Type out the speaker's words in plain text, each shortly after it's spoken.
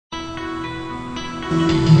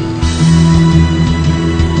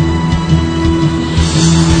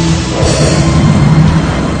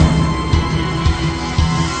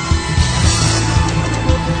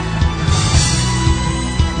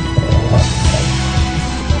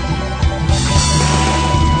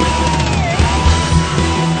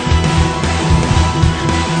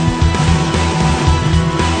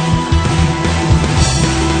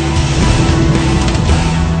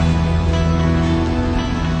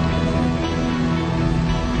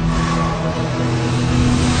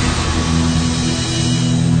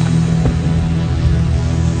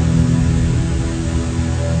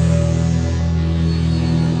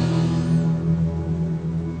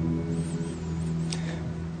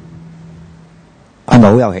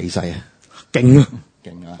好有氣勢啊！勁啊！勁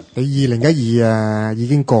啊！你2012啊已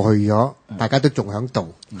經過去咗，大家都仲喺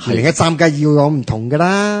度。2013梗係要有唔同噶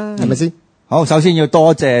啦，係咪先？好，首先要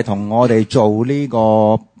多謝同我哋做呢個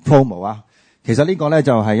promo 啊。其實呢個咧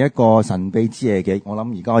就係一個神秘之夜嘅，我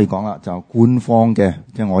諗而家可以講啦，就官方嘅，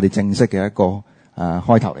即係我哋正式嘅一個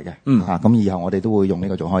開頭嚟嘅。咁以後我哋都會用呢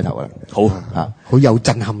個做開頭噶啦。好好有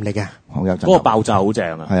震撼力啊！好有震撼。嗰個爆炸好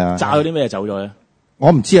正啊！係啊，炸咗啲咩走咗咧？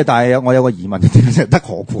我唔知啊，但係我有個疑問，得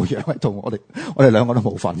何故嘅？喺度我哋兩個都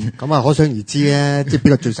冇份。咁啊，可想而知咧，即係邊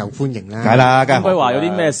個最受歡迎啦？梗係啦，梗係。應該話有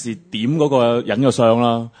啲咩事點嗰個人嘅相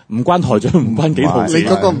啦，唔關台長，唔關幾套事。你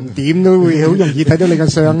嗰個唔點都會好容易睇到你嘅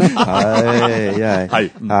相咧。係，因為係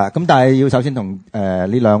啊，咁但係要首先同呢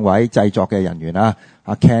兩位製作嘅人員啊，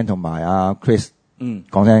阿 Ken 同埋阿 Chris，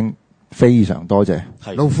講聲非常多謝，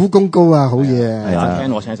勞苦功高啊，好嘢！係阿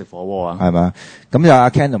Ken 我請食火鍋啊，係嘛？咁就阿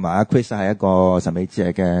Ken 同埋阿 Chris 係一個神秘之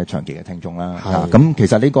夜嘅長期嘅聽眾啦。咁其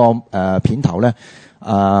實呢個片頭咧，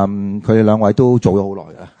佢哋兩位都做咗好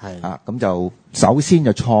耐㗎。係啊，咁就首先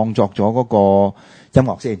就創作咗嗰個音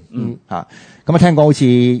樂先。咁聽講好似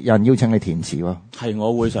有人邀請你填詞喎。係，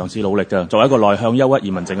我會嘗試努力㗎。作為一個內向、憂鬱、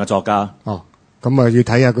而文靜嘅作家。哦。咁啊，要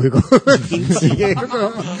睇下佢個填詞嘅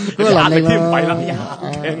嗰個壓力添，唔係啦，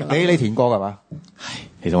你填過㗎嘛？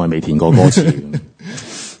其實我係未填過歌詞，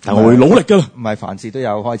但我會努力㗎啦。唔係凡事都有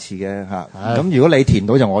開始嘅嚇。咁如果你填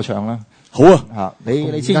到就我唱啦。好啊嚇，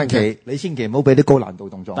你千祈唔好俾啲高難度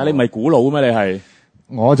動作。但係你唔係鼓佬咩？你係？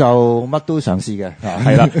我就乜都嘗試嘅。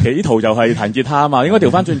係啦，企圖就係彈吉他啊嘛，應該調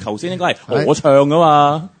翻轉頭先，應該係我唱㗎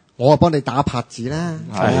嘛。我啊幫你打拍子啦。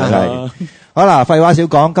係。好啦，廢話少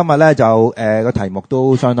講，今日咧就個題目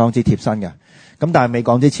都相當之貼身嘅。咁但係未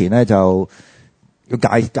講之前咧，就要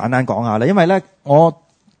簡單講下啦。因為咧，我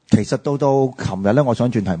其實到琴日咧，我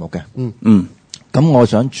想轉題目嘅。咁我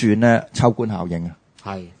想轉咧秋官效應啊。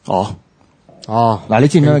係。嗱，你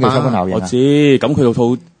知唔知咩叫秋官效應啊？我知。咁佢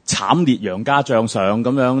套慘烈楊家將相咁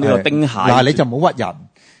樣呢個丁蟹。嗱，你就唔好屈人。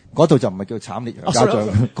嗰度就唔係叫慘烈楊家將，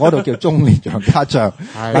嗰度叫忠烈楊家將。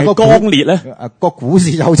但個剛烈咧，個股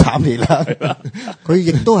市就好慘烈啦。佢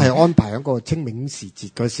亦都係安排喺個清明時節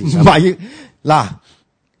嗰時。唔係，嗱，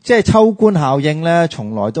即係秋官效應咧，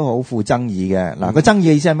從來都好富爭議嘅。嗱，個爭議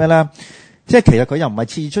嘅意思係咩咧？即係其實佢又唔係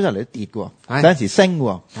次次出嚟都跌嘅，有陣時升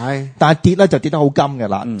嘅。係，但係跌咧就跌得好金嘅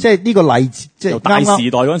啦。即係呢個例子，即係大時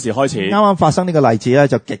代嗰陣時開始，啱啱發生呢個例子咧，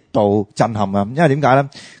就極度震撼啊！因為點解咧？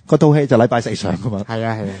嗰套戲就禮拜四上㗎嘛。係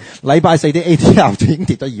啊。禮拜四啲 ADR 已經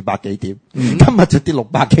跌咗200幾點，今日就跌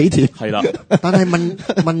600幾點。係啦。但係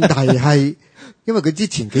問題係，因為佢之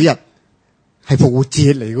前幾日係復活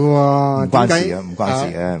節嚟㗎喎，唔關事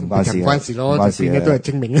嘅，唔關事咯，就變嘅都係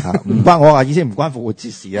清明啊。唔關我話意思，唔關復活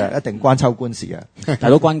節事啊，一定關秋官事啊。但係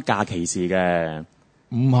都關假期事嘅。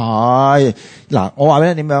唔係，嗱，我話俾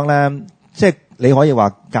你點樣咧，即係你可以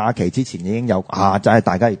話假期之前已經有就係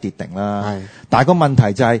大家要跌定啦。係，但係個問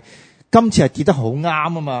題就係今次係跌得好啱啊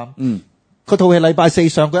嘛。嗰套戲禮拜四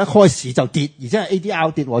上，佢一開始就跌，而且係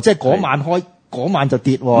ADR 跌，即係嗰晚就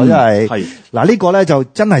跌，因為嗱呢個咧就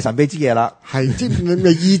真係神秘之夜啦。係，即係你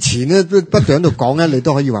以前咧都不斷喺度講咧，你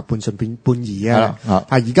都可以話半信半疑啊。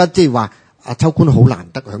而家即係話阿秋官好難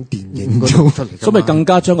得響電影嗰度出嚟，所以咪更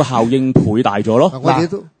加將個效應倍大咗咯。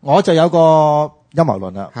我就有個陰謀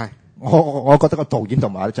論啦。係。我覺得個導演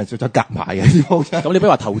同埋鄭少秋夾埋嘅，咁你比如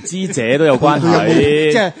話投資者都有關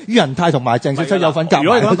係，即係于仁泰同埋鄭少秋有份夾。如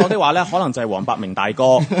果你咁樣講的話咧，可能就係黃百鳴大哥，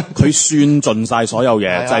佢算盡晒所有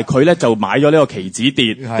嘢，就係佢咧就買咗呢個棋子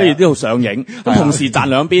跌，跟住呢度上映，咁同時賺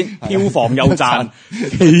兩邊，票房又賺，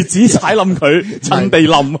棋子踩冧佢，趁地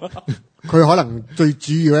冧。佢可能最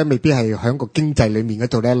主要咧，未必係喺個經濟裏面嗰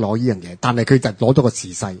度咧攞呢樣嘢，但係佢就攞咗個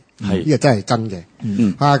時勢，呢個真係真嘅。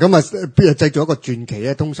咁啊，邊日製造一個傳奇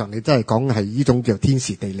咧？通常你真係講係呢種叫天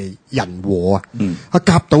時地利人和啊，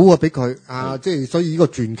夾到啊俾佢即係所以呢個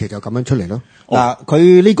傳奇就咁樣出嚟咯。嗱，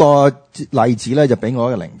佢呢個例子咧就俾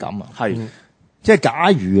我一個靈感啊，即係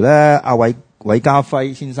假如咧阿韋家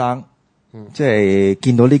輝先生即係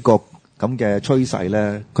見到呢個咁嘅趨勢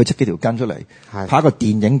咧，佢出幾條筋出嚟，拍一個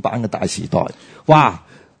電影版嘅大時代，哇！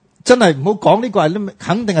真係唔好講呢個係，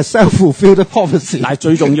肯定係 self-fulfilled prophecy。但係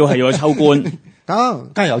最重要係要去秋官，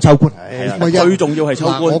梗係有秋官，最重要係秋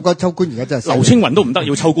官。我覺得秋官而家真係劉青雲都唔得，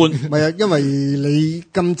要秋官。唔係啊，因為你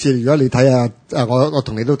今次如果你睇下我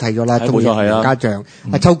同你都睇咗啦，冇錯係啊。家長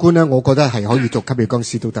秋官咧，我覺得係可以做吸血僵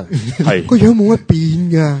屍都得，係個樣冇乜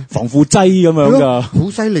變噶，防腐劑咁樣噶，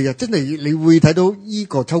好犀利啊！真係你會睇到依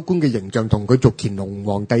個秋官嘅形象同佢做乾隆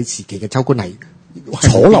皇帝時期嘅秋官係。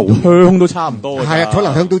楚留香都差唔多㗎。係啊，楚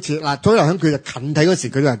留香都似嗱，楚留香佢就近睇嗰時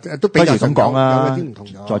佢就都比較咁講啦，有啲唔同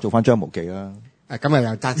咗。再做翻張無忌啦。咁啊又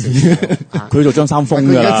爭少，佢做張三豐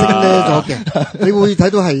㗎啦。佢而家升呢咗嘅，你會睇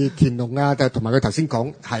到係乾隆啊，同埋佢頭先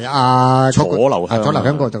講係楚留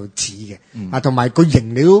香個就似嘅，同埋佢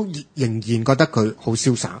型你都仍然覺得佢好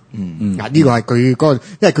瀟灑。呢個係佢嗰個，因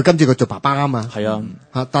為佢今次佢做爸爸啊嘛。係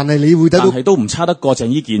啊，但係你會睇到，但係都唔差得過鄭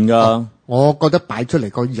伊健㗎。我覺得擺出嚟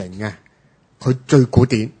個型啊，佢最古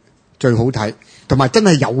典、最好睇，同埋真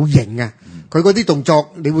係有型啊！佢嗰啲動作，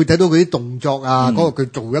你會睇到佢啲動作啊，嗰個佢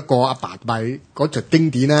做一個阿爸咪嗰場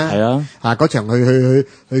經典啦，係啊，嗰場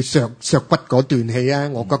去削骨嗰段戲啊，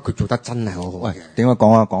我覺得佢做得真係好好嘅。點解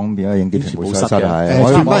講變咗影碟全部失嘅？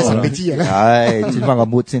轉翻神秘之夜咧，係轉翻個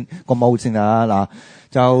mood 先啊！嗱，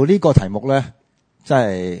就呢個題目咧，真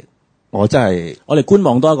係。我哋觀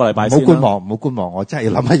望多一個禮拜先。唔好觀望，我真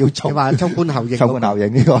係要諗下要做。你話秋官效應，秋官效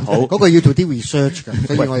應呢個好，嗰個要做啲 research 㗎，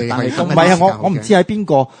所以我哋唔係啊，我唔知喺邊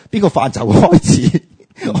個範疇開始，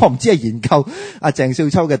我唔知係研究阿鄭少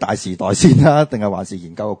秋嘅大時代先啦，定係還是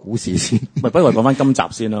研究個股市先？不如講翻今集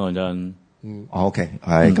先啦，講真。OK，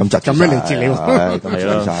 係咁咁樣嚟接你，係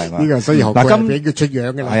啦，呢個所以好貴俾佢出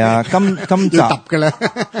樣嘅啦。係啊，今集揼嘅啦。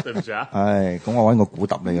對唔住啊。係，咁我揾個股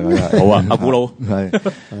揼你㗎啦。好啊，阿古佬。係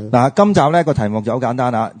嗱，今集咧個題目就好簡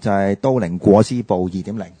單啦，就係都靈裹屍布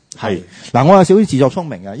 2.0。係嗱，我有少少自作聰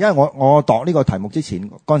明嘅，因為我度呢個題目之前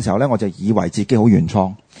嗰陣時候咧，我就以為自己好原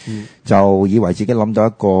創，就以為自己諗到一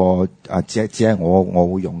個只係我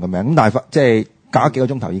會用嘅名，咁但係即係隔咗幾個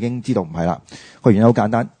鐘頭已經知道唔係啦。個原因好簡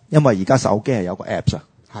單。因為而家手機係有個 Apps 啊，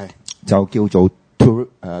就叫做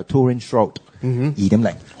Turing Road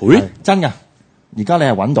 2.0，真㗎。而家你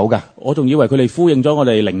係揾到㗎。我仲以為佢哋呼應咗我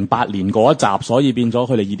哋08年嗰一集，所以變咗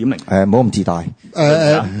佢哋2.0。唔好咁自大。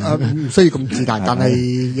唔需要咁自大，但係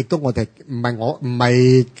亦都我哋唔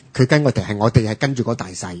係佢跟我哋，係我哋係跟住個大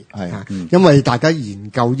勢。因為大家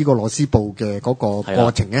研究呢個裹屍布嘅嗰個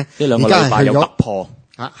過程咧，呢兩個禮拜有突破。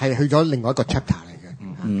係去咗另外一個 chapter 嚟。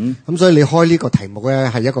咁所以你開呢個題目咧，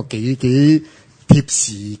係一個幾貼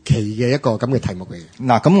時期嘅一個咁嘅題目嚟嘅。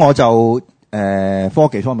嗱，咁我就科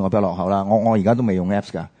技方面我比較落後啦。我而家都未用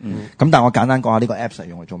Apps 噶。咁但係我簡單講下呢個 Apps 係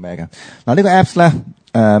用嚟做咩嘅。嗱，呢個 Apps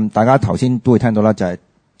咧，大家頭先都會聽到啦，就係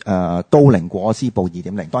都靈裹屍布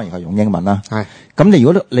 2.0， 當然係用英文啦。係。咁你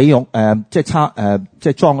如果你用即係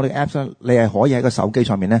裝嗰啲 Apps 咧，你係可以喺個手機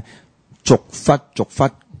上面咧逐忽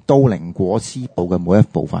都靈裹屍布嘅每一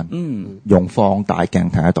部分，用放大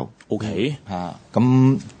鏡睇得到。OK，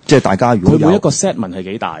咁即係大家如果佢每一個 segment 係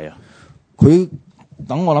幾大啊？佢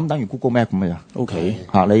我諗等於 Google Map 咁嘅咋。OK，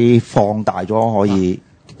你放大咗可以。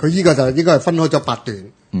佢呢個就應該係分開咗8段。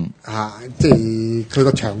即係佢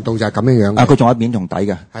個長度就係咁樣樣。佢仲有面同底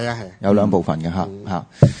嘅。係啊，有兩部分嘅嚇。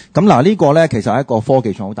咁嗱呢個咧其實係一個科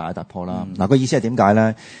技上好大嘅突破啦。嗱個意思係點解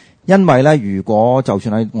咧？因為咧，如果就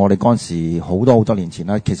算喺我哋嗰陣時好多年前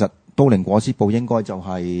啦，其實都靈裹屍布應該就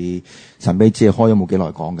係神秘之夜開咗冇幾耐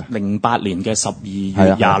講嘅。08年嘅12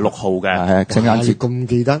月26號嘅，係聖誕節咁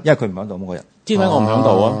記得，因為佢唔喺度嗰日。知唔知我唔喺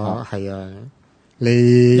度啊？係啊，你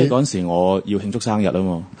因為嗰陣時我要慶祝生日啊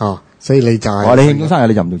嘛。所以你就係你慶祝生日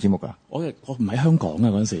你就唔做節目㗎？我唔喺香港啊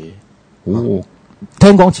嗰陣時。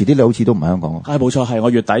聽講遲啲你好似都唔喺香港喎。冇錯，係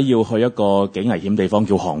我月底要去一個幾危險地方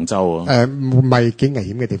叫杭州啊。唔係幾危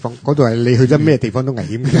險嘅地方，嗰度係你去咗咩地方都危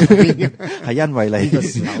險嘅。係因為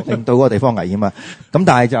你令到嗰個地方危險啊。咁但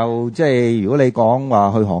係就即係如果你講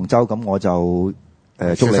話去杭州，咁我就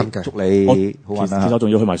祝你好運啦。其實我仲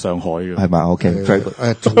要去埋上海嘅。係咪 ？OK，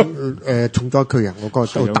重災區啊，我嗰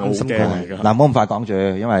個都擔心佢。嗱，唔好咁快講住，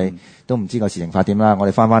因為都唔知個事情發點啦。我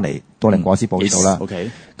哋翻嚟都靈裹屍布呢度啦。OK。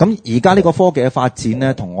咁而家呢個科技嘅發展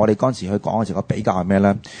咧，同我哋嗰陣時去講嘅時候個比較係咩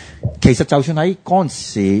咧？其實就算喺嗰陣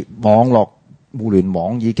時網絡互聯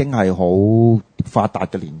網已經係好發達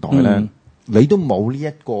嘅年代咧，你都冇呢一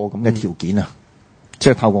個咁嘅條件啊，即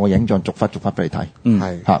係透過個影像逐忽俾你睇。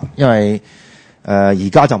係嚇，因為而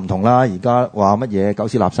家就唔同啦。而家話乜嘢狗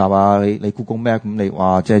屎垃圾啊？你 Google Map 咁，你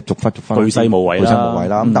話即係逐忽巨細無遺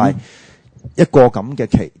啦。咁但係一個咁嘅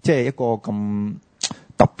即係一個咁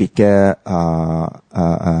特別嘅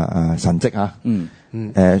神蹟嚇。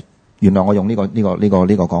原來我用呢個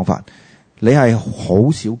講法，你係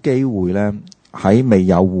好少機會咧喺未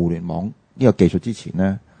有互聯網呢個技術之前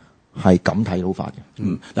咧。係咁睇到法嘅。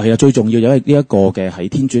嗱，其實最重要就係呢一個嘅喺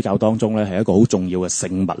天主教當中咧，係一個好重要嘅聖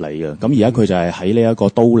物嚟嘅。咁而家佢就係喺呢一個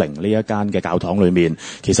都靈呢一間嘅教堂裏面，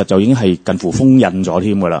其實就已經係近乎封印咗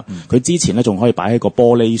添㗎啦。佢之前咧仲可以擺喺個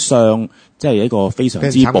玻璃箱，即係一個非常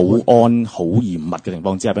之保安好嚴密嘅情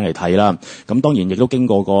況之下俾你睇啦。咁當然亦都經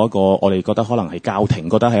過嗰一個我哋覺得可能係教廷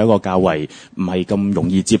覺得係一個較為唔係咁容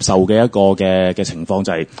易接受嘅一個嘅情況，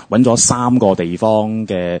就係揾咗3個地方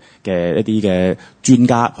嘅一啲嘅專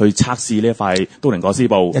家去測試呢一塊都靈裹屍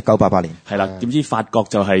布。1988年係啦，點知發覺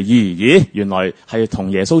就係咦，原來係同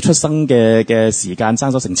耶穌出生嘅時間爭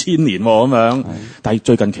咗成1000年咁樣。但係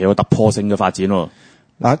最近期有突破性嘅發展喎。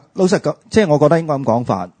嗱，老實講，即係我覺得應該咁講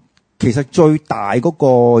法。其實最大嗰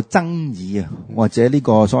個爭議啊，或者呢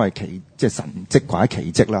個所謂即係神蹟或者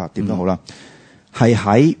奇蹟啦，點都好啦，係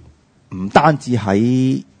喺唔單止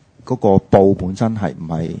喺嗰個布本身係唔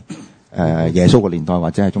係耶穌嘅年代或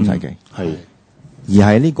者係中世紀，係而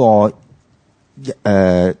係呢個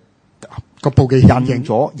個布嘅印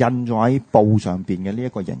咗喺布上邊嘅呢一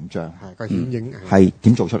個形象，係個顯影係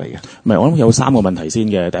點做出嚟嘅？唔係，我諗有3個問題先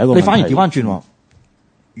嘅。第一個問題，你反而調翻轉。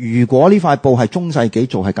如果呢塊布係中世紀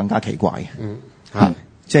做，係更加奇怪嘅。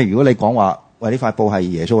即係如果你講話，喂，呢塊布係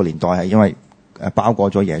耶穌嘅年代，係因為包裹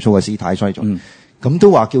咗耶穌嘅屍體，所以做，咁都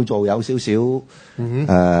話叫做有少少理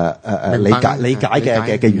解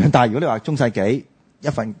嘅原因。但係如果你話中世紀一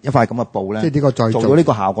塊咁嘅布咧，即係呢個再做咗呢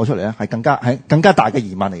個效果出嚟咧，係更加大嘅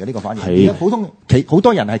疑問嚟嘅。呢個反而係好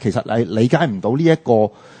多人係其實係理解唔到呢一個。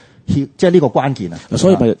即係呢個關鍵啊！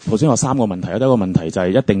所以咪頭先有3個問題，第一個問題就係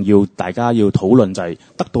一定要大家要討論，就係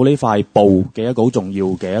得到呢塊布嘅一個好重要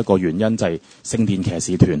嘅一個原因，就係聖殿騎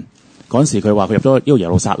士團。嗰陣時佢話佢入咗呢個耶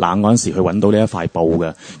路撒冷嗰陣時，佢揾到呢一塊布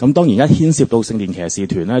嘅。咁當然一牽涉到聖殿騎士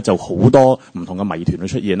團咧，就好多唔同嘅謎團會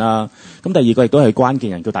出現啦。咁第二個亦都係關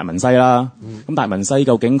鍵人叫達文西啦。咁達文西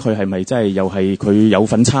究竟佢係咪真係又係佢有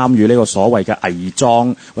份參與呢個所謂嘅偽裝，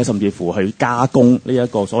或者甚至乎去加工呢一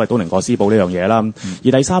個所謂都靈裹屍布呢樣嘢啦？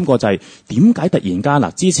而第三個就係點解突然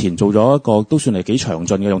間之前做咗一個都算係幾詳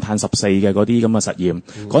盡嘅用碳14嘅嗰啲咁嘅實驗，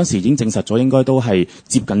嗰陣時已經證實咗應該都係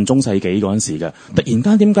接近中世紀嗰陣時嘅。突然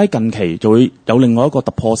間點解近期就會有另外一個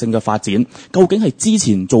突破性嘅發展？究竟係之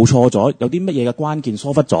前做錯咗，有啲乜嘢嘅關鍵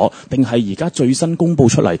疏忽咗，定係而家最新公佈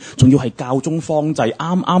出嚟，仲要係教宗方濟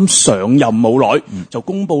啱啱上任冇耐就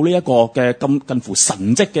公佈呢一個嘅咁近乎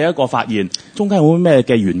神蹟嘅一個發現，中間有冇咩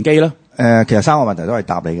嘅玄機咧？其實3個問題都係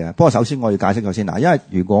答你嘅。不過首先我要解釋咗先嗱，因為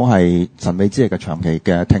如果係神秘之夜嘅長期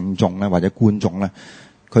嘅聽眾咧，或者觀眾咧，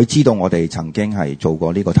佢知道我哋曾經係做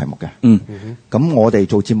過呢個題目嘅。咁我哋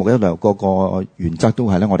做節目嘅嗰個原則都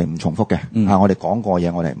係咧，我哋唔重複嘅。我哋講過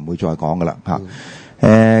嘢，我哋唔會再講噶啦。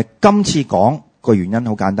今次講個原因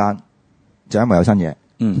好簡單，就因為有新嘢。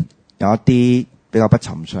有一啲比較不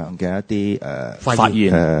尋常嘅一啲發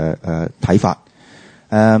現睇法。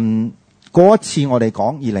嗰一次我哋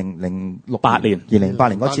講2008年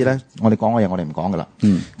嗰次咧，我哋講嘅嘢我哋唔講噶啦。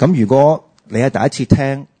咁如果你係第一次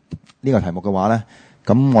聽呢個題目嘅話咧，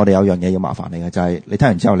咁我哋有樣嘢要麻煩你嘅，就係你聽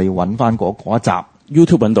完之後你要揾翻嗰一集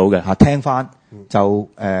YouTube 揾到嘅聽翻。就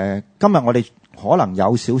今日我哋可能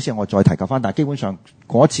有少少我再提及翻，但係基本上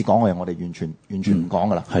嗰一次講嘅嘢我哋完全唔講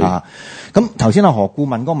噶啦。咁頭先何顧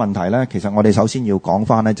問嗰個問題咧，其實我哋首先要講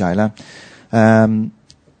翻咧就係咧，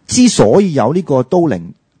之所以有呢個都靈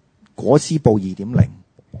裹屍布 2.0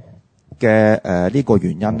 嘅呢個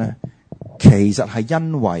原因咧，其實係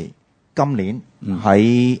因為今年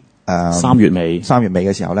喺3月尾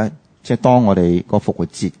嘅時候咧，即係當我哋個復活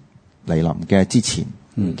節嚟臨嘅之前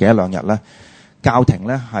嘅1-2日咧，教廷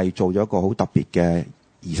咧係做咗一個好特別嘅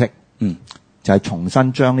儀式，就係重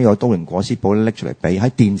新將呢個都靈裹屍布拎出嚟俾喺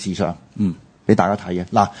電視上俾大家睇嘅。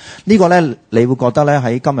嗱，呢個咧你會覺得咧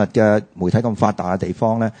喺今日嘅媒體咁發達嘅地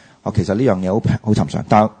方咧，其實呢樣嘢好尋常，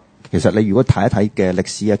但其實你如果睇一睇嘅歷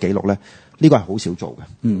史嘅記錄咧，呢個係好少做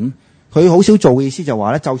嘅。佢好少做嘅意思就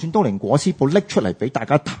話咧，就算都靈裹屍布拎出嚟俾大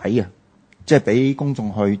家睇啊，即係俾公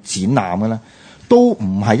眾去展覽嘅咧，都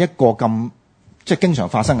唔係一個咁即係經常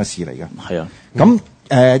發生嘅事嚟嘅。係啊。咁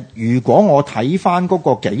如果我睇翻嗰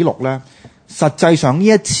個記錄咧，實際上呢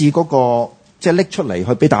一次嗰個即係拎出嚟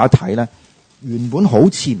去俾大家睇咧，原本好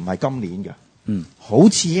似唔係今年嘅。好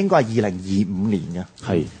似應該係2025年嘅。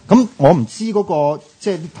係。咁我唔知嗰個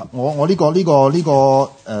即係我呢個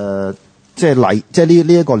即係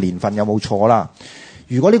呢一個年份有冇錯啦？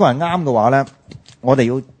如果呢個係啱嘅話咧，我哋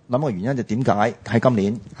要諗個原因就點解喺今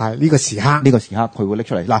年係呢個時刻佢會拎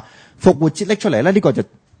出嚟嗱？復活節拎出嚟咧，呢個就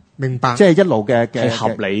明白，即係一路嘅係合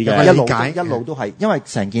理嘅，一路都係，因為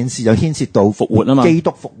成件事就牽涉到復活啊嘛，基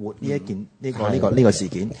督復活呢一件呢個事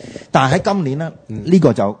件。但係喺今年咧，呢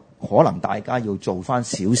個就可能大家要做翻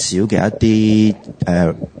少少嘅一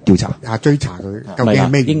啲調查追查佢究竟係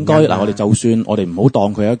咩原因。應該嗱，我哋就算我哋唔好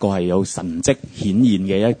當佢一個係有神蹟顯現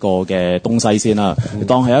嘅一個嘅東西先啦，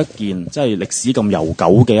當係一件即係歷史咁悠久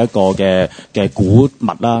嘅一個嘅古物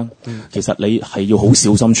啦。其實你係要好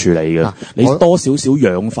小心處理嘅。你多少少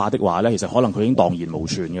氧化的話咧，其實可能佢已經蕩然無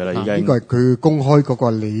存嘅啦。已經呢個係佢公開嗰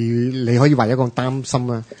個，你可以話一個擔心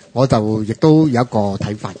啦。我就亦都有一個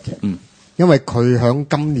睇法嘅。因為佢響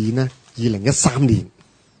今年咧，2013年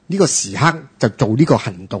呢個時刻就做呢個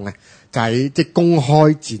行動啊，就係即係公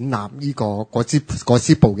開展覽呢個裹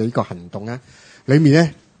屍布嘅呢個行動咧，裏面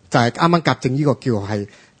咧就係啱啱夾正呢個叫係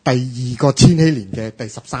第二個千禧年嘅第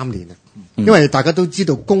13年啊。因為大家都知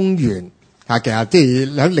道公元其實即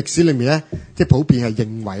係喺歷史裏面咧，即係普遍係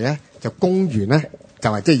認為咧，就公元咧就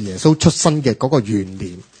係即係耶穌出生嘅嗰個元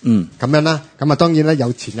年。咁樣啦，咁啊當然咧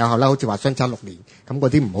有前有後啦，好似話相差6年，咁嗰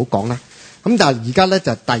啲唔好講啦。咁但係而家咧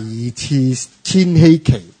就係第二次千禧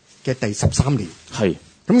期嘅第13年，係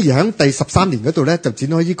咁而喺第13年嗰度咧就展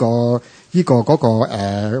開呢個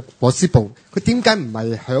裹屍布。佢點解唔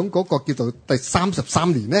係喺嗰個叫做第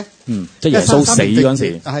33年咧？即係耶穌死嗰陣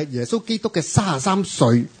時，係耶穌基督嘅33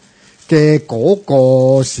歲嘅嗰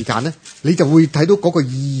個時間咧，你就會睇到嗰個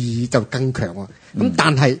意義就更強啊！咁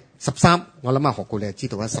但係13，我諗何故你就知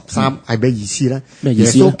道啦。13係咩意思咧？咩意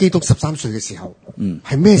思？耶穌基督13歲嘅時候，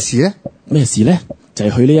係咩事咧？咩事咧？就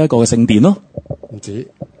係去呢一個嘅聖殿咯。唔止，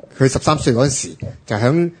佢13歲嗰陣時，就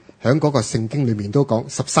喺嗰個聖經裏面都講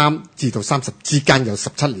13至到30之間有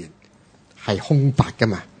17年係空白噶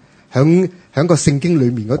嘛。喺個聖經裏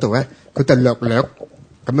面嗰度咧，佢就略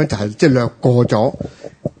咁樣就係即係略過咗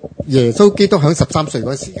耶穌基督喺13歲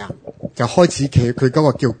嗰陣時間。就開始佢嗰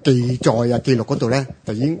個叫記載啊記錄嗰度咧，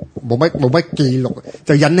就已經冇乜記錄，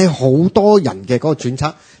就引起好多人嘅嗰個揣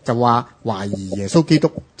測，就話懷疑耶穌基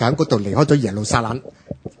督就喺嗰度離開咗耶路撒冷，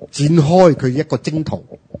展開佢一個征途，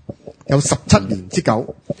有17年之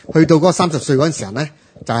久，去到嗰個30歲嗰陣時候咧，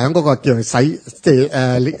就喺嗰個叫洗即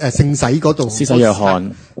係聖洗嗰度，施洗約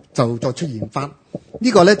翰就再出現翻。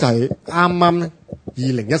呢個咧就係啱啱咧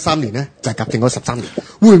2013年咧就係夾正嗰13年，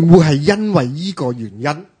會唔會係因為呢個原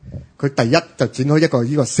因？佢第一就展開一個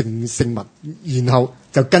呢個聖物，然後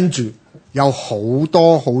就跟住有好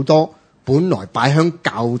多本來擺喺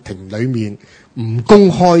教廷裏面唔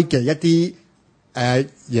公開嘅一啲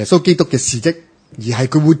耶穌基督嘅事蹟，而係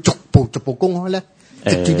佢會逐步公開咧。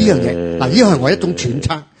藉住呢樣嘢，嗱呢個係我一種揣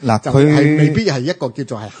測。嗱，佢未必係一個叫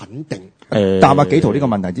做係肯定。答阿紀陶呢個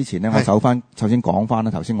問題之前咧，我首先講翻啦。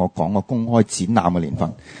頭先我講個公開展覽嘅年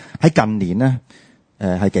份喺近年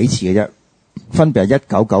咧，係幾次嘅啫。分別係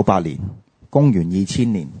1998年、公元2000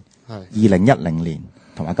年、2010年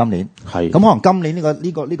同埋今年。係咁，可能今年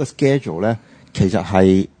呢個 schedule 咧，其實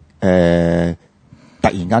係突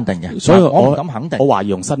然間定嘅，所以我唔敢肯定。我懷疑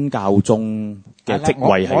用新教宗嘅職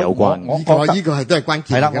位係有關。呢個係都係關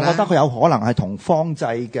鍵。係啦，我覺得佢有可能係同方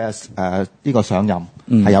濟嘅呢個上任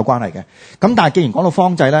係有關係嘅。咁但係既然講到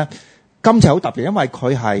方濟咧，今次好特別，因為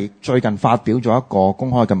佢係最近發表咗一個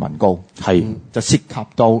公開嘅文告，就涉及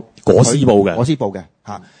到裹屍布嘅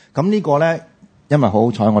嚇。咁呢個咧，因為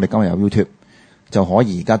好彩我哋今日有 YouTube，就可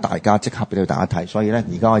以而家大家即刻俾到大家睇，所以咧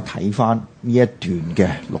而家可以睇翻呢一段嘅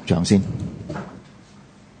錄像先。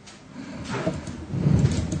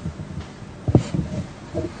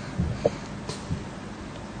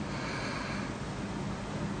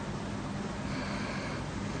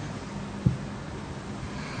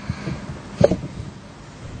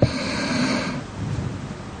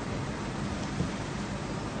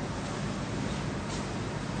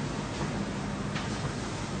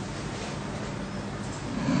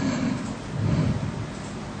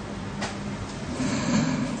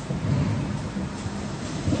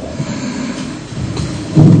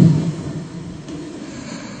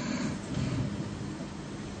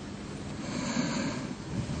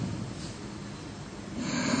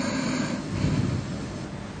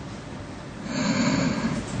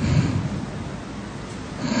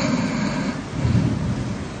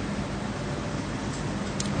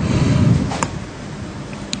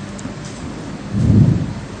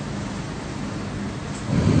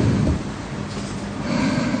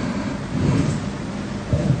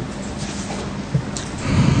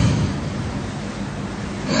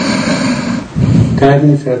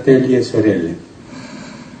Cari fratelli e sorelle,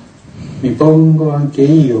 mi pongo anche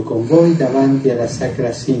io con voi davanti alla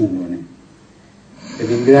Sacra Sindone e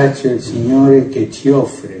ringrazio il Signore che ci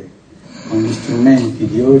offre con gli strumenti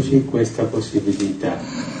di oggi questa possibilità.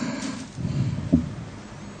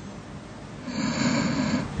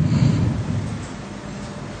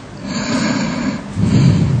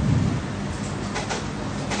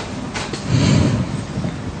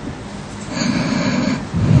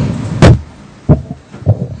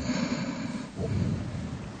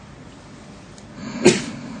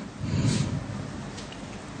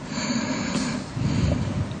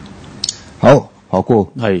 好。何故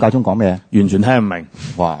係教宗講咩？完全聽唔明。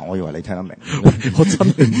哇！我以為你聽得明。我真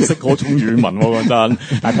係唔識嗰種語文喎，講真。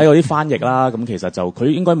但係睇過啲翻譯啦，咁其實就佢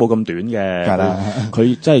應該冇咁短嘅。係啦，佢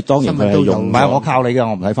即係當然佢係用。唔係我靠你㗎，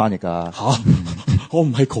我唔睇翻譯㗎。嚇！我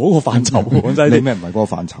唔係嗰個範疇喎，真係。你咩唔係嗰個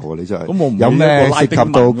範疇啊？你真係。咁我唔有咩涉及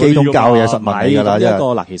到基督教嘅實物㗎啦？呢一個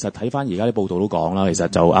嗱，其實睇翻而家啲報道都講啦，其實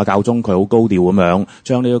就阿教宗佢好高調咁樣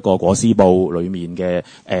將呢一個裹屍布裡面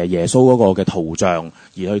嘅耶穌嗰個嘅圖像，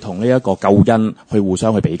而去同呢一個救恩去互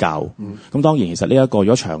相去比較。咁當然其實呢一個如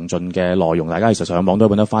果詳盡嘅內容，大家其實上網都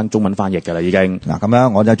揾得翻中文翻譯㗎啦，已經。嗱咁樣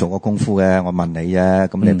我真係做過功夫嘅，我問你啫，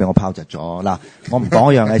咁你俾我拋窒咗。嗱，我唔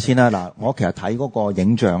講一樣嘢先啦。嗱，我其實睇嗰個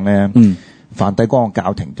影像咧。梵蒂岡個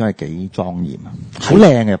教廷真係幾莊嚴啊，好靚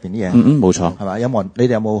嘅入邊啲嘢。冇錯，係咪？有冇？你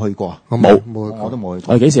哋有冇去過啊？冇，我都冇去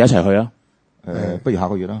過。我哋幾時一齊去啊？不如下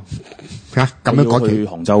個月啦。咁樣講去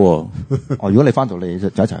杭州喎。如果你翻到嚟就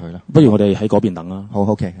一齊去啦。不如我哋喺嗰邊等啦。好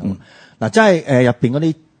OK。嗱，即係入邊嗰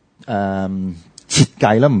啲設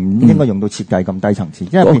計啦，唔應該用到設計咁低層次，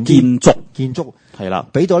因為建築係啦，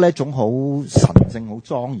俾到呢一種好神聖、好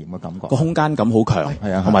莊嚴嘅感覺。個空間感好強，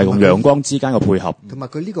係啊，同埋同陽光之間嘅配合。同埋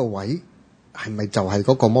佢呢個位。係咪就係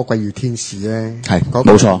嗰個魔鬼與天使咧？係，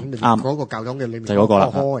冇錯，啱。嗰個教堂嘅裏面就係嗰個啦。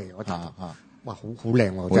哇，好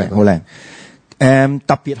靚喎，真係好靚。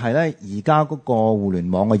特別係咧，而家嗰個互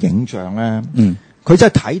聯網嘅影像咧，佢真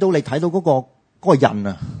係睇到嗰個印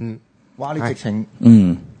啊，哇！你直情，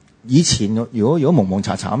以前如果蒙蒙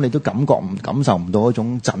查查咁，你都感受唔到嗰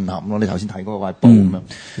種震撼咯。你頭先睇嗰塊布咁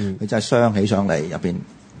樣，佢真係鑲起上嚟入邊。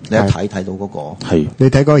你一睇到嗰個係，你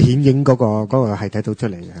睇嗰個顯影嗰個係睇到出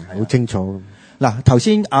嚟嘅，好清楚。嗱，頭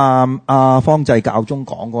先阿方濟教宗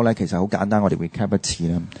講過咧，其實好簡單，我哋 recap 一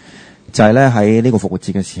次啦，就係咧喺呢個復活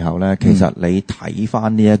節嘅時候咧，其實你睇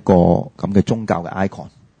翻呢一個咁嘅宗教嘅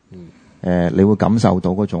icon，你會感受到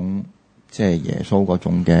嗰種即係耶穌嗰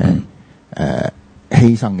種嘅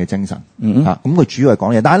犧牲嘅精神咁佢主要係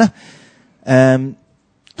講嘢，但係咧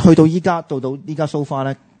去到依家到依家 so far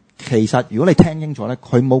咧。其實如果你聽清楚咧，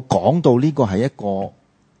佢冇講到呢個係一個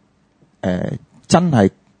真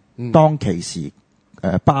係當其時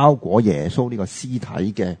包裹耶穌呢個屍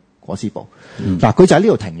體嘅裹屍布。嗱，佢就喺呢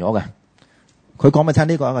度停咗嘅。佢講俾你聽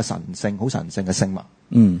呢個係一個神聖、好神聖嘅聖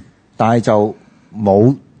物。但係就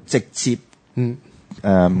冇直接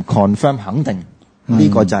confirm 肯定呢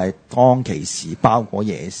個就係當其時包裹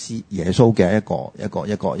耶穌嘅一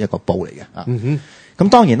個布嚟嘅啊。咁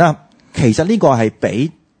當然啦，其實呢個係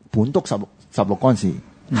比本篤16嗰陣時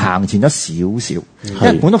行前咗少少，因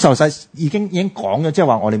為本篤16已經講咗，即係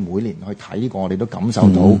話我哋每年去睇呢個，我哋都感受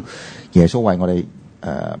到耶穌為我哋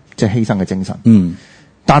即係犧牲嘅精神。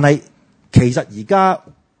但係其實而家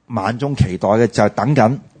萬眾期待嘅就係等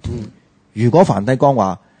緊，如果梵蒂岡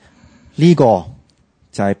話呢個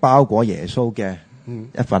就係包裹耶穌嘅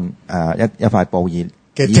一份一塊布嘅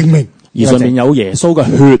證明，而上面有耶穌嘅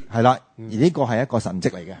血，係啦。而呢個係一個神蹟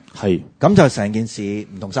嚟嘅，係咁就成件事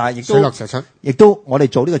唔同晒，亦都水落石出，亦都我哋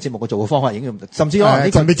做呢個節目嘅做嘅方法已經唔同，甚至可能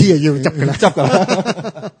呢個未知嘢要執㗎啦，執㗎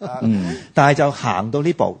啦。但係就行到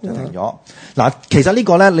呢步就停咗。嗱，其實呢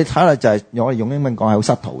個咧，你睇下就係我哋用英文講係好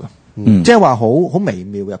失途嘅，即係話好微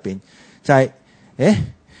妙入邊，就係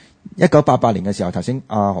1988年嘅時候，頭先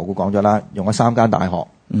阿何故講咗啦，用咗3間大學，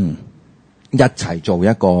一齊做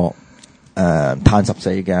一個碳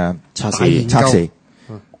14嘅測試。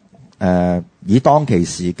以當其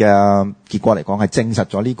時嘅結果嚟講，係證實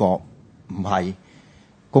咗呢個唔係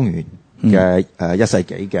公元嘅1世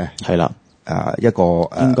紀嘅，係啦，一個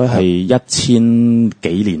應該係1000幾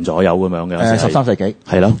年左右咁樣嘅，13世紀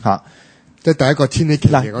係咯嚇，即係第一個千禧期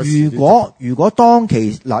嘅嗰時。如果當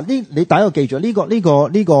其嗱呢，你第一個記住呢個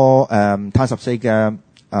碳14嘅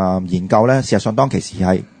研究咧，事實上當其時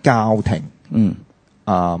係教廷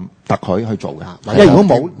特許去做嘅，因為如果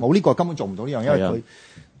冇呢個根本做唔到呢樣，因為佢。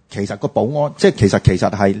其實個保安，即係其實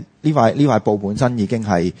係呢塊布本身已經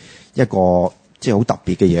係一個即係好特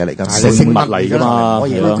別嘅嘢嚟㗎，聖物嚟㗎嘛。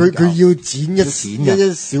佢要剪一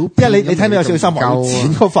小，因為你聽到有少少心寒，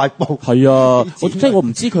剪嗰塊布。係啊，即係我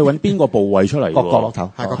唔知佢揾邊個部位出嚟。角落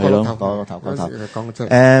頭，係角落頭。講出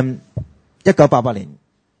嚟。1988年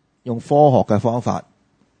用科學嘅方法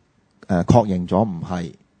確認咗唔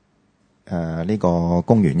係呢個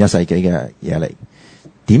公元1世紀嘅嘢嚟。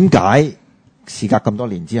點解？事隔咁多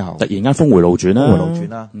年之後，突然間峰回路轉啦，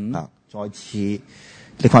再次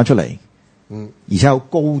拎翻出嚟，而且好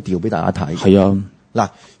高調俾大家睇。係啊，嗱，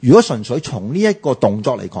如果純粹從呢一個動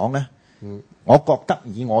作嚟講咧，我覺得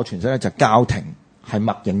以我詮釋咧，就教廷係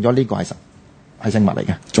默認咗呢個係聖物嚟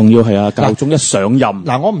嘅。仲要係教宗一上任，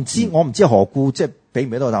我唔知何故即係俾唔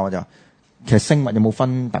俾到答案就其實聖物有冇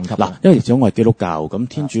分等級？嗱，因為始終我係基督教，咁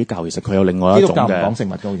天主教其實佢有另外一種嘅。基督教唔講聖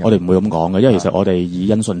物嘅，我哋唔會咁講嘅，因為其實我哋以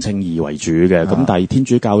因信稱義為主嘅。咁但係天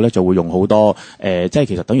主教咧就會用好多即係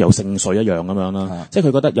其實等於有聖水一樣咁樣啦。即係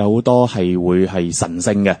佢覺得有好多係會係神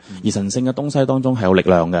聖嘅，而神聖嘅東西當中係有力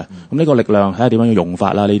量嘅。咁呢個力量睇下點樣要用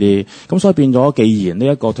法啦呢啲。咁所以變咗，既然呢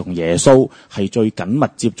一個同耶穌係最緊密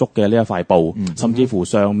接觸嘅呢一塊布，甚至乎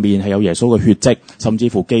上面係有耶穌嘅血跡，甚至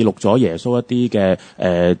乎記錄咗耶穌一啲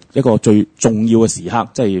嘅一個最重要嘅時刻，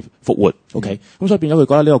即係復活。OK，咁所以變咗佢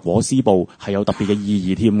覺得呢個裹屍布係有特別嘅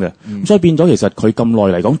意義添嘅。咁所以變咗其實佢咁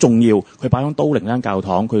耐嚟講重要，佢擺喺都靈間教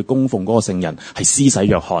堂，佢供奉嗰個聖人係施洗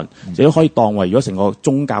約翰，亦都可以當為如果成個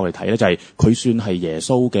宗教嚟睇咧，就係佢算係耶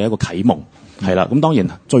穌嘅一個啟蒙。係啦，咁當然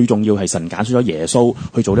最重要係神揀選咗耶穌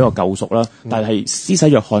去做呢個救贖啦。但係施洗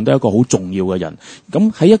約翰都係一個好重要嘅人。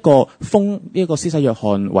咁喺一個封呢一個施洗約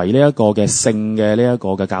翰為呢一個嘅聖嘅呢一個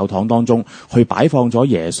嘅教堂當中，去擺放咗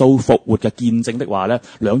耶穌復活嘅見證的話咧，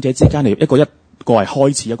兩者之間係一個係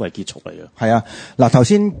開始，一個係結束嚟嘅。係啊，嗱頭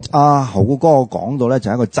先阿豪哥講到咧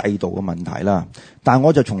就係一個制度嘅問題啦。但係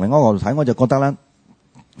我就從另一個角度睇，我就覺得咧，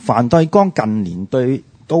梵蒂岡近年對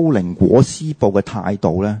都靈裹屍布嘅態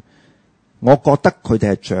度咧，我覺得佢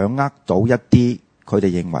哋係掌握到一啲佢哋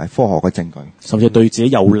認為科學嘅證據，甚至對自己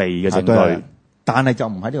有利嘅證據。但係就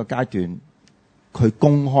唔喺呢個階段，佢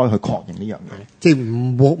公開去確認呢樣嘢，即係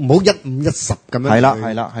唔好150咁樣。係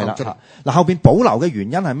啦。嗱後邊保留嘅原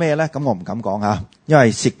因係咩咧？咁我唔敢講嚇，因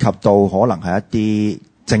為涉及到可能係一啲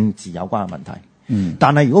政治有關嘅問題。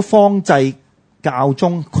但係如果方濟教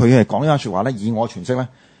宗佢係講呢番説話咧，以我詮釋咧，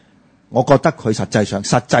我覺得佢實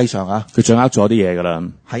際上啊，佢掌握咗啲嘢㗎啦，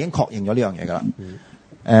係已經確認咗呢樣嘢㗎啦。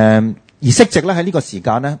而息直咧喺呢個時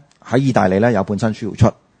間咧，喺意大利咧有本新書要出。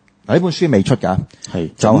嗱呢本書未出㗎，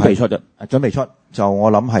係準備出嘅，準備出就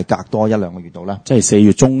我諗係隔多1-2個月度啦，即係4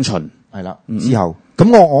月中旬係啦。之後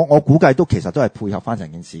咁我估計都其實都係配合翻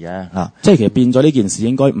成件事嘅嚇，即係其實變咗呢件事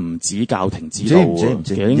應該唔止教廷知道，唔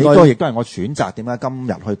知，其實應該亦都係我選擇點解今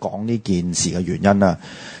日去講呢件事嘅原因啦。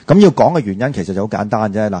咁要講嘅原因其實就好簡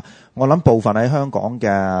單啫。嗱，我諗部分喺香港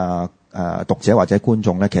嘅讀者或者觀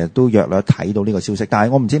眾咧，其實都約略睇到呢個消息，但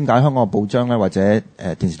係我唔知點解香港嘅報章咧或者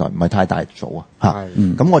電視台唔係太大做啊嚇。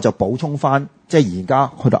咁我就補充翻，即係而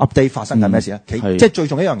家去到 update 發生緊咩事咧？即係最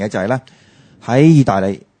重要一樣嘢就係咧，喺意大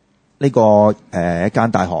利呢個一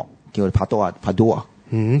間大學叫帕多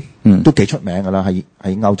亞，都幾出名㗎啦，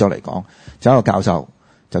喺歐洲嚟講，就有一個教授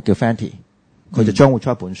就叫 Fanti， 佢就將會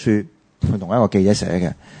出一本書，佢同一個記者寫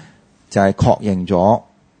嘅，就係確認咗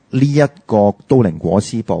呢一個都靈裹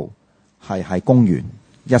屍布係公元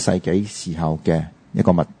1世紀時候嘅一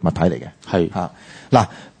個物體嚟嘅。係嚇嗱，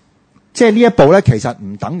即係呢一步咧，其實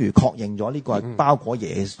唔等於確認咗呢個係包裹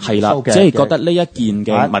耶穌嘅。係啦，即係覺得呢一件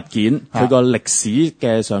嘅物件，佢個歷史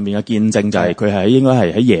嘅上面嘅見證就係佢係應該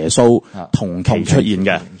係喺耶穌同期出現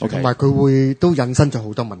嘅。同埋佢會都引申咗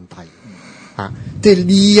好多問題嚇，即係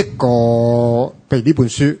呢一個譬如呢本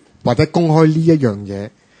書或者公開呢一樣嘢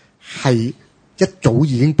係一早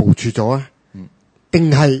已經部署咗啊，定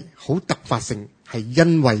係好突發性？係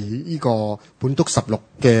因為呢個本篤16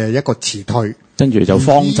嘅一個辭退，跟住就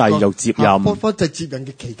方濟就接任。方濟接任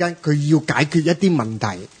嘅期間，佢要解決一啲問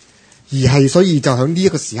題，而係所以就喺呢一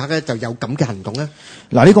個時刻咧，就有咁嘅行動咧。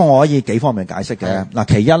嗱，呢個我可以幾方面解釋嘅。嗱，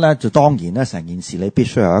其一咧就當然咧，成件事你必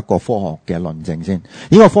須有一個科學嘅論證先。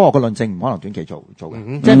呢個科學嘅論證唔可能短期做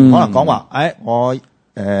嘅，即係唔可能講話，我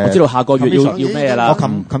知道下個月要咩啦。我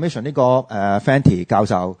commission 呢個Fanti 教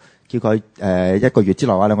授。叫佢1個月之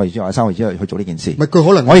內或者2個月之內、3個月之內去做呢件事。唔係佢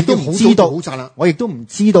可能我亦都唔知道，我亦都唔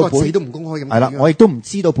知道死都唔公開咁。係啦，我亦都唔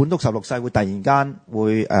知道本篤16世會突然間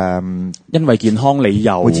會因為健康理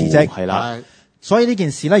由會辭職。係啦，所以呢件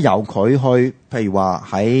事咧由佢去，譬如話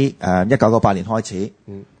喺1998年開始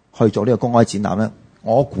去做呢個公開展覽咧，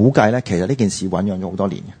我估計咧其實呢件事醖釀咗好多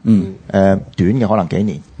年嘅。短嘅可能幾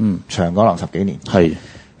年，長嘅可能10幾年。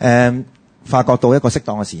係發覺到一個適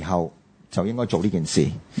當嘅時候。就應該做呢件事。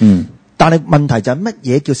但係問題就係乜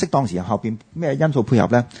嘢叫適當時候？後邊咩因素配合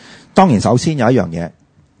咧？當然首先有一樣嘢，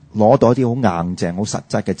攞到一啲好硬淨、好實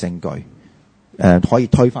質嘅證據，可以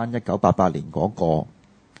推翻1988年嗰個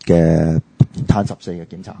嘅碳14嘅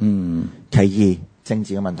檢查。其二，政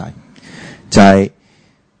治嘅問題就係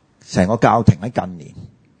成個教廷喺近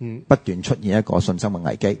年不斷出現一個信心嘅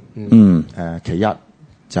危機。其一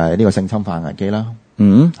就係呢個性侵犯危機啦。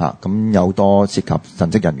咁有多涉及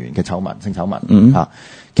神職人員嘅性醜聞。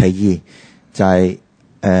其二就係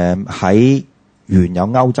喺原有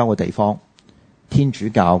歐洲嘅地方，天主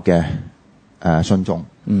教嘅信眾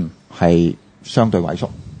係相對萎縮。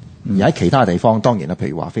而喺其他地方，當然啦，譬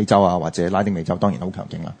如話非洲啊或者拉丁美洲，當然好強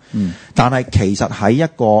勁啦。但係其實喺一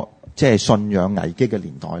個即係信仰危機嘅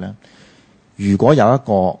年代咧，如果有一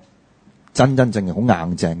個真正好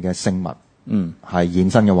硬淨嘅聖物，係現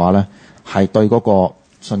身嘅話咧，係對嗰個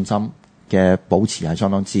信心嘅保持係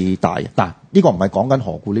相當之大嘅。但呢個唔係講緊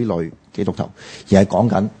何故呢類基督徒，而係講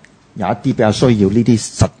緊有一啲比較需要呢啲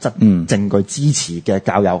實質證據支持嘅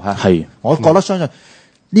教友嚇。係，我覺得相信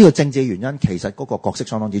呢個政治嘅原因，其實嗰個角色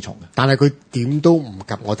相當之重嘅。但係佢點都唔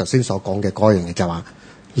及我頭先所講嘅嗰樣嘢，就係話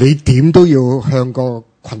你點都要向個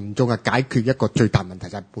群眾解決一個最大問題，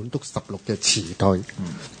就係本篤十六嘅辭退。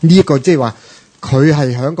呢一個即係話佢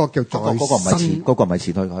係喺個叫做嗰個唔係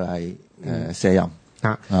辭退，佢係卸任。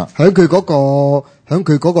喺佢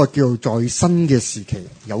嗰個叫做在生嘅時期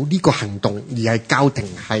有呢個行動，而係教廷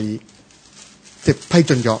係即係批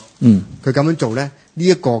准咗，佢咁樣做咧，呢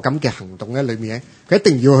一個咁嘅行動咧裏面咧，佢一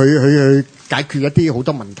定要去解決一啲好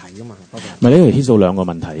多問題噶嘛。唔係呢個牽涉到兩個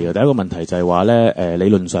問題嘅。第一個問題就係話咧，理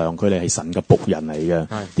論上佢哋係神嘅僕人嚟嘅。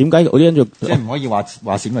點解我啲人即係唔可以話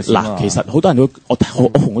閃就閃啊？嗱，其實好多人都我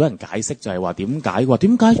同好多人解釋就係話點解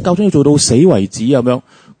教宗要做到死為止咁樣？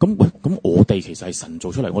咁我哋其實係神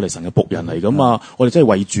做出嚟，我哋神嘅僕人嚟噶嘛，我哋真係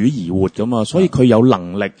為主而活噶嘛，所以佢有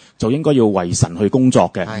能力就應該要為神去工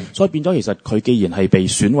作嘅。所以變咗其實佢既然係被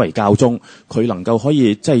選為教宗，佢能夠可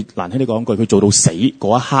以即係難聽啲講句，佢做到死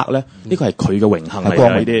嗰一刻咧，呢個係佢嘅榮幸嚟嘅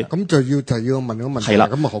呢啲。咁就要問一個問題啦。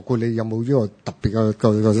咁何故你有冇呢個特別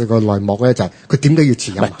嘅個內幕咧？就係佢點解要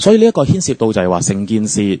辭任？所以呢一個牽涉到就係話成件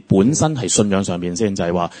事本身係信仰上面先，就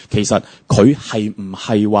係話其實佢係唔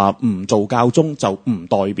係話唔做教宗就唔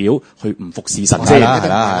代表去唔服侍神啫。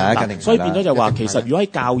所以變咗就話其實如果喺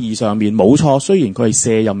教義上面冇錯，雖然佢係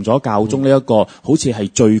卸任咗教宗呢一個好似係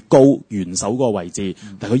最高元首嗰個位置，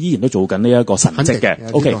但係佢依然都做緊呢一個神職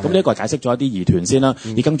嘅。OK，咁呢一個解釋咗一啲疑團先啦。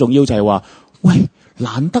而更重要就係話，喂，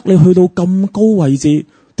難得你去到咁高位置，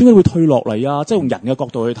點解會退落嚟啊？即係用人嘅角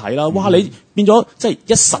度去睇啦。哇，你變咗即係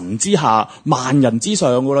一神之下，萬人之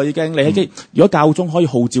上噶啦，已經。你喺如果教宗可以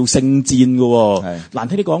號召聖戰噶，難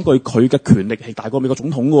聽啲講句，佢嘅權力係大過美國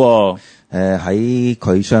總統噶。喺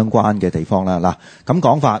佢相關嘅地方啦，嗱咁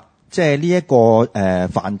講法，即係呢一個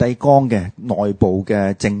梵蒂岡嘅內部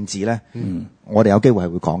嘅政治咧，我哋有機會係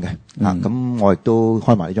會講嘅。咁我亦都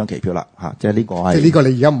開埋呢張期票啦，即係呢個係。即係呢個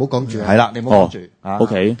你而家唔好講住。係啦，你唔好講住。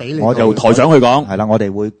OK，我就台長去講。係啦，我哋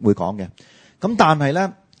會講嘅。咁但係咧，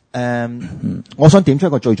我想點出一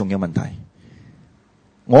個最重要問題，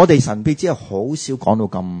我哋神秘之夜好少講到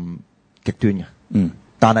咁極端嘅。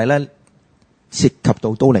但係咧。涉及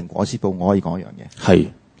到都靈裹屍布，我可以講一樣嘢，係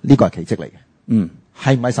呢個係奇蹟嚟嘅。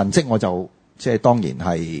係唔係神蹟，我就即係當然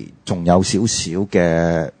係仲有少少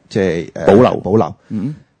嘅即係保留。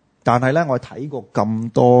但係咧，我睇過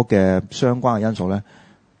咁多嘅相關嘅因素咧，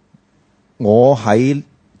我喺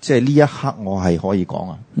即係呢一刻我係可以講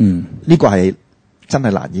啊。呢個係真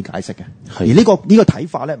係難以解釋嘅。而呢個睇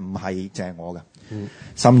法咧，唔係淨係我嘅，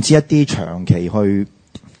甚至一啲長期去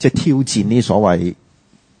即係挑戰呢所謂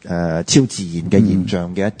超自然嘅現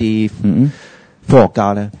象嘅一啲科學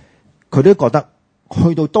家咧，佢都覺得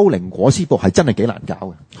去到都靈裹屍布係真係幾難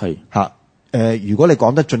搞嘅。如果你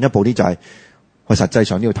講得進一步啲，就係佢實際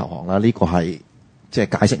上都要投降啦。呢個係即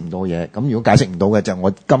係解釋唔到嘢。咁如果解釋唔到嘅，就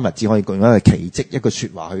我今日只可以用一個奇蹟一個說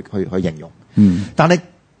話去形容。但係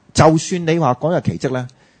就算你話講個奇蹟咧，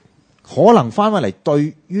可能翻返嚟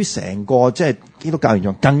對於成個即係基督教現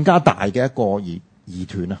象更加大嘅一個疑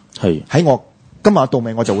團啊。喺我今日到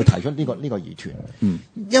尾我就會提出呢個疑團，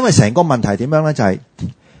因為成個問題點樣咧，就係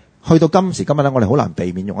去到今時今日咧，我哋好難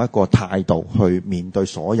避免用一個態度去面對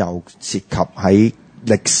所有涉及喺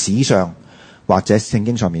歷史上或者聖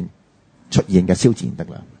經上面出現嘅超自然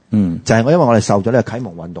力量。就係因為我哋受咗呢個啟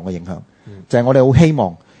蒙運動嘅影響，就係我哋好希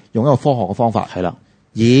望用一個科學嘅方法，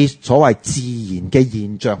以所謂自然嘅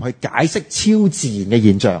現象去解釋超自然嘅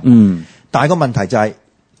現象。但係個問題就係，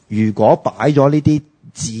如果擺咗呢啲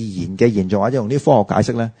自然嘅現象或者用啲科學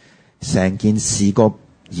解釋咧，成件事個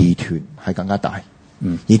疑團係更加大。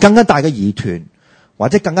而更加大嘅疑團或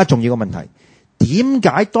者更加重要嘅問題，點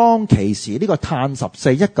解當其時呢個碳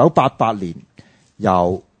14 1988年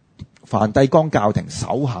由梵蒂岡教廷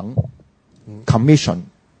首肯 commission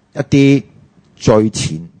一啲最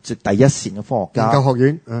前即第一線嘅科學家研究學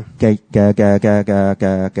院嘅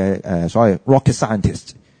所謂 rocket scientist，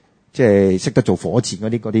 即係識得做火箭嗰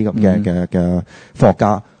啲咁嘅科學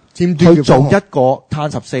家，去做一個碳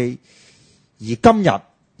14，而今日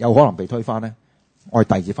有可能被推翻咧。我哋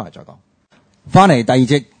第二節翻嚟再講。翻嚟第二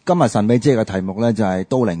節，今日神秘之夜嘅題目咧就係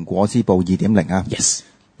都靈裹屍布 2.0 啊。Yes。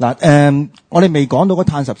嗱，我哋未講到個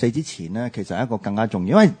碳14之前咧，其實係一個更加重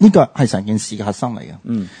要，因為呢個係成件事嘅核心嚟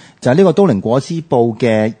嘅。就係呢個都靈裹屍布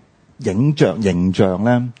嘅形象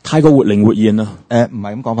咧，太過活靈活現啦。唔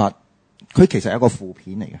係咁講法，佢其實係一個負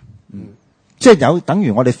片嚟嘅。即係有等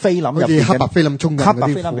於我哋菲林入邊好似黑白菲林沖緊嗰啲黑白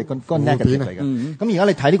菲林係個 negative 嚟嘅。咁而家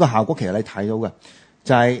你睇呢個效果，其實你睇到嘅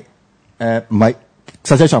就係唔係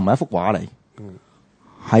實際上唔係一幅畫嚟，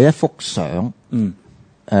係一幅相。印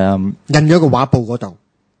咗個畫布嗰度，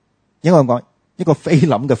應該咁講，一個菲林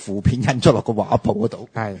嘅負片印咗落個畫布嗰度。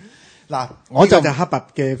係嗱，我就黑白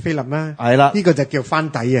嘅菲林啦。係啦，呢個就叫翻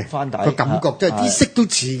底嘅，翻底個感覺即係啲色都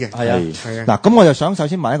似嘅。係啊，係啊。嗱，咁我就想首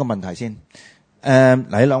先問一個問題先。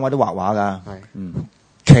你兩位都畫畫㗎，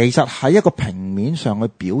其實喺一個平面上去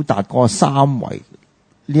表達嗰個三維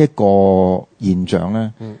呢一個現象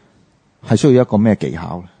咧，係需要一個咩技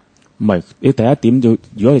巧咧？唔係，你第一點要，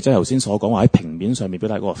如果你真係頭先所講話喺平面上面表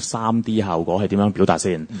達嗰個 3D 效果係點樣表達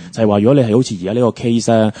先？就係話如果你係好似而家呢個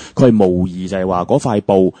case 咧，佢係模擬就係話嗰塊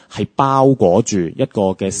布係包裹住一個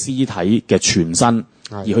嘅屍體嘅全身，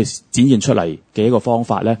而去展現出嚟嘅一個方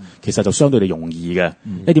法咧，其實就相對地容易嘅。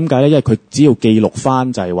因為點解咧？因為佢只要記錄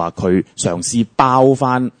翻就係話佢嘗試包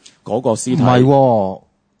翻嗰個屍體。唔係喎，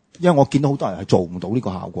因為我見到好多人係做唔到呢個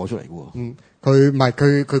效果出嚟嘅喎。佢唔係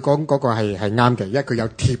佢講嗰個係啱嘅，因為佢有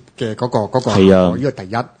貼嘅嗰個效果，呢個第一。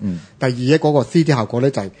第二咧嗰個 3D 效果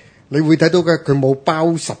咧就係你會睇到嘅，佢冇包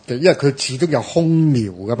實嘅，因為佢始終有空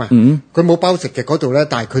描噶嘛。佢冇包實嘅嗰度咧，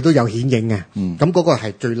但係佢都有顯影嘅。咁嗰個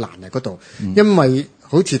係最難嘅嗰度，因為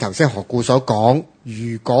好似頭先何故所講，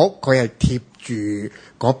如果佢係貼住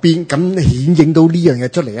嗰邊，咁顯影到呢樣嘢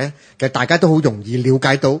出嚟咧，其實大家都好容易了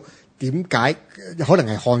解到。點解可能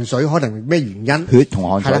係汗水，可能咩原因？血同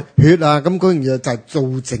汗水，血啊，咁嗰樣嘢就係造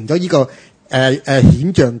成咗呢個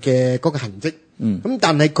顯像嘅嗰個痕跡。咁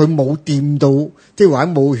但係佢冇掂到，即係話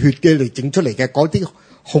冇血嘅嚟整出嚟嘅嗰啲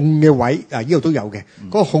控嘅位，呢度都有嘅。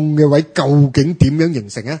嗰個控嘅位究竟點樣形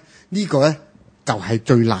成咧？呢個咧就係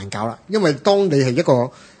最難搞啦。因為當你係一個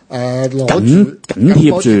攞住緊貼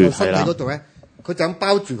住個身體嗰度咧。佢就咁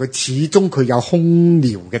包住佢，始終佢有空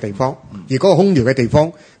描嘅地方，而嗰個空描嘅地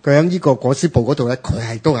方，佢喺呢個裹屍布嗰度咧，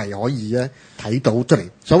佢都係可以咧睇到出嚟。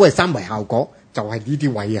所謂三維效果就係呢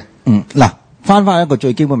啲位啊。嗱，翻一個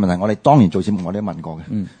最基本問題，我哋當年做節目我哋都問過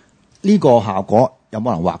嘅。呢個效果有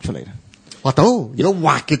冇人畫出嚟咧？畫到，如果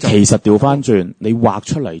畫嘅就其實調翻轉，你畫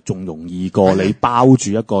出嚟仲容易過你包住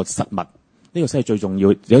一個實物。呢個先係最重要，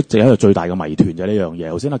有一個最大嘅謎團就係呢樣嘢。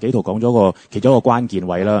頭先阿紀陶講咗個其中一個關鍵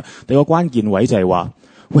位啦。第二個關鍵位就係話，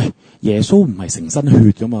喂，耶穌唔係成身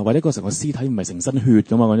血噶嘛，或者個成個屍體唔係成身血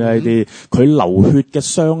噶嘛，講真呢啲，佢流血嘅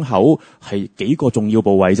傷口係幾個重要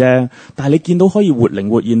部位啫。但係你見到可以活靈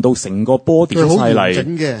活現到成個 body 出晒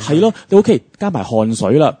嚟，係咯，你 OK 加埋汗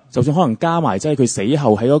水啦，就算可能加埋即係佢死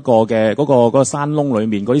後喺嗰個山窿裏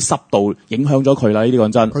面嗰啲濕度影響咗佢啦。呢啲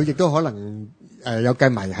講真，佢亦都可能。有計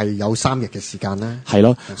埋係有3日嘅時間啦，係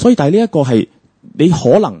咯，所以但係呢一個係你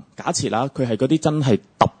可能假設啦，佢係嗰啲真係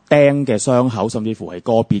揼釘嘅傷口，甚至乎係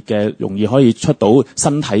個別嘅容易可以出到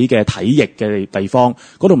身體嘅體液嘅地方，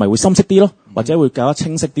嗰度咪會深色啲咯，或者會更加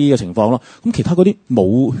清晰啲嘅情況咯。咁其他嗰啲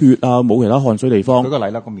冇血啊，冇其他汗水地方，舉個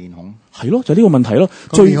例啦，個面孔係咯，就呢個問題咯。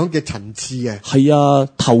個面孔嘅層次啊，係啊，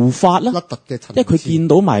頭髮啦，凹凸嘅層次，因為佢見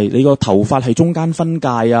到埋你個頭髮係中間分界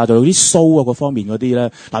啊，就有啲鬚啊各方面嗰啲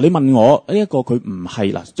咧。嗱，你問我呢一個佢唔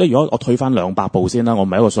係嗱，即係如果我退翻200步先啦，我唔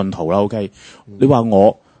係一個信徒啦 ，OK？你話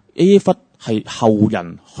我呢忽係後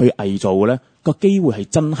人去偽造嘅咧，個機會係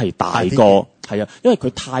真係大過。係啊，因為佢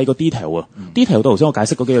太過 detail 啊，detail 到頭先我解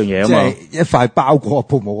釋嗰幾樣嘢啊嘛。即係一塊包裹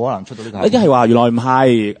布冇可能出到呢個。一係話原來唔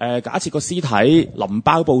係，假設個屍體臨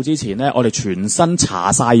包布之前咧，我哋全身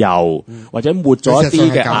搽晒油，或者抹咗一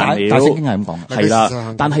啲嘅顏料。聖經係咁講。係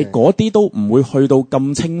啦，但係嗰啲都唔會去到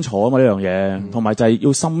咁清楚啊嘛，呢樣嘢，同埋就係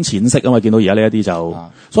要深淺色啊嘛。見到而家呢一啲就，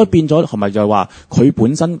所以變咗係咪就係話佢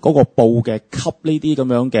本身嗰個布嘅吸呢啲咁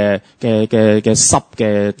樣嘅濕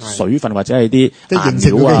嘅水分或者係啲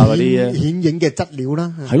顏料啊嗰啲顯影嘅質料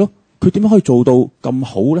啦，係咯，佢點樣可以做到咁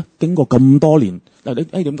好咧？經過咁多年，嗱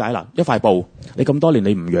你點解嗱？一塊布你咁多年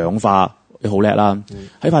你唔氧化，你好叻啦。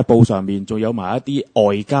喺塊布上面仲有埋一啲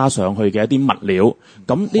外加上去嘅一啲物料，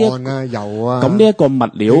咁呢油啊，咁呢一個物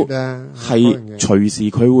料係隨時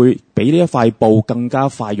佢會比呢一塊布更加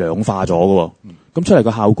快氧化咗嘅，咁出嚟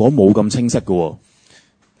個效果冇咁清晰嘅。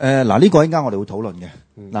嗱呢個應該我哋會討論嘅。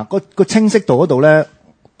嗱個清晰度嗰度咧，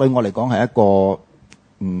對我嚟講係一個。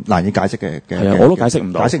難以解釋嘅，我都解釋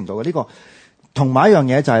唔到嘅呢個。同埋一樣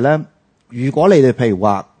嘢就係咧，如果你哋譬如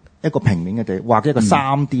畫一個平面嘅地，畫一個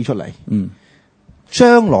3D 出嚟，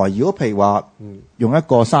將來如果譬如話用一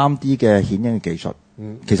個3D 嘅顯影嘅技術，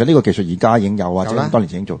其實呢個技術而家已經有或者多年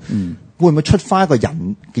前已經做，會唔會出翻一個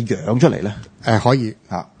人嘅樣出嚟咧？可以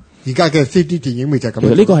嚇。而家嘅 3D 電影咪就係咁。其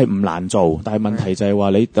實呢個係唔難做，但係問題就係話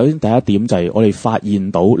你首先第一點就係我哋發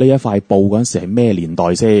現到呢一塊布嗰陣時係咩年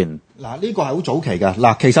代先？嗱，呢個係好早期嘅。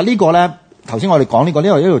嗱，其實呢個咧，頭先我哋講呢個，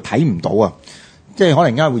因為呢度睇唔到啊，即係可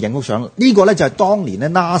能而家會影幅相。呢個咧就係當年咧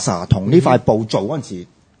NASA 同呢塊布做嗰陣時，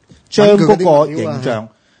將嗰個形象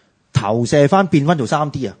投射翻變翻做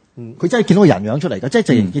 3D 啊。佢真係見到個人樣出嚟㗎，即係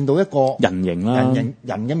直情見到一個人形啦，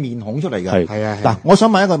人嘅面孔出嚟㗎。係啊。嗱，我想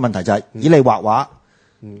問一個問題就係，以你畫畫，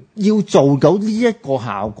要做到呢一個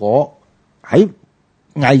效果，喺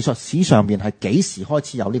藝術史上邊係幾時開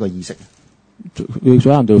始有呢個意識？你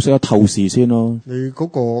最難就要識得透視先咯。你嗰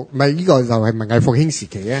個唔係呢個就係文藝復興時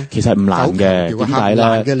期咧。其實唔難嘅，點解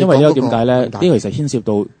咧？因為點解咧？呢個其實牽涉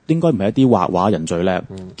到應該唔係一啲畫畫人最叻，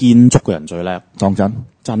建築嘅人最叻。當真。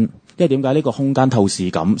因為點解呢個空間透視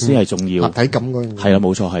感先係重要？立體感嗰樣。係啦，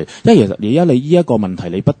冇錯係。因為其實而家你呢一個問題，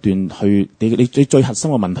你不斷去你最核心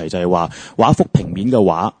嘅問題就係話畫一幅平面嘅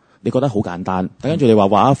畫。你覺得好簡單，但跟住你話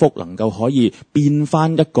畫一幅能夠可以變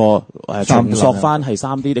翻一個重塑翻係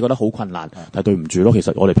 3D， 你覺得好困難。但係對唔住咯，其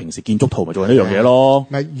實我哋平時建築圖咪做緊呢樣嘢咯。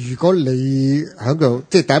咪如果你喺度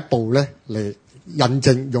即係第一步咧嚟印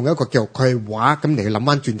證用一個叫佢係畫咁嚟諗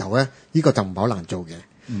翻轉頭咧，呢個就唔係好難做嘅。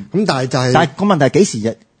咁但係就係，但係個問題係幾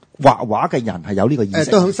時畫畫嘅人係有呢個意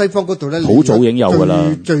識？都喺西方嗰度咧，好早已經有㗎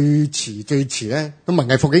啦。最遲咧，咁文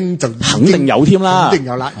藝復興就肯定有添啦，肯定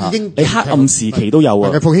有啦，已經你黑暗時期都有啊。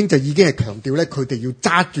文藝復興就已經係強調咧，佢哋要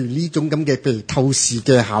揸住呢種咁嘅譬如透視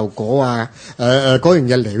嘅效果啊，嗰樣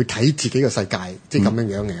嘢嚟去睇自己嘅世界，即係咁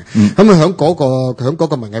樣樣嘅。咁啊，響嗰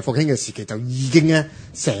個文藝復興嘅時期就已經咧，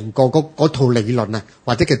成個嗰套理論啊，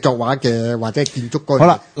或者嘅作畫嘅或者建築嗰好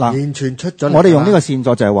啦，嗱，完全出咗嚟。我哋用呢個線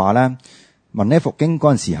索就係話咧。文藝復興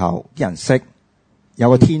嗰陣時候，啲人識有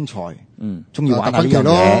個天才，中意玩下呢樣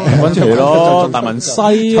嘢，搵出嚟咯，達文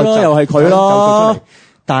西咯，又係佢咯。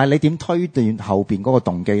但係你點推斷後邊嗰個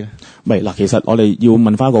動機咧？唔係嗱，其實我哋要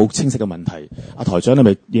問翻一個好清晰嘅問題。阿台長，你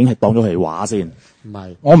咪已經係當咗佢係畫先？唔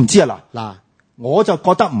係，我唔知啊。嗱，我就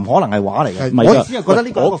覺得唔可能係畫嚟嘅。我只係覺得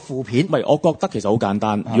呢個係一個負片。唔係，我覺得其實好簡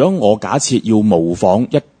單。如果我假設要模仿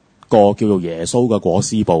一個叫做耶穌嘅裹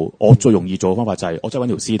屍布，我最容易做嘅方法就係我真係揾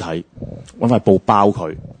條屍體，揾塊布包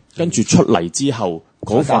佢，跟住出嚟之後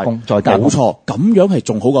嗰塊再加工，冇錯，咁樣係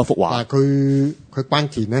仲好過幅畫。但係佢關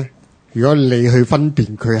鍵咧，如果你去分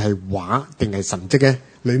辨佢係畫定係神蹟咧，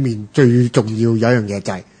裡面最重要有一樣嘢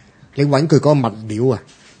就係你揾佢嗰個物料啊。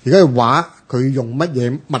如果係畫，佢用乜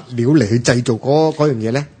嘢物料嚟去製造嗰樣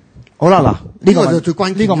嘢咧？好啦，嗱，呢個就最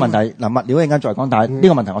關鍵。呢個問題嗱，物料一陣間再講，但係呢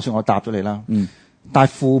個問題我算我答咗你啦。但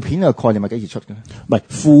係負片嘅概念係幾時出嘅咧？唔係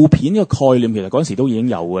負片嘅概念，其實嗰陣時都已經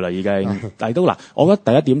有㗎啦，已經。但係都嗱，我覺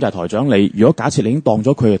得第一點就係台長你，如果假設你已經當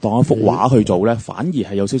咗佢係當一幅畫去做咧，反而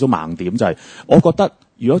係有少少盲點，就係我覺得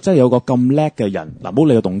如果真係有個咁叻嘅人，嗱，唔好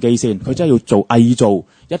理個動機先，佢真係要做偽造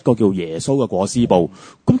一個叫耶穌嘅裹屍布，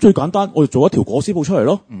咁最簡單，我哋做一條裹屍布出嚟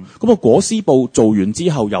咯。咁個裹屍布做完之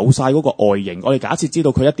後有晒嗰個外形，我哋假設知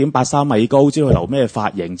道佢1.83米高，知道佢留咩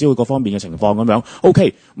髮型，知道各方面嘅情況咁樣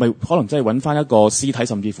 ，OK， 咪可能真係揾翻一個屍體，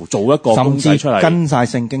甚至乎做一個公仔出嚟，跟晒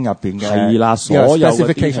聖經入邊嘅係啦，所有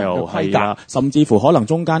嘅 detail 係啦，甚至乎可能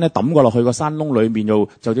中間咧抌過落去個山窿裏面，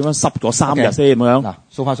就點樣濕咗3日先咁樣。嗱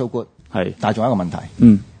，so far so good，係，但係仲有一個問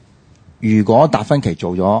題，如果達芬奇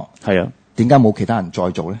做咗，係啊，點解冇其他人再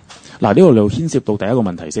做咧？嗱，呢度就牽涉到第一個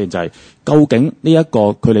問題先，就係究竟呢一個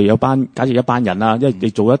佢哋有假設一班人啦，因為你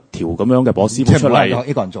做一條咁樣嘅裹屍布出嚟，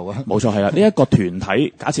一個人做啊，冇錯係啦。呢一個團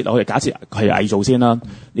體假設我哋假設係偽造先啦，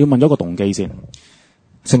你要問咗個動機先。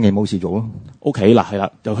聖經冇事做咯。OK 嗱，係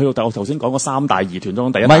啦，就去到我頭先講嗰3大疑團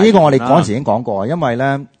中第一。唔係呢個我哋嗰陣時已經講過，因為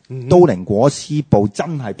咧都靈裹屍布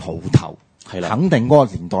真係蒲頭，係啦，肯定嗰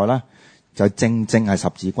個年代咧就正係十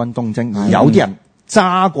字軍東征，而有啲人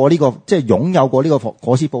揸過呢個即係擁有過呢個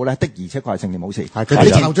裹屍布咧，的而且確係聖經冇事。係佢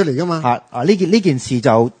哋抄出嚟噶嘛。呢件事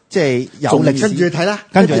就即係有歷史。跟住睇啦，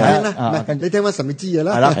跟住睇啦，你聽翻神秘之夜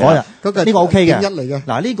啦。係啦，嗰日呢個 OK 嘅。一嚟嘅。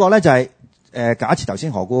嗱呢個咧就係假設頭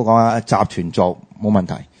先何姑講啊，集團做冇問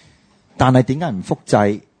題，但係點解唔複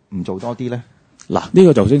製唔做多啲咧？嗱，呢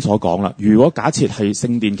個就頭先所講啦。如果假設係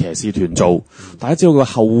聖殿騎士團做，大家知道個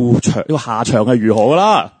後場呢個下場係如何噶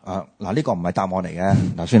啦？嗱，呢個唔係答案嚟嘅。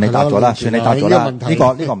嗱，算你答咗啦，算你答咗啦。呢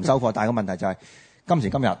個唔收貨，但係個問題就係今時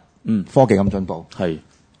今日，科技咁進步，係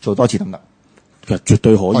做多次得唔得？其實絕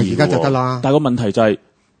對可以。而家就得啦。但係個問題就係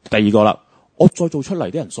第二個啦，我再做出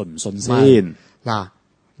嚟啲人信唔信先？嗱，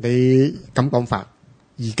你咁講法，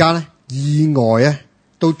而家咧意外咧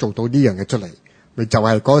都做到呢樣嘢出嚟。咪就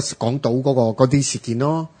係講到嗰啲事件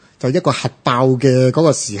咯，就一個核爆嘅嗰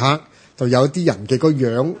個時刻，就有啲人嘅個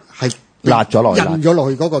樣係辣咗落去，印咗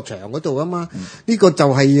落去嗰個牆嗰度啊嘛。呢個就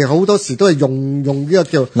係好多時都係用呢個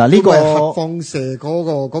叫嗱呢個核放射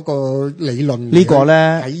嗰個理論。呢個咧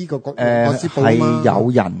喺呢個裹屍布啊嘛，係有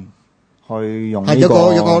人去用係呢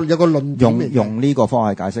個有個論點嚟嘅用呢個方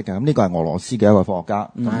法去解釋嘅。咁呢個係俄羅斯嘅一個科學家。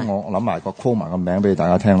咁我諗埋個 call 埋個名俾大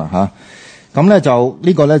家聽啦吓。咁咧就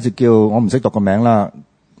呢個咧就叫我唔識讀個名啦，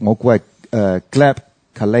我估係Gleb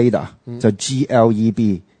Kaleda 就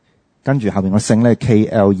GLEB， 跟住後邊個姓咧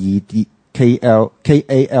KALEDA。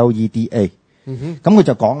咁佢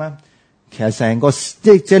就講咧，其實成個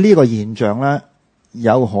即係呢個現象咧，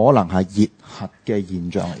有可能係熱核嘅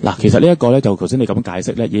現象嚟。嗱，其實呢一個咧，就頭先你咁解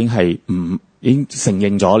釋咧，已經承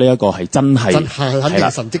認咗呢一個係真係肯定係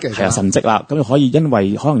神蹟嚟㗎。係啊，神蹟啦。咁就可以因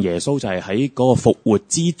為可能耶穌就係喺嗰個復活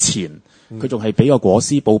之前，佢仲係俾個裹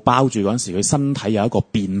屍布包住嗰陣時，佢身體有一個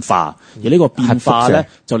變化，而呢個變化咧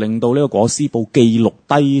就令到呢個裹屍布記錄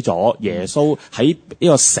低咗耶穌喺呢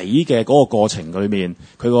個死嘅嗰個過程裏面，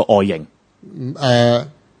佢個外形。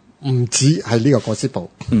唔止係呢個裹屍布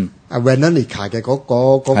，Veronica 嘅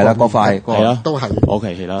嗰係啦，嗰塊係啦，都係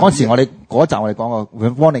OK 係啦。嗰時我哋嗰集我哋講過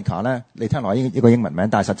Veronica 咧，你聽落一個英文名，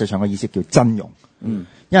但係實際上嘅意思叫真容。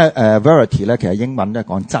因為Verity 咧，其實英文咧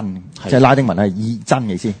講真，即係拉丁文係以真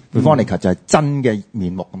嘅意思。Veronica 就係真嘅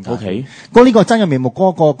面目咁解。OK，咁呢個真嘅面目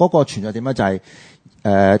嗰個存在點咧，就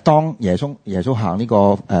係當耶穌行呢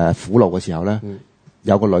個苦路嘅時候咧。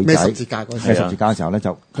有個女仔孭十字架嘅時候咧，就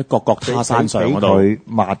喺各各他山上嗰度，佢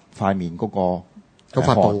抹塊面嗰個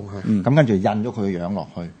塊布，咁跟住印咗佢嘅樣落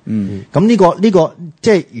去。咁呢個即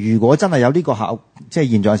係如果真係有呢個即係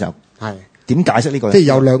現象嘅時候，係點解釋呢個？即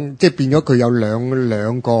係即係變咗佢有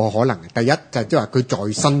兩個可能。第一就係即係話佢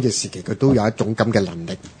在生嘅時期，佢都有一種咁嘅能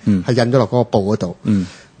力，係印咗落嗰個布嗰度。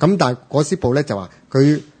咁但係裹屍布咧就話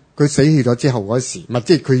佢死去咗之後嗰時，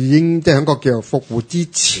即係佢已經即係喺個叫做復活之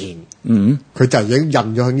前，佢就已經印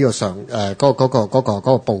咗喺呢個上嗰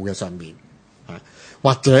個布嘅上面，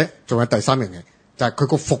或者仲有第三樣嘢，就係佢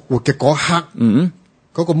個復活嘅嗰刻，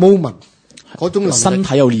嗰個 moment，嗰種能力身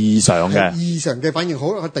體有異常嘅反應，好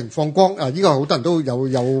一定放光啊！呢個好多人都有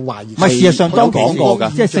懷疑。唔係事實上都講過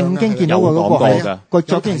㗎，即係聖經見到佢嗰個係佢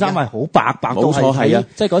着件衫係好白冇錯係啊！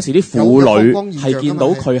即係嗰時啲婦女係見到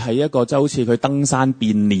佢係一個即係好似佢登山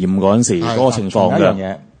變臉嗰陣時嗰個情況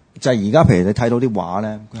嘅。就係而家，譬如你睇到啲畫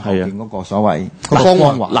咧，後邊嗰個所謂光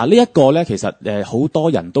環。嗱呢一個咧，其實好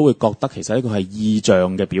多人都會覺得其實呢個係異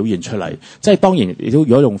象嘅表現出嚟。即係當然，亦都如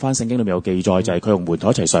果用翻聖經裏面有記載，就係佢同門徒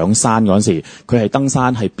一齊上山嗰陣時，佢係登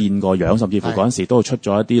山係變個樣，甚至乎嗰陣時都出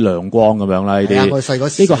咗一啲亮光咁樣啦。呢啲呢個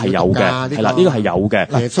係有嘅，係啦，呢個係有嘅。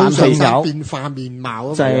但係有變化面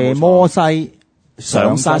貌，就係摩西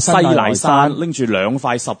上山西奈山拎住2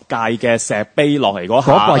塊十誡嘅石碑落嚟嗰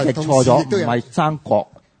下，嗰個係錯咗，唔係生角。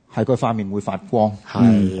係佢塊面會發光，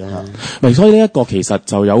係啊，所以呢一個其實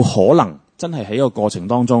就有可能真係喺個過程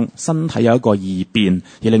當中，身體有一個異變，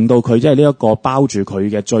而令到佢即係呢一個包住佢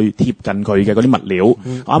嘅最貼近佢嘅嗰啲物料，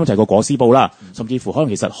啱啱就係個裹屍布啦，甚至乎可能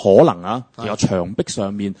其實可能啊，有牆壁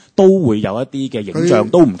上面都會有一啲嘅影像，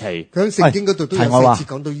都唔奇。佢喺聖經嗰度都有細節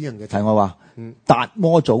講到呢樣嘢。提我話，達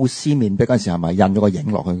摩祖師面壁嗰陣時係咪印咗個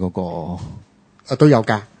影落去嗰個？都有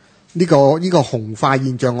㗎。呢個紅化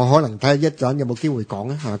現象，我可能睇下一陣有冇機會講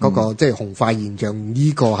啊！嗰個即係紅化現象，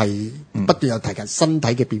呢個係不斷有提及身體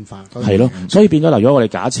嘅變化。係咯，所以變咗嗱，如果我哋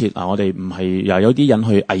假設我哋唔係又有啲人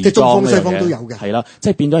去偽裝嘅嘢，即係中方西方都有嘅。係啦，即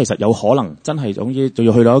係變咗其實有可能真係總之就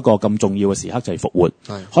要去到一個咁重要嘅時刻就係復活。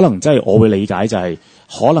可能即係我會理解就係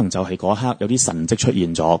可能就係嗰刻有啲神蹟出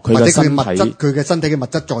現咗，佢嘅身體佢嘅身體嘅物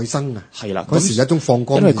質再生啊！係啦，嗰時有一種放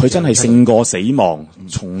光，因為佢真係勝過死亡，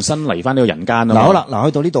重新嚟翻呢個人間啊嘛。好啦，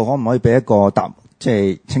去到呢度可唔可以俾一個即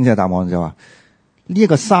係清晰嘅答案，就話呢一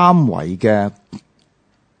個三維嘅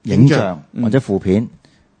影像或者負片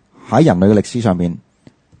喺人類嘅歷史上面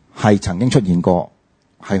係曾經出現過，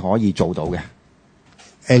係可以做到嘅。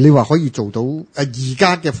你話可以做到，而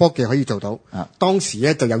家嘅科技可以做到。當時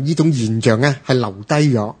咧就有呢種現象咧係留低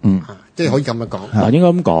咗，即係可以咁樣講。嗱，應該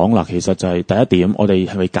咁講嗱，其實就係第一點，我哋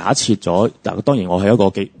係咪假設咗？嗱，當然我係一個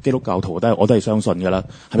基督教徒，我都係相信㗎啦。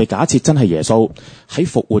係咪假設真係耶穌喺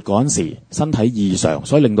復活嗰陣時身體異常，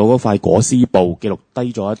所以令到嗰塊裹屍布記錄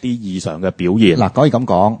低咗一啲異常嘅表現？嗱，可以咁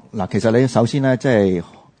講。嗱，其實你首先咧，即係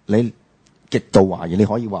你極度懷疑，你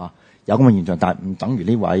可以話有咁嘅現象，但係唔等於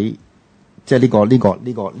呢位。即係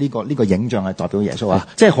呢個影像係代表耶穌啊！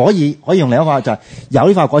即係可以用另一個法，就係有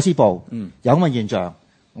呢塊裹屍布，有咁嘅現象，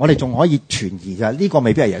我哋仲可以存疑就係呢個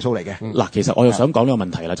未必係耶穌嚟嘅。嗱，其實我又想講呢個問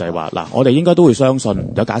題啦，就係話嗱，我哋應該都會相信，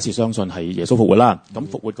有假設相信係耶穌復活啦。咁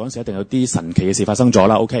復活嗰陣時一定有啲神奇嘅事發生咗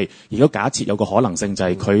啦。OK，如果假設有個可能性就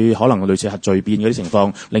係佢可能類似核聚變嗰啲情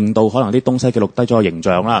況，令到可能啲東西記錄低咗個形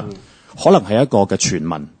象啦，可能係一個嘅傳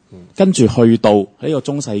聞。跟住去到喺個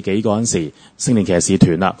中世紀嗰陣時，聖靈騎士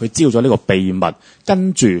團啦，佢知道咗呢個秘密，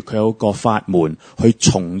跟住佢有個法門去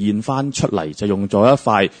重現翻出嚟，就用咗一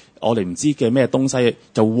塊我哋唔知嘅咩東西，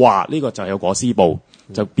就話呢個就係有裹屍布，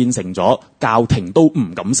就變成咗教廷都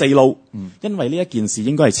唔敢 say no，因為呢一件事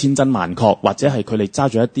應該係千真萬確，或者係佢哋揸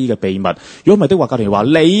住一啲嘅秘密。如果唔係的話，教廷話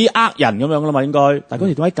你呃人咁樣啦嘛，應該。但係嗰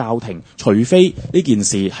時點解教廷，除非呢件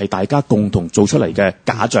事係大家共同做出嚟嘅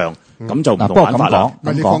假象，咁就唔同玩法啦。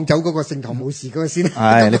你放走嗰個聖堂冇事嗰個先。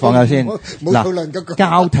係你放走先。冇討論嗰個。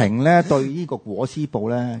教廷咧對呢個裹屍布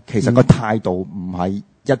咧，其實個態度唔係一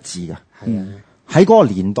致嘅。喺嗰個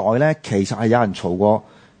年代咧，其實係有人嘈過。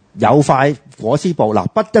有塊裹屍布嗱，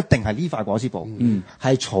不一定係呢塊裹屍布，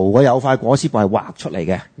係嘈過有塊裹屍布係畫出嚟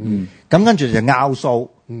嘅。咁跟住就拗數，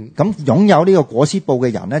咁擁有呢個裹屍布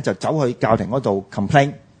嘅人咧就走去教廷嗰度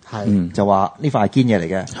complain，就話呢塊係堅嘢嚟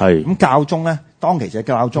嘅。咁教宗咧，當其時嘅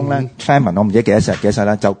教宗咧 Clement 我唔知幾多世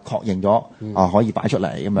咧，就確認咗可以擺出嚟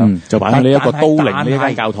咁樣，就擺喺呢一個都靈呢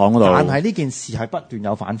間教堂嗰度。但係呢件事係不斷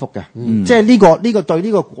有反覆嘅，即係呢個對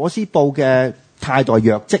呢個裹屍布嘅態度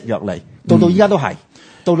若即若離，到依家都係。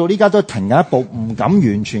到依家都停緊一步，唔敢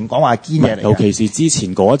完全講話堅嘢嚟。尤其是之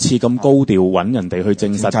前嗰一次咁高調揾人哋去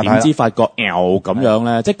證實，點知發覺咁樣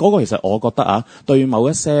咧，即係嗰個其實我覺得啊，對某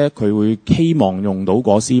一些佢會希望用到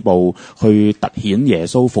裹屍布去突顯耶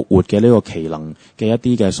穌復活嘅呢個奇能嘅一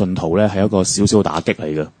啲嘅信徒咧，係一個少少打擊嚟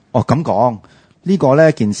嘅。哦，咁講呢個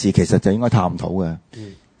咧件事其實就應該探討嘅，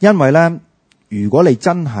因為咧，如果你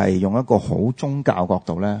真係用一個好宗教角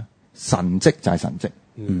度咧，神蹟就係神蹟。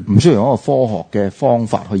唔需要用一個科學嘅方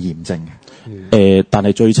法去驗證嘅。但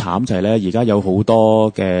係最慘就係咧，而家有好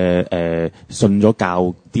多嘅信咗教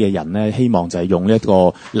啲嘅人咧，希望就係用呢一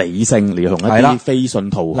個理性嚟同一啲非信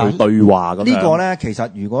徒去對話咁樣。呢個咧，其實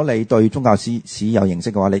如果你對宗教史有認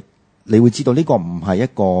識嘅話，你會知道呢個唔係一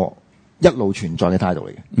個一路存在嘅態度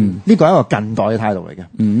嚟嘅。呢個係一個近代嘅態度嚟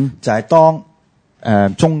嘅。就係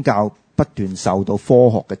當宗教不斷受到科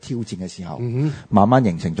學嘅挑戰嘅時候，慢慢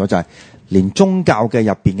形成咗就係連宗教嘅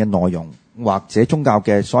入邊嘅內容或者宗教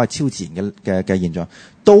嘅所謂超自然嘅現象，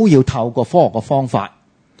都要透過科學嘅方法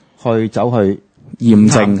去走去驗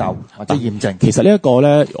證或者驗證。其實呢一個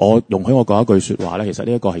咧，我容許我講一句說話咧，其實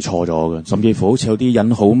呢一個係錯咗嘅，甚至乎好似有啲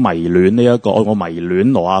人好迷戀呢一個，我迷戀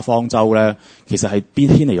挪亞方舟咧，其實係偏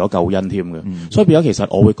離咗救恩添嘅。所以變咗其實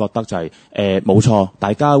我會覺得就係冇錯，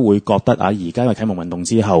大家會覺得啊，而家因為啟蒙運動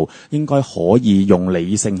之後，應該可以用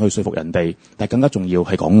理性去說服人哋，但係更加重要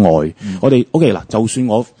係講愛。我哋 OK 嗱，就算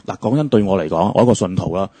我嗱講真對我嚟講，我一個信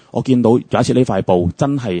徒啦，我見到假設呢塊布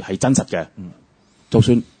真係真實嘅，就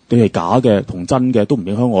算你係假嘅同真嘅都唔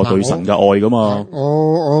影響我對神嘅愛噶嘛。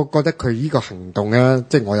我覺得佢呢個行動咧，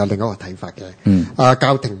即係我有另一個睇法嘅。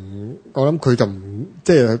教廷我諗佢就唔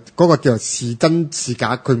即係嗰個叫做是真是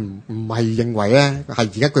假，佢唔係認為咧係而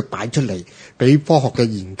家佢擺出嚟俾科學嘅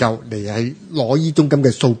研究嚟係攞呢種咁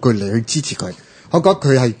嘅數據嚟去支持佢。我覺得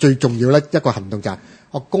佢係最重要咧一個行動就係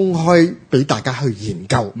我公開俾大家去研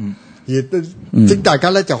究。而即大家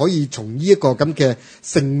咧就可以從呢一個咁嘅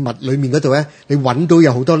聖物裏面嗰度咧，你揾到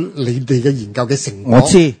有好多你哋嘅研究嘅成果。我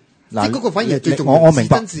知，嗱，即嗰個反而係最重要。我明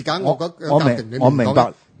白，是真是假，我覺得教廷裏面我明白，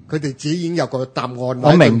佢哋自己已經有個答案。我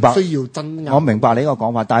明白，需要真啱。我明白你呢個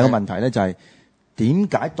講法，但係個問題咧就係點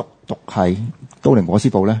解獨係都靈裹屍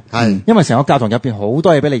布咧？係因為成個教堂入邊好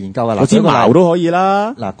多嘢俾你研究㗎。嗱，嗰支矛都可以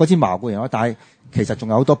啦。嗱，嗰支矛固然可以，但係其實仲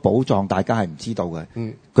有好多寶藏，大家係唔知道嘅。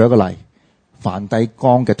舉一個例，梵蒂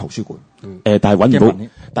岡嘅圖書館。但係揾唔到，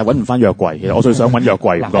但係揾唔翻約櫃。其實我最想揾約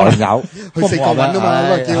櫃，唔該。有，去四國揾啊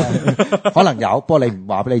嘛，叫可能有，不過你唔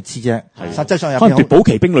話俾你知啫。實際上入邊可能奪寶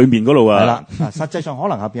奇兵裏面嗰度啊。係啦，實際上可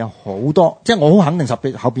能後邊有好多，即係我好肯定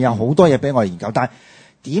後邊有好多嘢俾我哋研究。但係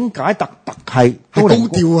點解特係高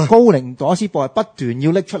調啊？高靈裹屍布係不斷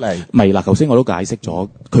要拎出嚟。咪嗱，頭先我都解釋咗，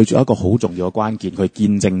佢仲有一個好重要嘅關鍵，佢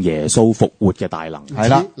見證耶穌復活嘅大能。係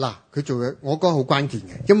啦，嗱，佢做嘅，我覺得好關鍵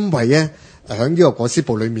嘅，因為咧喺呢個裹屍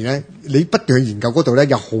布裏面咧，你不斷去研究嗰度咧，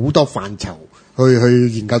有好多範疇去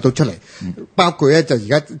研究到出嚟，包括咧就而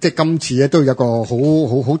家即係今次咧都有一個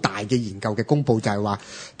好大嘅研究嘅公佈，就係話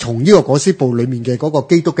從呢個裹屍布裏面嘅嗰個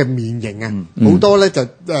基督嘅面型啊，好多咧就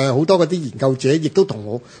好多嗰啲研究者亦都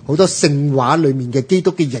同好多聖畫裏面嘅基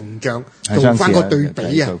督嘅形象做翻個對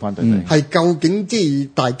比啊，係究竟即係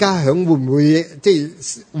大家響會唔會即係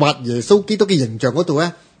畫耶穌基督嘅形象嗰度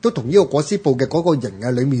咧，都同呢個裹屍布嘅嗰個形啊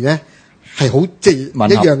裏面咧係好即係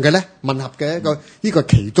一樣嘅咧，吻合嘅一個呢個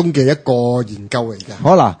其中嘅一個研究嚟嘅。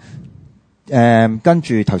好啦，跟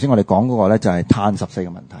住頭先我哋講嗰個咧就係碳14嘅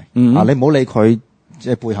問題。你唔好理佢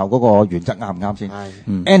即係背後嗰個原則啱唔啱先。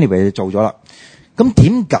anyway 你做咗啦。咁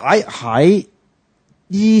點解喺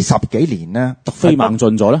呢10幾年咧突飛猛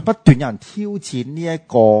進咗咧？不斷有人挑戰呢一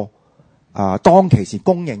個當其時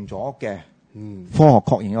公認咗嘅科學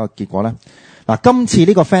確認一個結果咧？嗱，今次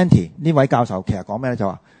呢個 Fenty 呢位教授其實講咩咧？就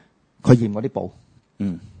話佢驗嗰啲布，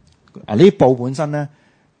呢啲布本身咧，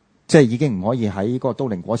即係已經唔可以喺嗰個都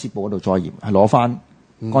靈裹屍布嗰度再驗，係攞翻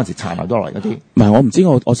嗰陣時殘留咗落嚟嗰啲。唔係，我唔知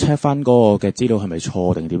我 check 翻嗰個嘅資料係咪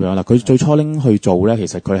錯定點樣啦。佢最初拎去做咧，其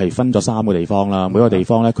實佢係分咗3個地方啦。每個地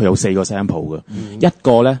方咧，佢有4個 sample 嘅，一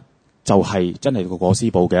個咧就係真係個裹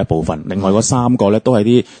屍布嘅一部分，另外嗰3個咧都係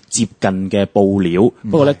啲接近嘅布料，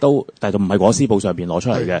不過咧但係就唔係裹屍布上邊攞出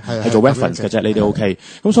嚟嘅，係做 reference 嘅啫。你哋 OK。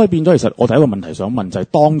咁所以變咗，其實我第一個問題想問就係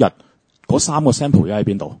當日嗰3個 sample 而家喺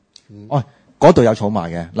邊度？嗰度有儲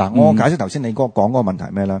埋嘅。嗱，我解釋頭先你講嗰個問題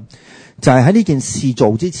係咩咧？就係喺呢件事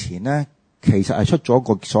做之前咧，其實係出咗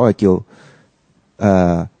個所謂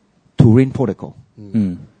叫Turin Protocol，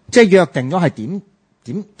即係約定咗係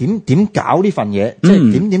點搞呢份嘢，即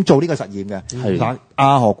係點做呢個實驗嘅。嗱，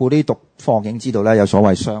阿何故啲讀科學已經知道咧，有所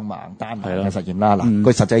謂雙盲單盲嘅實驗啦。嗱，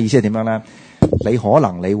佢實際意思係點樣咧？你可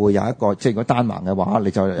能你會有一個，即係如果單盲嘅話，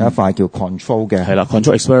你就有一塊叫 control 嘅。係啦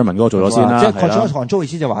 ，control experiment 嗰個做咗先啦。即係 control 意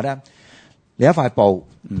思就話咧，你一塊布，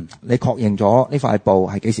你確認咗呢塊布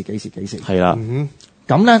係幾時。係啦。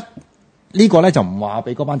咁咧呢個咧就唔話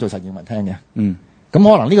俾嗰班做實驗人聽嘅。咁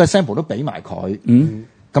可能呢個 sample 都俾埋佢。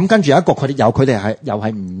咁跟住有一個佢哋係又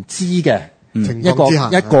係唔知嘅一個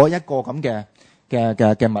咁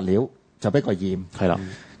嘅物料就俾佢驗。係啦。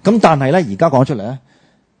咁但係咧而家講出嚟咧，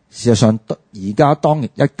事實上而家當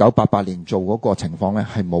1988年做嗰個情況咧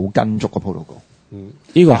係冇跟足個 protocol。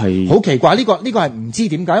呢個係好奇怪，呢個係唔知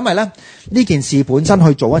點解，因為咧呢件事本身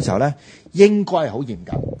去做嘅時候咧應該係好嚴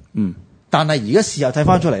謹。但係而家事後睇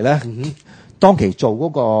翻出嚟咧，當期做嗰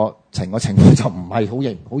個情況就唔係好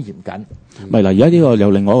嚴謹。唔係嗱，而家呢個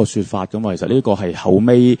有另外一個說法㗎嘛。其實呢個係後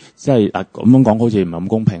尾即係咁樣講，好似唔係咁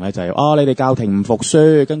公平咧。就係你哋教廷唔服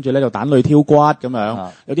輸，跟住咧就蛋裏挑骨咁樣。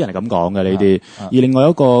有啲人係咁講嘅呢啲。而另外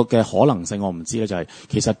一個嘅可能性我唔知咧，就係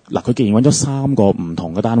其實嗱，佢既然揾咗3個唔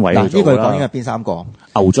同嘅單位去做啦。呢個講應該係邊3個？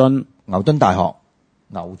牛津大學。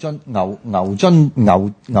牛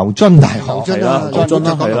津大學係啦，牛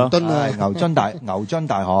津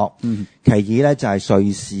大學。其二咧就係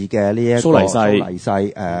瑞士嘅呢一個蘇黎世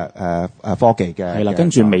科技嘅。係啦，跟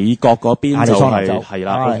住美國嗰邊就係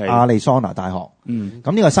啦，亞利桑那大學。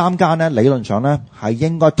咁呢個3間咧，理論上咧係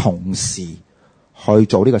應該同時去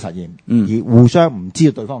做呢個實驗，而互相唔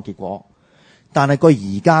知道對方嘅結果。但係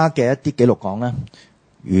據而家嘅一啲記錄講咧，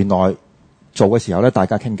原來做嘅時候咧，大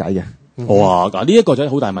家傾偈嘅。哇！嗱，呢一個真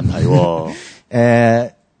係好大問題喎。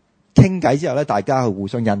傾偈之後咧，大家去互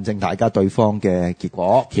相印證大家對方嘅結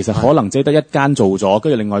果。其實可能只得一間做咗，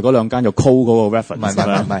跟住另外嗰2間就 call 嗰個 reference。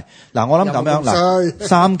唔係。嗱，我諗咁樣嗱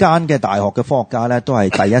，3間嘅大學嘅科學家咧，都係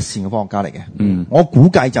第一線嘅科學家嚟嘅。我估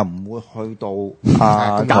計就唔會去到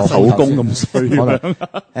教手工咁衰。可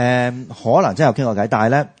能真係有傾過偈，但係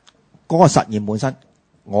咧嗰個實驗本身，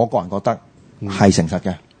我個人覺得係誠實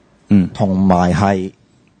嘅。同埋係。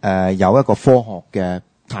有一個科學嘅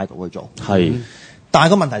態度去做，但係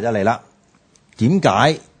個問題就嚟啦，點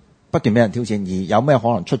解不斷俾人挑戰，而有咩可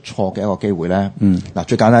能出錯嘅一個機會咧？嗱，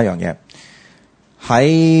最簡單一樣嘢，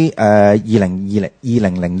喺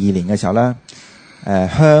2002年嘅時候咧，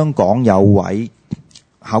香港有位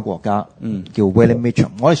考古學家，叫 William Mitchell。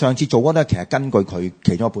我哋上次做嗰啲其實根據佢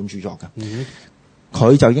其中一本著作嘅，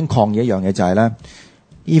佢就已經抗議一樣嘢，就係咧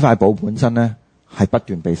呢塊布本身咧係不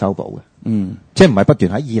斷被修補嘅。即係唔係不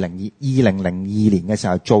斷喺2002年嘅時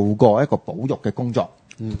候做過一個保育嘅工作。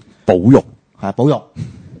保育係保育。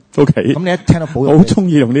OK。咁你一聽到保育，好中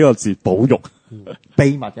意用呢個字保育。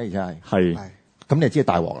秘密嘅而且係。咁你就知係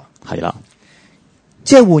大鑊啦。係啦。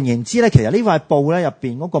即係換言之咧，其實呢塊布咧入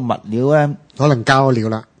邊嗰個物料咧，可能加料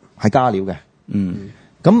啦，係加料嘅。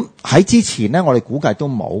咁喺之前咧，我哋估計都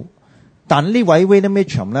冇。但呢位 William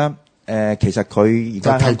Mitchell 咧，其實佢而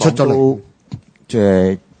家提出咗嚟，即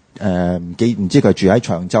係。唔知佢住喺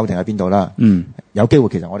長洲定喺邊度啦。有機會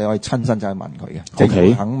其實我哋可以親身走去問佢嘅，即係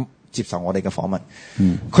佢肯接受我哋嘅訪問。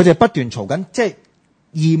佢哋不斷嘈緊，即係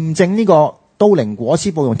驗證呢個都靈裹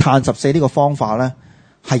屍布用碳14呢個方法咧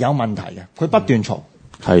係有問題嘅。佢不斷嘈。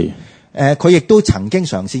佢亦都曾經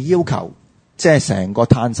嘗試要求，即係成個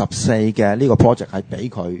碳14嘅呢個 project 係俾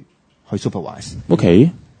佢去 supervise。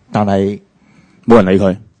但係冇人理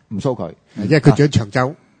佢，唔蘇佢，因為佢住喺長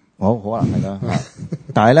洲。可能係啦，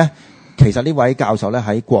但係咧，其實呢位教授咧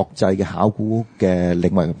喺國際嘅考古嘅領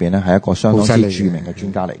域入邊咧，係一個相當之著名嘅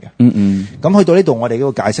專家嚟嘅。咁去到呢度，我哋都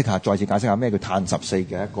要再次解釋下咩叫碳14嘅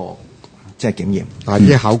一個即係檢驗。呢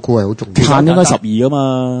啲考古係好重要。碳應該12噶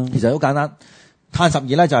嘛，其實好簡單。碳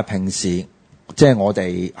12咧就係平時即係我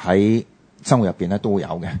哋喺生活入邊咧都會有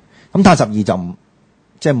嘅。咁碳12就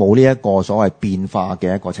即係冇呢一個所謂變化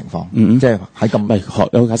嘅一個情況。即係喺咁。唔係學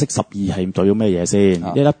有解釋12係代表咩嘢先？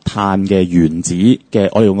一粒碳嘅原子嘅，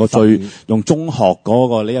我哋用中學嗰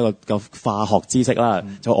個呢一個嘅化學知識啦，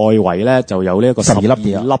就外圍咧就有呢一個12粒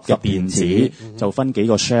嘅電子，就分幾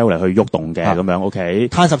個 shell 嚟去喐動嘅咁樣。OK，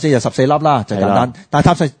 碳14就14粒啦，就簡單。但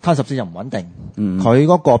係碳14就唔穩定，佢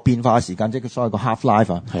嗰個變化嘅時間即係所謂個 half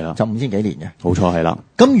life 啊，就5000幾年嘅。冇錯係啦。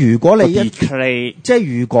咁如果你即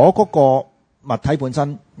係如果嗰個物體本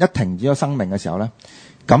身一停止咗生命嘅時候咧，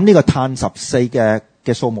咁呢個碳14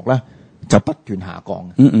嘅數目咧就不斷下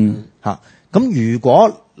降嘅。咁如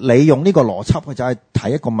果你用呢個邏輯去就係睇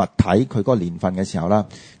一個物體佢嗰個年份嘅時候啦，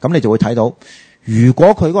咁你就會睇到，如果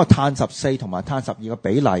佢嗰個碳14同埋碳12嘅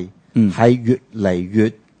比例係越嚟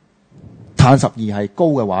越碳12係高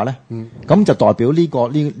嘅話咧，咁就代表呢個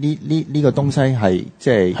東西係即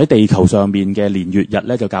係喺地球上面嘅年月日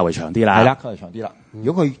咧就較為長啲啦。係啦，較為長啲啦。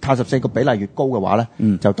如果佢碳14個比例越高嘅話咧，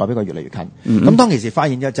就代表佢越嚟越近。咁當其時發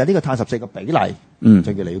現嘅就係呢個碳14個比例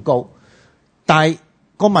就越嚟越高，但係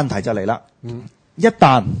個問題就嚟啦。一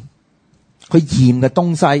旦佢驗嘅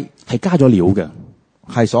東西係加咗料嘅，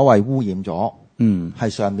係所謂污染咗，係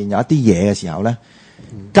上面有一啲嘢嘅時候咧，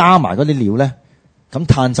加埋嗰啲料咧，咁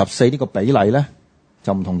碳14呢個比例咧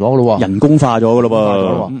就唔同咗噶咯，人工化咗噶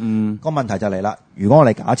咯噃。個問題就嚟啦。如果我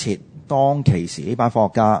哋假設當其時呢班科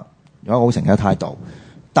學家有一個好誠實嘅態度，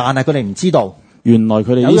但係佢哋唔知道原來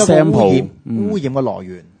佢哋啲 sample 污染嘅來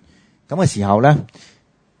源，咁嘅時候咧，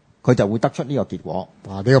佢就會得出呢個結果。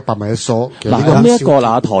哇！呢個百密一疏。嗱，咁呢一個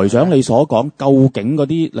台長你所講，究竟嗰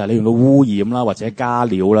啲嗱，你用到污染啦，或者加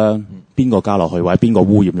料啦，邊個加落去，或者邊個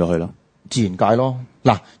污染咗佢咯？自然界咯。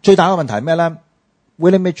嗱，最大嘅問題係咩咧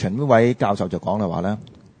？William Mitchell 呢位教授就講啦話咧，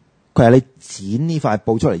佢係你剪呢塊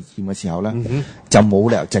布出嚟驗嘅時候咧，就冇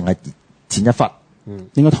理由淨係剪一忽，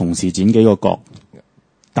應該同時剪幾個角。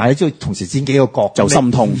但係你知道同時剪幾個角就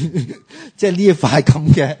心痛，即係呢一塊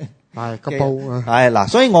咁嘅。係個布啊，係嗱，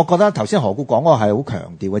所以我覺得頭先何故講嗰個係好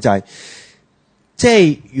強調嘅，就係即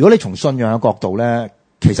係如果你從信仰嘅角度咧，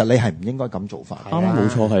其實你係唔應該咁做法。啱，冇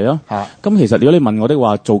錯係啊。咁其實如果你問我的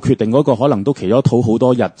話，做決定嗰個可能都企咗肚好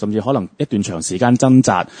多日，甚至可能一段長時間掙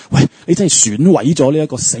扎。喂，你真係損毀咗呢一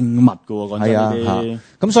個聖物噶喎，講真呢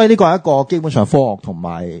啲。咁所以呢個係一個基本上科學同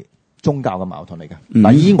埋宗教嘅矛盾嚟嘅。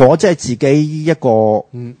嗱，以我即係自己一個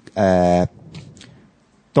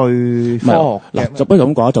對科學嗱，就不如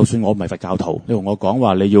咁講，就算我唔係佛教徒，你同我講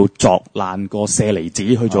話你要鑿爛個舍離子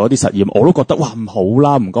去做一啲實驗，我都覺得哇唔好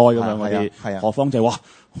啦，唔該咁樣嗰啲。何況就係哇，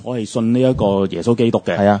我係信呢一個耶穌基督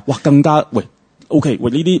嘅，哇更加喂 ，OK 喂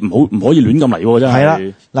呢啲唔可以亂咁嚟喎，真係。係啦，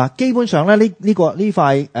嗱，基本上咧呢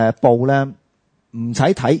塊布咧唔使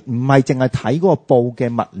睇，唔係淨係睇嗰個布嘅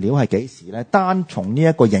物料係幾時咧，單從呢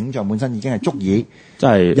一個影像本身已經係足以，真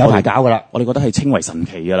係有排搞噶啦。我哋覺得係稱為神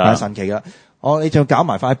奇㗎啦，係神奇㗎啦。你仲搞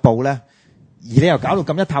埋塊布咧，而你又搞到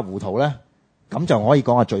咁一塌糊塗咧，咁就可以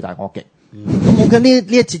講係罪大惡極。咁我嘅呢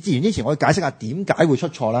一節節完之前，我要解釋下點解會出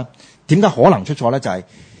錯咧？點解可能出錯咧？就係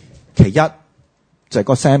其一就係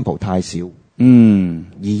個 sample 太少，而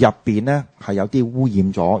入邊咧係有啲污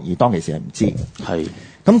染咗，而當其時係唔知。係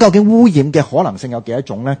咁，究竟污染嘅可能性有幾多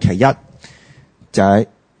種咧？其一就係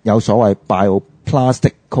有所謂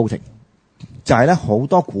bioplastic coating， 就係咧好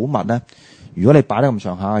多古物咧，如果你擺得咁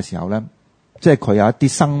上下嘅時候咧。即係佢有一啲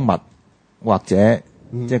生物或者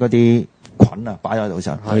即係嗰啲菌啊，擺咗喺度嘅時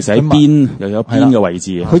候，其實喺邊又有邊嘅位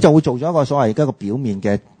置，佢就會做咗一個所謂一個表面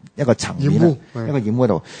嘅一個層面，一個染污喺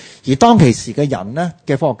度。而當其時嘅人咧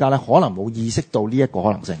嘅科學家咧，可能冇意識到呢一個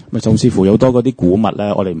可能性。咪甚至乎有多嗰啲古物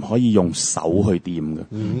咧，我哋唔可以用手去掂嘅。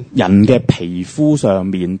人嘅皮膚上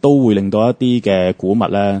面都會令到一啲嘅古物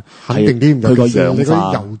咧，肯定啲佢個氧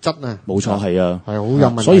化油質啊，冇錯係啊，係好有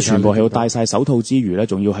問題。所以全部係要戴晒手套之餘咧，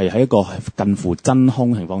仲要係喺一個近乎真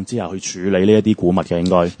空情況之下去處理呢一啲古物嘅應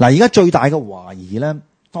該。嗱，而家最大嘅懷疑咧，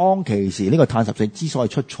當其時呢個碳14之所以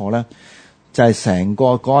出錯咧，就係成個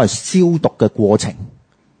嗰個消毒嘅過程，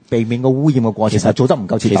避免個污染嘅過程，其實做得唔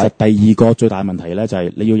夠徹底。其實第二個最大問題咧，就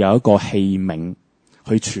係你要有一個器皿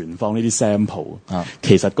去存放呢啲 sample。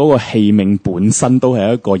其實嗰個器皿本身都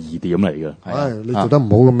係一個疑點嚟嘅。你做得唔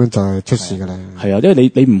好咁樣就係出事㗎啦。係啊，因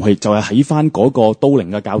為你唔係就係喺翻嗰個都靈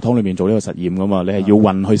嘅教堂裏面做呢個實驗噶嘛，你係要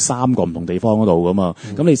運去3個唔同地方嗰度噶嘛。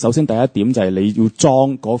咁你首先第一點就係你要裝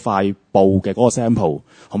嗰塊布嘅嗰個 sample，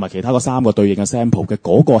 同埋其他嗰3個對應嘅 sample 嘅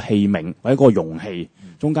嗰個器皿或者嗰個容器，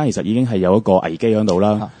中間其實已經係有一個危機喺度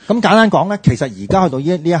啦。咁簡單講咧，其實而家去到呢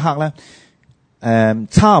一刻咧，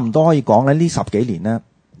差唔多可以講咧，呢10幾年咧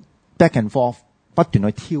back and forth 不斷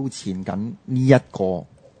去挑戰緊呢一個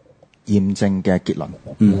驗證嘅結論。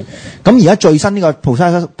咁而家最新呢個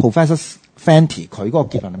Professor Fenty 佢嗰個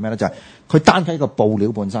結論係咩咧？就係佢單睇個布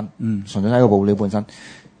料本身，純粹睇個布料本身，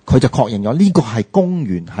佢就確認咗呢個係公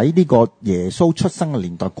元喺呢個耶穌出生嘅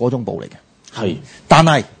年代嗰種布嚟嘅。係，但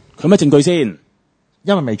係佢咩證據先？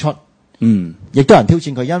因為未出，亦都有人挑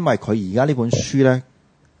戰佢，因為佢而家呢本書咧，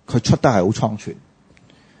佢出得係好倉促，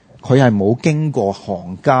佢係冇經過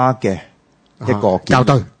行家嘅一個校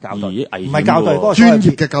對，唔係校對，嗰個專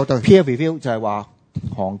業嘅校對 peer review 就係話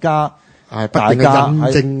行家係大家不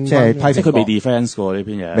斷嘅印證，即係批評即係佢未 defense 㗎呢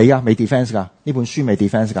篇嘢，未 defense 㗎，呢本書未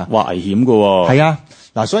defense 㗎，哇危險㗎喎，係啊，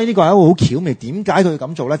嗱，所以呢個係一個好巧妙，點解佢要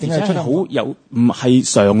咁做咧？點解出得好有唔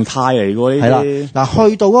係常態嚟㗎呢啲？係啦，嗱，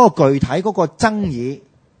去到嗰個具體嗰個爭議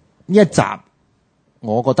呢一集，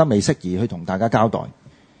我覺得未適宜去同大家交代，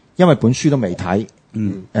因為本書都未睇。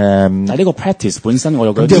但係呢個 practice 本身我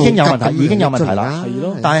又覺得已經有問題啦。係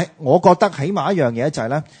咯，但係我覺得起碼一樣嘢就係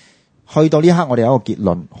咧，去到呢刻我哋有一個結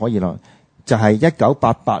論可以啦，就係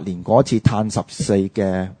1988年嗰次碳14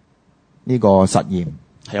嘅呢個實驗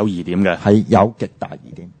係有疑點嘅，係有極大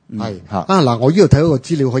疑點。係嗱，我呢度睇到個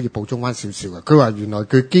資料可以補充翻少少嘅。佢話原來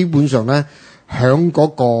佢基本上咧，響嗰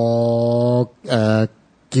個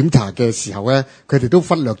檢查嘅時候咧，佢哋都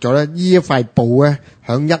忽略咗咧呢一塊布咧，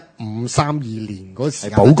響1532年嗰時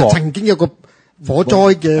補過，曾經有個火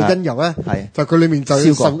災嘅因由咧，就佢裏面就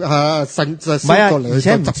燒過，燒過嚟，而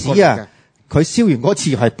且唔止啊。佢燒完嗰次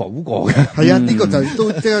係補過嘅，係啊，呢個就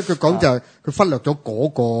都即係佢講就係佢忽略咗嗰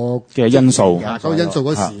個嘅因素，嗰個因素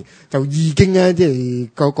嗰時就已經咧，即係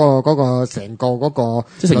嗰個成個嗰個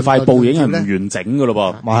即係成塊布已經係唔完整㗎咯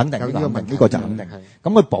噃，我肯定呢個就肯定。咁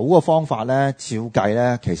佢補個方法咧，照計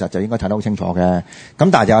咧，其實就應該睇得好清楚嘅。咁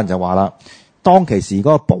但係有人就話啦，當其時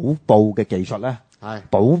嗰個補布嘅技術咧，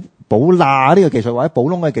補罅呢個技術或者補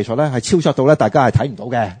窿嘅技術咧，係超出到咧，大家係睇唔到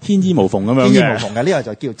嘅，天衣無縫咁樣嘅。天衣無縫嘅呢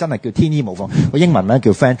個就真係叫天衣無縫。個英文咧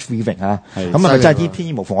叫 French weaving 啊。咁係咪真係天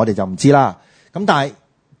衣無縫？我哋就唔知啦。咁但係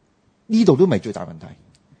呢度都未最大問題。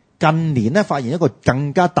近年咧發現一個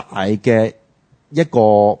更加大嘅一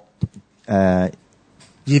個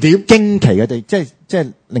疑點驚奇嘅地，即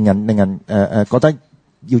係令人覺得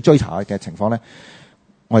要追查嘅情況咧。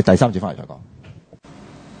我哋第三節翻嚟再講。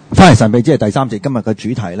翻嚟神秘之夜第三節，今日嘅主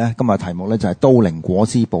題咧，今日題目咧就係都靈裹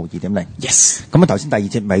屍布 2.0。Yes。咁啊，頭先第二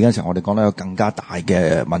節尾嗰陣時候，我哋講到有更加大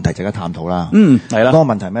嘅問題值得探討啦。係啦。嗰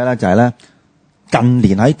個問題咩咧？就係咧，近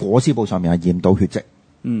年喺裹屍布上面係驗到血跡。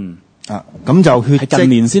咁就血跡近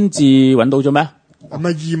年先至揾到咗咩？係咪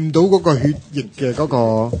驗到嗰個血液嘅嗰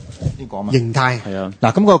個形態？係啊。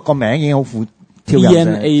嗱，咁個名已經好富挑釁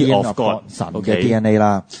嘅 DNA of God 神嘅 DNA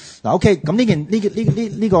啦。嗱 ，OK， 咁呢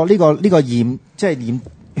個驗即係驗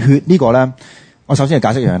血呢個咧，我首先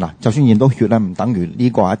係解釋一樣啦。就算驗到血咧，唔等於呢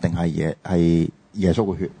個一定係耶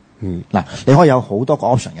穌嘅血。嗱，你可以有好多個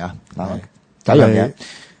option 㗎。第一樣嘢，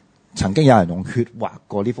曾經有人用血畫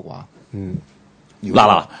過呢幅畫。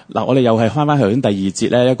嗱，我哋又係翻去頭先第二節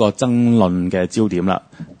咧一個爭論嘅焦點啦。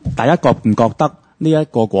大家覺唔覺得呢一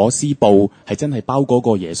個裹屍布係真係包裹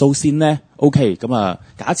過耶穌先呢 ？OK， 咁啊，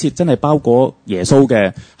假設真係包裹耶穌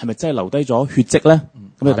嘅，係咪真係留低咗血跡咧？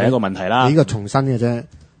咁就第一個問題啦。呢個重申嘅啫。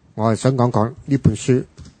我係想講呢本書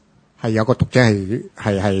係有個讀者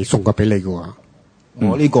係送過俾你嘅喎。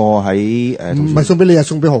我呢個喺唔係送俾你，係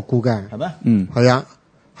送俾學顧嘅。係咩？係啊，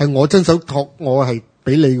係我親手託我係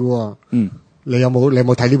俾你嘅喎。你有冇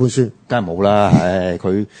睇呢本書？梗係冇啦，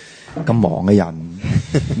佢咁忙嘅人。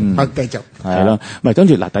繼續係啦，唔係跟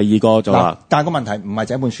住嗱，第二個就話，但係個問題唔係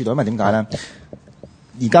就一本書度，因為點解咧？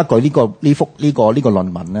而家舉呢個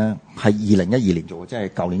論文咧，係2012年做嘅，即係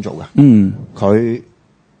舊年做嘅。佢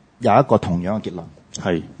有一個同樣嘅結論，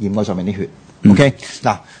係驗過上面啲血。OK，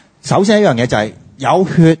嗱，首先一樣嘢就係有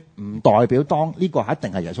血唔代表當呢個一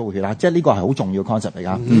定係耶穌嘅血啦，即係呢個係好重要嘅 concept 嚟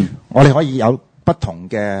㗎。我哋可以有不同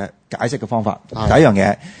嘅解釋嘅方法。第一樣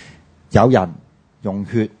嘢，有人用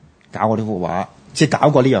血搞過呢幅畫，即係搞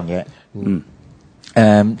過呢樣嘢。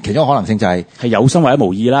其中一個可能性就係有心或者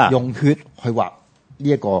無意啦，用血去畫呢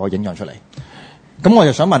一個影像出嚟。咁我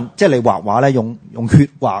就想問，即係你畫畫咧，用血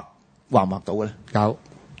畫唔畫到嘅咧？有。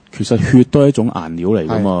其實血都係一種顏料嚟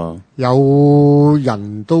噶嘛，有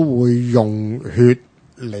人都會用血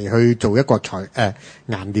嚟去做一個顏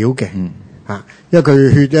料嘅，因為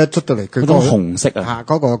佢血一出到嚟，佢嗰個紅色啊，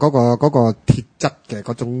嗰個鐵質嘅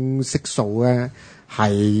嗰種色素咧，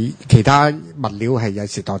係其他物料係有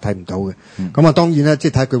時代替唔到嘅。咁啊，當然咧，即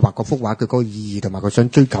係睇佢畫嗰幅畫，佢嗰個意義同埋佢想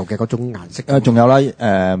追求嘅嗰種顏色。仲有啦，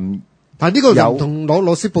但係呢個又唔同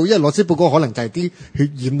裸屍布，因為裸屍布嗰個可能就係啲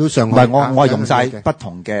血染到上去。唔係，我係用晒不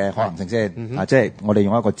同嘅可能性先。即係我哋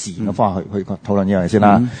用一個自然嘅方法去討論呢樣嘢先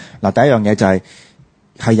啦。嗱，第一樣嘢就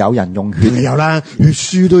係有人用血。有啦，血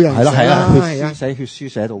書都有。係啦，血書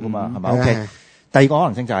寫到噶嘛，係咪？OK。第二個可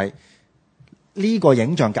能性就係呢個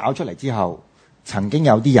影像搞出嚟之後，曾經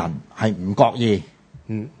有啲人係唔覺意，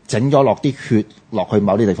整咗落啲血落去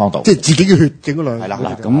某啲地方度，即係自己嘅血整咗落去。係啦，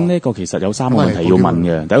嗱，咁呢個其實有3個問題要問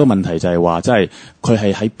嘅。第一個問題就係話，即係佢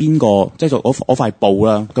係喺邊個，即係我塊布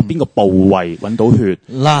啦，個邊個部位揾到血？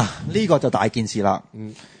嗱，呢個就大件事啦。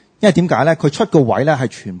因為點解咧？佢出個位咧係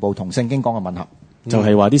全部同聖經講嘅吻合。就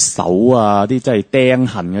係話啲手啊，啲即係釘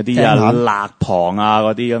痕嗰啲啊，肋旁啊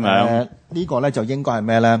嗰啲咁樣。呢個咧就應該係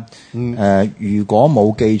咩咧？如果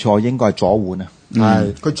冇記錯，應該係左腕啊。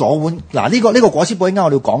係佢左腕。嗱，呢個裹屍布應該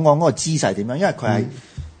我哋要講講嗰個姿勢點樣，因為佢係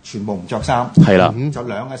全部唔着衫。係啦，就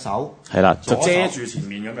兩隻手。係啦，就遮住前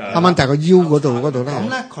面咁樣。啱啱就係個腰嗰度啦。咁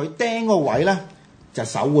咧，佢釘個位咧就係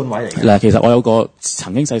手腕位嚟嘅。嗱，其實我有個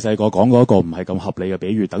曾經細個講過一個唔係咁合理嘅比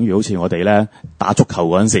喻，等於好似我哋咧打足球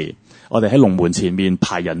嗰陣時。我哋喺龍門前面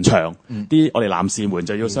排人牆，我哋男士們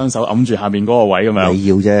就要雙手揞住下面嗰個位咁樣。你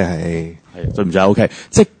要啫，係對唔住 OK，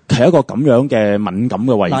 即係一個咁樣嘅敏感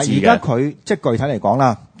嘅位置嘅。而家佢即係具體嚟講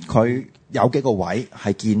啦，佢有幾個位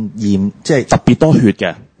係驗，即係特別多血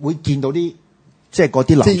嘅，會見到啲即係嗰啲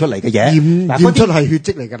流出嚟嘅嘢。驗出係血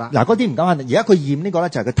跡嚟㗎啦。嗱，嗰啲唔敢肯定。而家佢驗呢個咧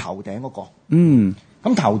就係佢頭頂嗰個。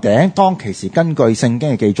咁頭頂當其時根據聖經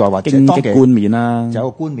嘅記載或者荊棘冠冕啦，就有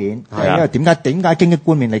個冠冕。係因為點解荊棘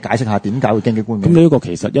冠冕？你解釋下點解會荊棘冠冕？咁呢個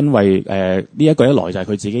其實因為呢一個一來就係佢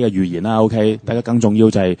自己嘅預言啦。OK，大家更重要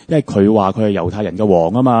就係因為佢話佢係猶太人嘅王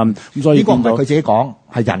啊嘛，咁所以呢個唔係佢自己講，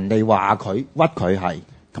係人哋話佢屈佢係。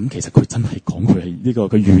咁其實佢真係講佢係呢個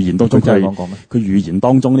佢預言當中真係講咩？佢預言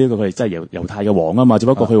當中呢個佢係真係猶太嘅王啊嘛，只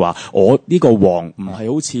不過佢話我呢個王唔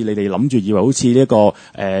係好似你哋諗住以為好似呢個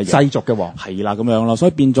世俗嘅王係啦咁樣咯，所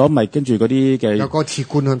以變咗咪跟住嗰啲嘅有個刺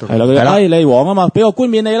冠喺度係啦，你係王啊嘛，俾個冠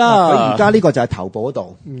冕你啦。佢而家呢個就係頭部嗰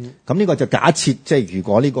度，咁呢個就假設即係如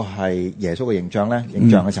果呢個係耶穌嘅形象咧，影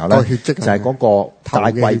像嘅時候咧，就係嗰個大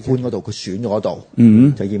桂冠嗰度，佢選咗嗰度，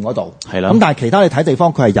就驗嗰度係啦。咁但係其他你睇地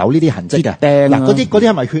方佢係有呢啲痕跡嘅，嗱嗰啲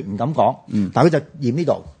係咪血唔敢講，但係佢就驗呢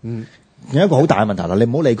度。有一個好大嘅問題啦，你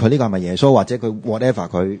唔好理佢呢個係咪耶穌或者佢 whatever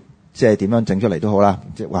佢即係點樣整出嚟都好啦，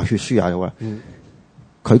即係話血書又好啦。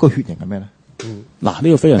佢個血型係咩咧？嗱，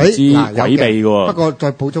呢個非常之詭秘嘅喎。不過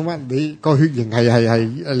再補充翻，你個血型係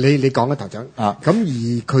你講嘅頭長啊。咁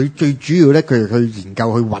而佢最主要咧，佢去研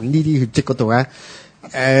究去揾呢啲血跡嗰度咧，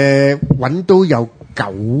揾到有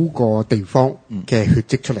9個地方嘅血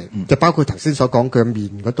跡出嚟，就包括頭先所講佢面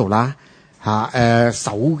嗰度啦。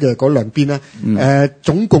手嘅嗰兩邊咧，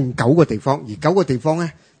總共9個地方，而9個地方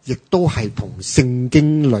咧，亦都係同聖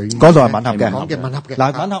經裏嗰度係吻合嘅，講嘅吻合嘅。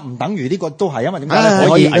嗱，吻合唔等於呢個都係，因為點解咧？你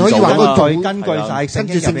可以話佢根據晒聖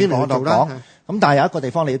經入面講度講。咁但係有一個地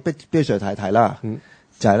方你必須要睇睇啦，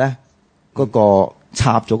就係咧嗰個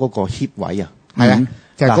插咗嗰個 hip 位啊，係啊，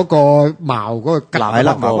就係嗰個矛嗰個吉係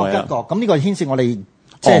啦，矛嗰個吉角。咁呢個牽涉我哋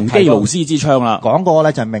即係基勞斯之槍啦。講過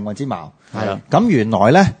咧就係命運之矛。係啦。咁原來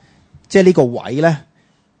咧。即係呢個位咧，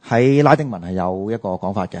喺拉丁文係有一個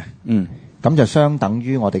講法嘅。咁就相等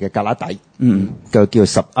於我哋嘅格拉底。叫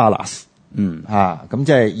subalas。咁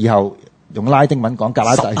即係以後用拉丁文講格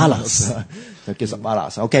拉底。subalas 就叫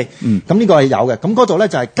subalas。OK。咁呢個係有嘅。咁嗰度咧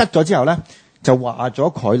就係吉咗之後咧，就話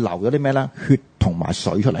咗佢流咗啲咩咧？血同埋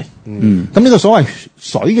水出嚟。咁呢個所謂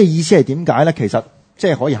水嘅意思係點解咧？其實即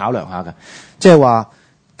係可以考量下嘅。即係話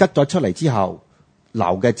吉咗出嚟之後。流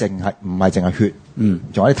嘅唔係淨係血，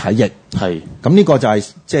仲有啲體液。係咁呢個就係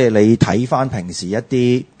即係你睇翻平時一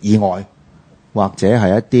啲意外或者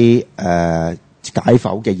係一啲解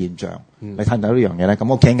剖嘅現象，你睇唔睇到呢樣嘢咧？咁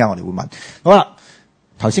我陣間我哋會問。好啦，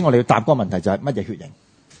頭先我哋要答嗰個問題就係乜嘢血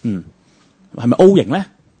型？係咪 O 型咧？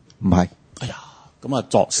唔係。哎呀，咁啊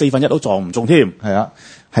撞4分1都撞唔中添。係啊，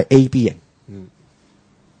係 AB 型。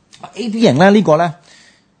AB 型咧呢個咧，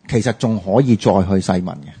其實仲可以再去細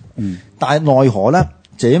問嘅。但係奈何咧，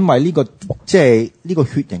就因為呢個即係呢個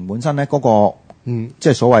血型本身咧，嗰個即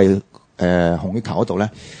係所謂紅血球嗰度咧，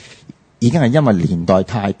已經係因為年代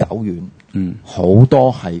太久遠，好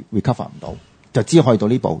多係 recover 唔到，就只可以到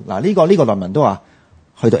呢步。嗱，呢個論文都話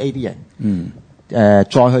去到 AB 型，再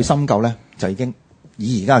去深究咧，就已經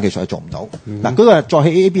以而家嘅技術係做唔到。嗱，嗰個再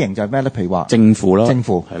去 AB 型就係咩咧？譬如話正負咯，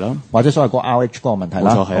係咯，或者所謂個 RH 嗰個問題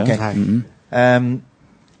啦。冇錯，係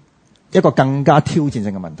一個更加挑戰性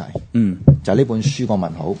嘅問題，就係呢本書個問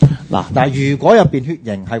號。嗱，但係如果入邊血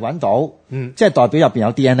型係揾到，即係代表入邊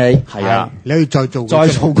有 DNA，係啊，你可以再做過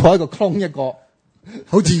一個 clone 一個，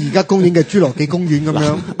好似而家公園嘅侏羅紀公園咁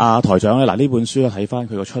樣。台長咧，嗱呢本書咧睇翻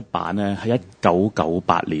佢個出版咧係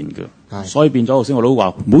1998年嘅，所以變咗頭先我都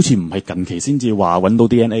話，好似唔係近期先至話揾到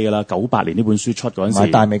DNA 噶啦。98年呢本書出嗰陣時，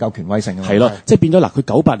但係未夠權威性啊。係咯，即係變咗嗱，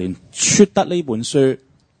佢98年出得呢本書。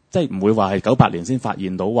即係唔會話係98年先發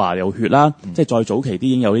現到話有血啦，即係再早期啲已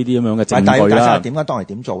經有呢啲咁樣嘅證據啦。點解當係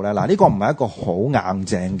點做咧？嗱，呢個唔係一個好硬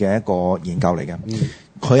淨嘅一個研究嚟嘅，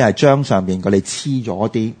佢係將上邊佢哋黐咗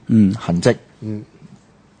啲痕跡，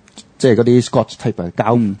即係嗰啲 Scotch tape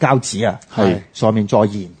膠紙啊，係上面再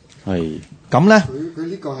現，係咁咧。佢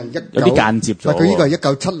呢個係有啲間接咗。佢呢個係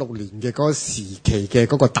1976年嘅嗰個時期嘅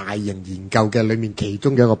嗰個大型研究嘅裏面其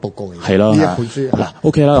中嘅一個報告嚟嘅。係咯，呢一本書嗱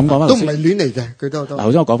OK 啦，咁講翻都唔係亂嚟嘅，佢都嗱，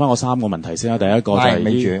頭先我講翻我3個問題先啦。第一個就係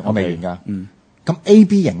未住，我未完㗎。咁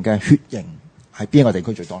AB 型嘅血型係邊一個地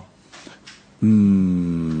區最多？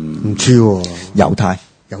唔知喎。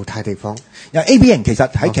猶太地方，因為 AB 型其實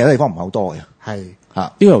喺其他地方唔係好多嘅。係呢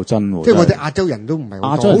個又真喎。即係我哋亞洲人都唔係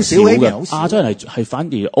好多，好少嘅。亞洲人係反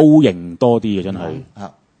而 O 型多啲嘅，真係。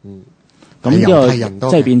咁呢個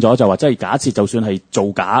即係變咗就話，即係假設就算係造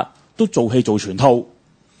假，都做戲做全套，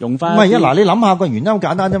用翻。唔係嗱，你諗下個原因好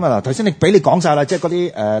簡單啫嘛。嗱，頭先俾你講晒啦，即係嗰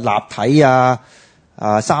啲立體啊、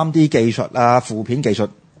3D 技術啊、負片技術，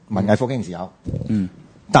文藝復興時有。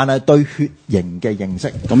但係對血型嘅認識，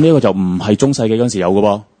咁呢個就唔係中世紀嗰陣時有嘅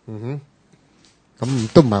噃。咁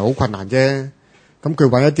都唔係好困難啫。咁佢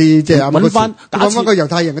揾一啲即係揾翻個猶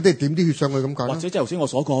太人嗰啲點啲血上去咁講，或者即係頭先我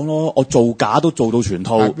所講咯，我造假都做到全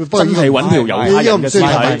套，真係揾條猶太人嘅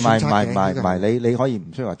屍體。唔係，你可以唔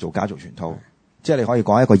需要話做假做全套，即係你可以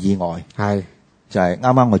講一個意外，係就係啱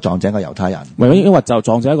啱我撞正個猶太人，因為就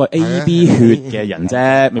撞正一個 AB 血嘅人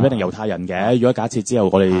啫，未必一定猶太人嘅。如果假設之後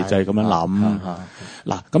我哋就係咁樣諗。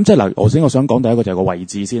嗱，咁即係嗱，頭先我想講第一個就係個位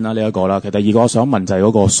置先啦，呢一個啦。其實第二個我想問就係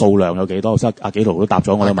嗰個數量有幾多？即係阿紀陶都答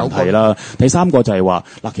咗我嘅問題啦。第三個就係話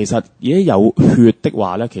嗱，其實而家有血的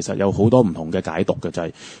話咧，其實有好多唔同嘅解讀嘅，就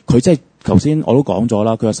係佢即係頭先我都講咗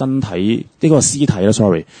啦，佢個身體呢個屍體啦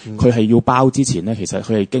sorry，佢係要包之前咧，其實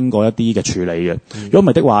佢係經過一啲嘅處理嘅。如果唔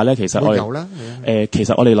係的話咧，其實我哋其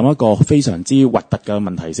實我哋諗一個非常之核突嘅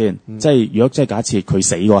問題先，即係如果即係假設佢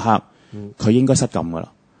死嗰刻，佢應該失禁噶啦。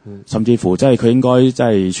甚至乎即係佢應該即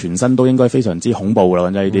係全身都應該非常之恐怖啦，或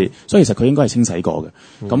者呢啲，所以其實佢應該係清洗過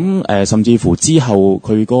嘅。咁甚至乎之後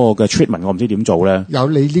佢嗰個嘅 treatment 我唔知點做咧。有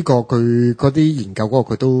你呢個佢嗰啲研究嗰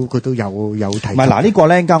個佢都有睇。唔係嗱，呢個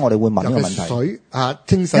咧陣間我哋會問呢個問題。水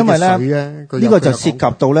清洗嘅水，因為咧呢個就涉及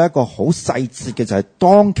到咧一個好細節嘅，就係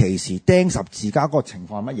當其時釘十字架嗰個情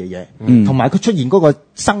況係乜嘢嘢，同埋佢出現嗰個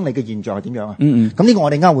生理嘅現象係點樣啊？咁呢個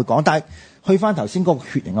我哋啱會講，但係去翻頭先嗰個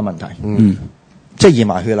血型嘅問題。即係驗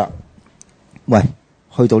埋血啦，喂，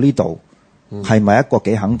去到呢度係咪一個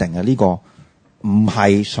幾肯定嘅？呢個唔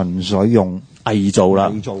係純粹用偽造啦，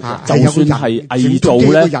偽造嘅，就算係偽造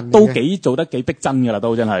咧，都幾做得幾逼真噶啦，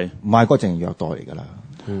都真係。唔係嗰個淨係虐待嚟噶啦。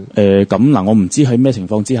咁嗱，我唔知喺咩情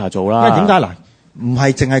況之下做啦。因為點解嗱？唔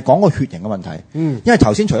係淨係講個血型嘅問題，因為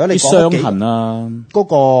頭先除咗你講傷痕啊，嗰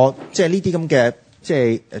個即係呢啲咁嘅。即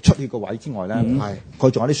係出血個位之外咧，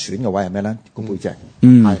佢仲有啲損嘅位係咩咧？個背脊，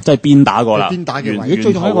即係鞭打過啦。鞭打嘅位，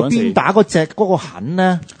最重要一個鞭打嗰隻嗰個痕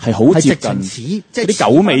咧，係好接近似即係啲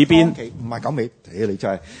狗尾鞭，唔係狗尾，你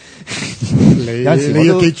真係你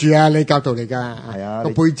要記住啊！你教導嚟㗎，係啊，個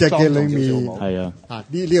背脊嘅裏面係啊，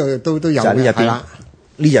呢個都有嘅，呢入邊，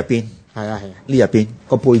呢入邊。係啊，呢入邊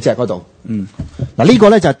個背脊嗰度，嗱呢個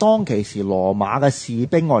咧就係當其時羅馬嘅士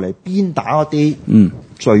兵愛嚟鞭打嗰啲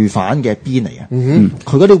罪犯嘅鞭嚟嘅，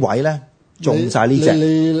佢嗰啲位咧中晒呢隻。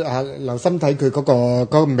你留心睇佢嗰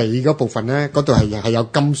個尾嗰部分咧，嗰度係有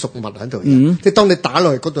金屬物喺度嘅，即係當你打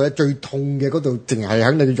落去嗰度咧，最痛嘅嗰度，淨係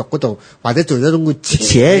喺你嘅肉嗰度，或者做一種會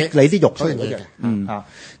扯你啲肉出嚟嘅。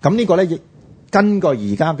咁呢個咧，根據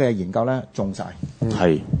而家嘅研究咧，中晒。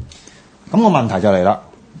係，咁個問題就嚟啦。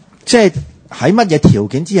即係喺乜嘢條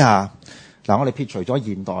件之下？嗱，我哋撇除咗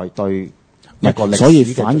現代對一個歷史，所以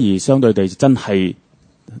反而相對地真係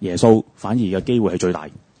耶穌反而嘅機會係最大。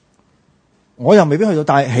我又未必去到，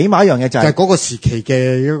但係起碼一樣嘢就係嗰個時期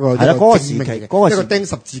嘅一個係啦，嗰個時期一個釘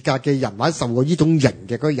十字架嘅人或者受過呢種刑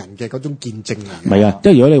嘅嗰個人嘅嗰種見證嚟。唔係啊，即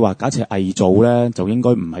係如果你話假設係偽造咧，就應該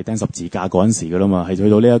唔係釘十字架嗰陣時噶啦嘛，係去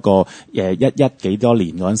到呢一個11幾多年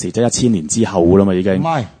嗰陣時，即係1000年之後噶啦嘛已經。唔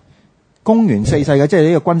係。公元4世嘅，即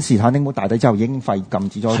係呢個君士坦丁堡大帝之後已經禁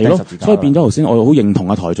止咗釘十字架。所以變咗頭先，我好認同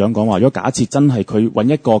阿台長講話，如果假設真係佢揾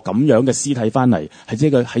一個咁樣嘅屍體翻嚟，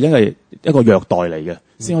係因為一個虐待嚟嘅，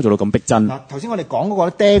先可以做到咁逼真。嗱，頭先我哋講嗰個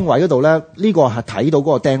釘位嗰度咧，呢個係睇到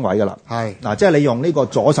嗰個釘位噶啦。係嗱，即係你用呢個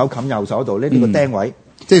左手冚右手度呢個釘位，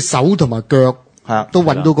即係手同埋腳係啊，都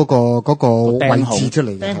揾到嗰個位置出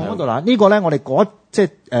嚟。釘號嗰度啦，呢個咧我哋即係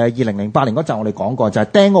2008年嗰陣我哋講過，就係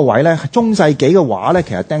釘個位咧，中世紀嘅話咧，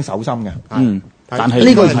其實釘手心嘅。但係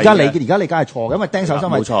呢個而家你梗係錯嘅，因為釘手心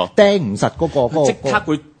係釘唔實嗰個即刻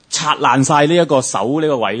會拆爛晒呢一個手呢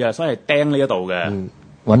個位嘅，所以係釘呢一度嘅。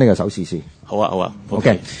揾呢個手試試。好啊。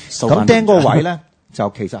OK。咁釘嗰個位咧，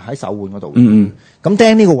就其實喺手腕嗰度。嗯咁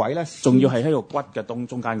釘呢個位咧，仲要係喺個骨嘅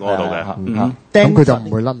中間嗰度嘅。咁佢就唔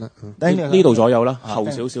會甩啦。呢度左右啦，後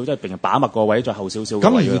少少，即係平日把脈個位再後少少。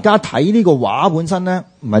咁而家睇呢個畫本身咧，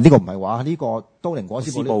唔係呢個唔係畫，呢個都靈裹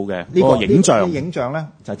屍布嘅呢個影像，影像咧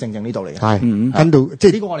就係正正呢度嚟嘅。係跟到即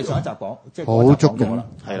係呢個我哋上一集講，即係好足嘅啦，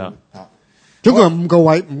係啦。總共5個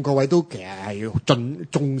位，5個位都其實係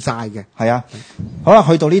中晒嘅。係啊，好啦，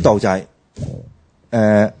去到呢度就係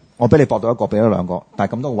我俾你駁到一個，俾咗兩個，但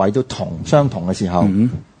係咁多個位都相同嘅時候，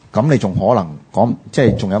咁你仲可能講，即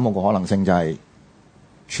係仲有冇個可能性就係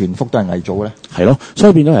全幅都係偽造咧？係咯，所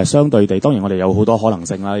以變咗係相對地，當然我哋有好多可能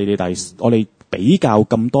性啦，呢啲，但係我哋比較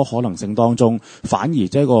咁多可能性當中，反而即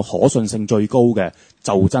係個可信性最高嘅，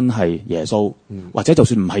就真係耶穌，或者就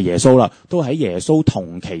算唔係耶穌啦，都喺耶穌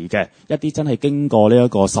同期嘅一啲真係經過呢一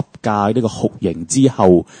個十架呢個酷刑之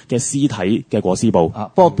後嘅屍體嘅裹屍布。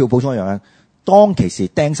不過要補充一樣咧，當其時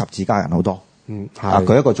釘十字架人好多。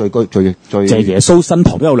佢一個最即係耶穌身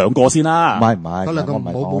旁都有兩個先啦。唔係，嗰兩個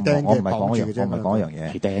冇釘嘅，我唔係講一樣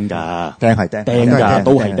嘢。係釘㗎，釘㗎，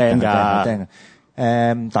都係釘㗎。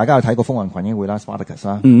大家有睇過風雲群英會啦 ，Spartacus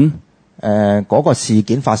啦。嗰個事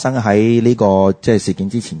件發生喺呢個即係事件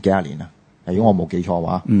之前幾廿年啦。如果我冇記錯嘅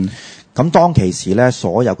話。咁當其時咧，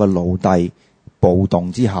所有嘅奴隸暴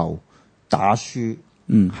動之後打輸，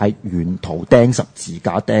係沿途釘十字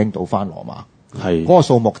架釘到翻羅馬。係嗰個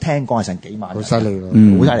數目聽講係成幾萬人，好犀利咯，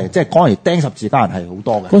好犀利！即係講嚟釘十字架人係好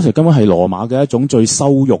多嘅。嗰時根本係羅馬嘅一種最羞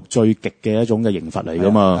辱、最極嘅一種嘅刑罰嚟㗎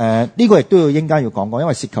嘛。呢個亦都要應該要講講，因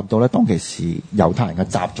為涉及到咧當其時猶太人嘅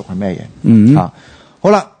習俗係咩嘢。好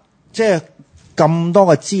啦，即係咁多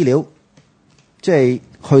嘅資料，即係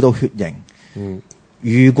去到血型。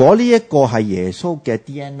如果呢一個係耶穌嘅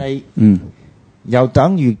DNA，又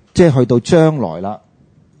等於即係去到將來啦。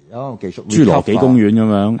有個技術，侏羅紀公園咁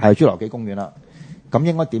樣，係侏羅紀公園啦。咁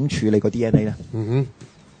應該點處理個 DNA 咧？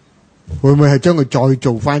會唔會係將佢再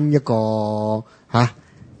做翻一個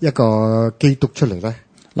基督出嚟咧？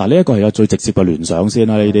嗱，呢一個係有最直接嘅聯想先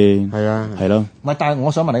啦，呢啲係啊，係咯。唔係，但係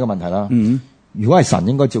我想問你一個問題啦。如果係神，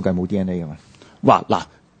應該照計冇 DNA 嘅嘛？哇！嗱，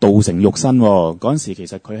道成肉身嗰陣時，其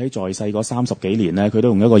實佢喺在世嗰30幾年咧，佢都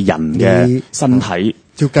用一個人嘅身體。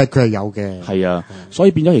照計佢係有嘅。係啊，所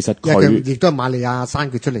以變咗其實佢亦都係瑪利亞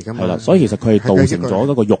生佢出嚟㗎嘛。係啦，所以其實佢係道成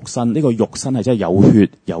咗一個肉身，呢個肉身係真係有血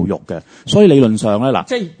有肉嘅。所以理論上咧，嗱，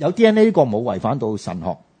即係有 DNA 呢個冇違反到神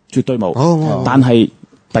學，絕對冇。但係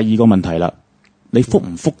第二個問題啦。你複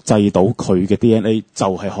唔複製到佢嘅 DNA，就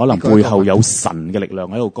係可能背後有神嘅力量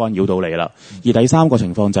喺度干擾到你啦。而第三個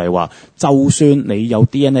情況就係話，就算你有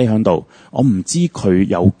DNA 喺度，我唔知佢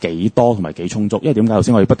有幾多同埋幾充足。因為點解頭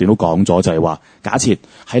先我哋不斷都講咗，就係話，假設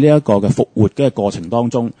喺呢一個嘅復活嘅過程當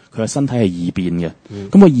中，佢嘅身體係異變嘅。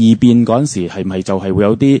咁個異變嗰陣時係咪就係會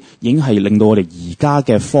有啲已經係令到我哋而家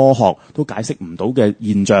嘅科學都解釋唔到嘅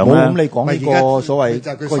現象咧？咁你講呢個所謂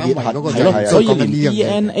個熱核係咯，所以連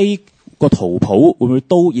DNA個圖譜會唔會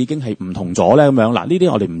都已經係唔同咗咧？咁樣嗱，呢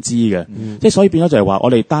啲我哋唔知嘅，即係所以變咗就係話，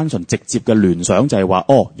我哋單純直接嘅聯想就係話，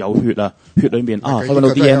有血啊，血裏面可以揾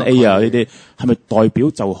到 DNA 啊，呢啲係咪代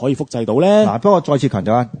表就可以複製到咧？嗱，不過再次強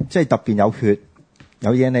調啊，即係特別有血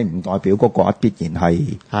有 DNA 唔代表嗰個必然係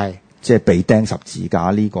即係被釘十字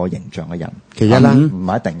架呢個形象嘅人。其一啦，唔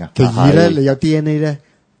係一定嘅。其二咧，你有 DNA 咧。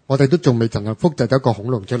我哋都仲未曾係複製咗一個恐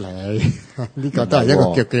龍出嚟，呢個都係一個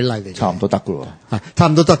嘅舉例嚟。差唔多得噶喎，差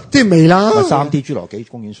唔多得，即係未啦。3D 侏羅紀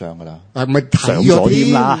公園上噶啦，咪睇咗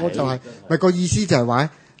添啦。我就係咪個意思就係話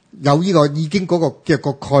有呢個已經嗰個嘅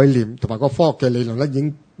個概念同埋個科學嘅理論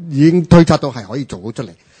咧，已經推測到係可以做到出嚟，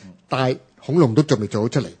但係恐龍都仲未做到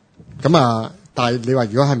出嚟。咁啊，但係你話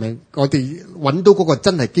如果係咪我哋揾到嗰個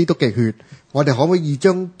真係基督嘅血？我哋可唔可以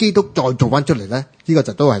將基督再做翻出嚟咧？呢個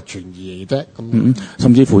就都係傳言嚟啫。咁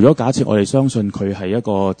甚至乎如果假設我哋相信佢係一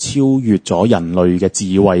個超越咗人類嘅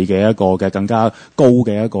智慧嘅一個嘅更加高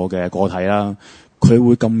嘅一個嘅個體啦，佢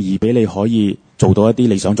會咁易俾你可以做到一啲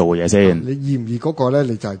你想做嘅嘢先？你易唔易嗰個咧？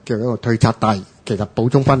你就係叫一個推測，但係其實補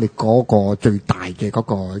充翻你嗰個最大嘅嗰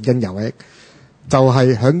個因由咧，就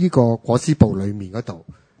係喺呢個裹屍布裏面嗰度，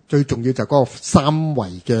最重要就係嗰個三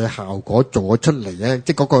維嘅效果做咗出嚟咧，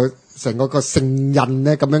即係嗰個。成個聖印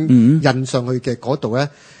咧咁樣印上去嘅嗰度咧，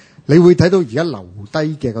你會睇到而家留低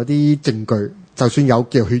嘅嗰啲證據，就算有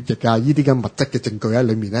叫血液啊呢啲咁物質嘅證據喺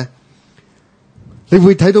裏面咧，你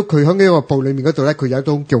會睇到佢喺呢個布裏面嗰度咧，佢有一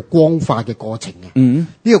種叫光化嘅過程嘅。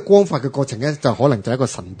呢個光化嘅過程咧，就可能就係一個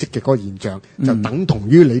神蹟嘅嗰個現象，就等同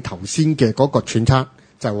於你頭先嘅嗰個揣測，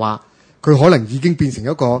就係話佢可能已經變成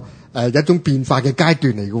一個一種變化嘅階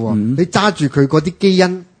段嚟嘅。你揸住佢嗰啲基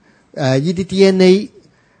因呢啲 DNA。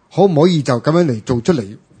可唔可以就咁樣嚟做出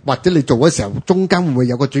嚟？或者你做嘅時候，中間會唔會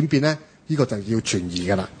有個轉變咧？呢個就要存疑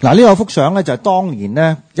㗎啦。嗱，呢個幅相咧就係當年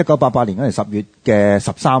咧1988年嗰年10月嘅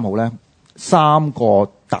13號咧，3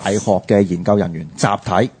個大學嘅研究人員集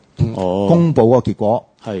體公佈嗰個結果。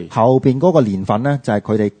係後邊嗰個年份咧，就係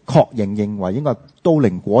佢哋確認為應該係都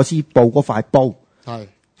靈裹屍布嗰塊布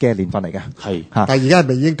嘅年份嚟嘅。係嚇，但係而家係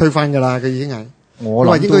咪已經推翻㗎啦？佢已經係我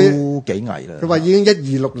諗都幾危啦。佢話已經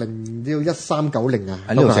1260到1390啊。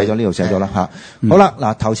喺呢度寫咗啦嚇。好啦，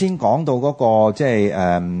嗱頭先講到嗰個即係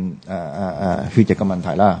血液嘅問題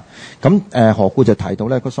啦。咁何故就提到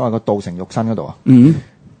咧個所謂個道成肉身嗰度啊？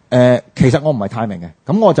其實我唔係太明嘅。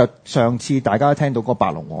咁我就上次大家都聽到嗰個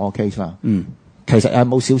白龍王個 case 啦。其實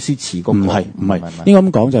冇少少似嗰個，唔係，應該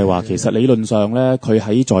咁講就係話，其實理論上咧，佢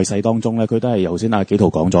喺在世當中咧，佢都係頭先阿紀陶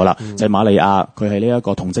講咗啦，就係瑪利亞，佢係呢一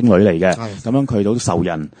個童貞女嚟嘅，咁樣佢都受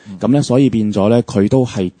孕，咁咧所以變咗咧，佢都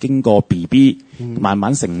係經過 BB 慢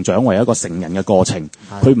慢成長為一個成人嘅過程，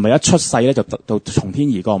佢唔係一出世咧就從天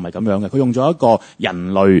而降，唔係咁樣嘅，佢用咗一個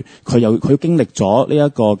人類，佢經歷咗呢一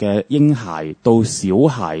個嘅嬰孩到小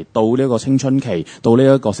孩到呢一個青春期到呢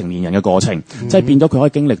一個成年人嘅過程，即係變咗佢可以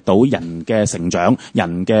經歷到人嘅成長。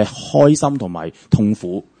人嘅開心同埋痛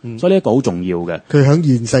苦，所以呢一個好重要嘅。佢喺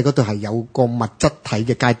現世嗰度係有個物質體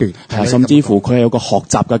嘅階段，係甚至乎佢係有個學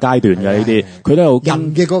習嘅階段嘅呢啲，佢都有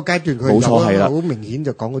人嘅嗰個階段，佢冇錯係啦，好明顯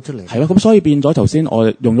就講咗出嚟。係咯，咁所以變咗頭先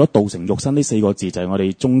我用咗道成肉身呢4個字，就係我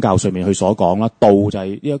哋宗教上面去所講啦。道就係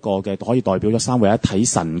呢一個嘅可以代表咗三位一體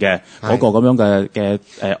神嘅嗰個咁樣嘅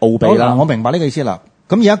奧秘啦。我明白呢個意思啦。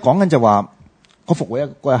咁而家講緊就話個復活嗰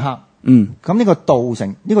一刻，咁呢個道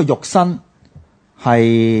成呢個肉身。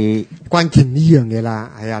係關鍵呢樣嘢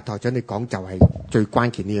啦，係啊，台長你講就係最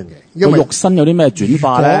關鍵呢樣嘢，因為肉身有啲咩轉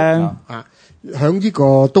化咧？響呢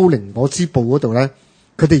個都靈裹屍布嗰度咧，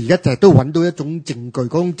佢哋而家就係都揾到一種證據，嗰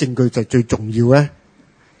種證據就係最重要咧，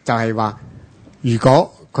就係話如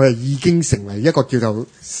果佢係已經成為一個叫做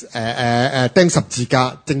釘十字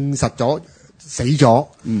架，證實咗死咗，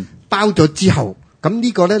包咗之後，咁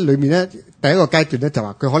呢個咧裏面咧第一個階段咧就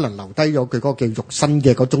話佢可能留低咗佢嗰個叫肉身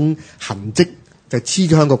嘅嗰種痕跡。就黐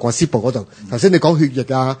咗喺個裹屍布嗰度。頭先你講血液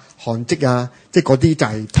啊、汗跡啊，即係嗰啲就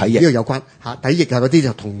係體液呢個有關嚇，體液啊嗰啲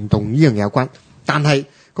就同呢樣嘢有關。但係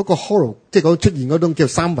嗰個 holo 即係嗰出現嗰種叫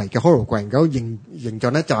三維嘅 hologram 嗰個形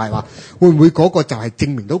象咧，就係話會唔會嗰個就係證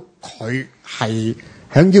明到佢係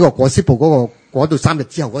喺呢個裹屍布嗰度3日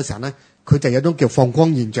之後嗰時候咧，佢就有一種叫放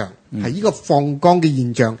光現象，係呢個放光嘅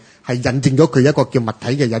現象係印證咗佢一個叫物體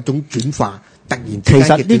嘅有一種轉化。其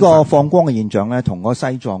實呢個放光嘅現象咧，同嗰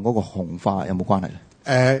西藏嗰個紅化有冇關係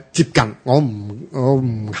咧？接近，我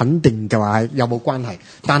唔肯定就話有冇關係，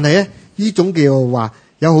但係咧呢種叫話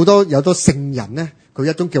有好多聖人咧，佢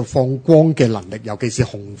一種叫放光嘅能力，尤其是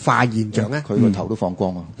紅化現象咧，佢個頭都放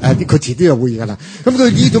光啊！佢遲啲就會㗎啦。咁佢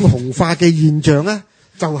呢種紅化嘅現象咧。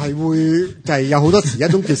就係有好多時一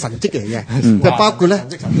種叫神蹟嚟嘅，就包括咧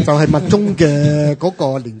就係密宗嘅嗰個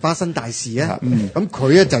蓮花生大士啊，咁佢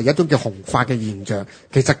咧就係一種叫紅化嘅現象。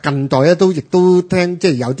其實近代咧亦都聽即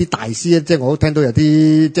係有啲大師咧，即係我都聽到有啲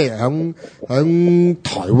即係響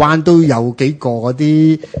台灣都有幾個嗰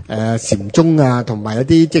啲禪宗啊，同埋一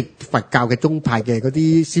啲即係佛教嘅宗派嘅嗰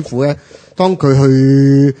啲師傅咧，當佢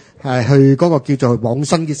去嗰個叫做往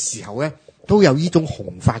生嘅時候咧，都有呢種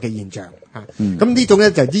紅化嘅現象嚇，咁呢種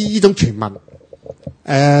咧就係呢種傳聞。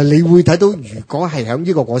你會睇到，如果係喺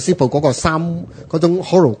呢個裹屍布嗰個嗰種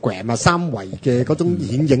hologram 啊三維嘅嗰種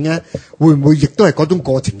顯影咧，會唔會亦都係嗰種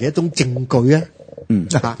過程嘅一種證據咧？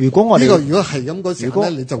如果我哋如果係咁嗰時候咧，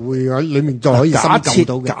你就會喺裡面再可以深究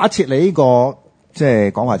到嘅。假設你呢個即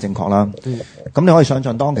係講話正確啦，咁你可以想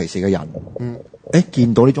象當其時嘅人，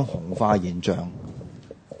見到呢種紅化現象。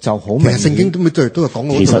就好明顯，聖經都係講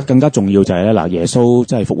過。其實更加重要就係咧，嗱，耶穌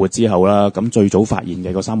即係復活之後啦，咁最早發現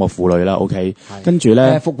嘅嗰3個婦女啦 ，OK， 跟住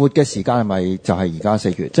咧復活嘅時間係咪就係而家4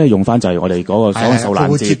月？即係用翻就係我哋嗰個所謂受難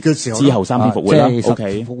節之後3天復活啦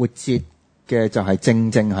 ，OK。復活節嘅就係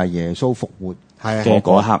正係耶穌復活嘅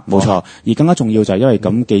嗰一刻，冇錯。而更加重要就係因為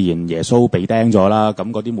咁，既然耶穌被釘咗啦，咁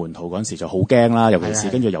嗰啲門徒嗰陣時就好驚啦，尤其是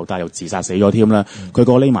跟住猶大又自殺死咗添啦，佢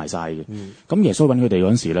個匿埋晒嘅。咁耶穌揾佢哋嗰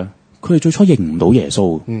陣時咧。佢哋最初認唔到耶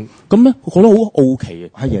穌，咁咧我覺得好好奇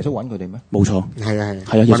啊！係耶穌揾佢哋咩？冇錯，係啊，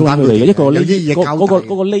耶穌揾佢哋嘅一個嗰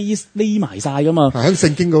個匿埋晒噶嘛。喺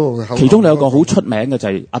聖經嗰個，其中有一個好出名嘅就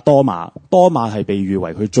係阿多馬，多馬係被譽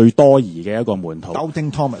為佢最多疑嘅一個門徒。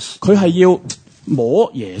Doubting Thomas，佢係要摸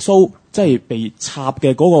耶穌，即係被插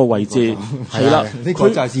嘅嗰個位置，係啦。呢個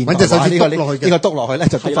就係揾隻手指篤落去，呢個篤落去咧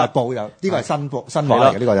就篤塊布有，呢個係新話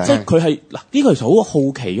嚟嘅，呢個就係。即係佢係嗱，呢個其實好好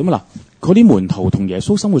奇咁啊嗱。嗰啲門徒同耶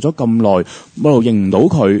穌生活咗咁耐，冇路認唔到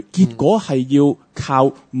佢，結果係要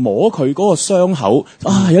靠摸佢嗰個傷口。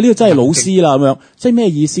啊，有呢個真係老師啦咁樣，即係咩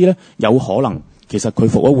意思咧？有可能其實佢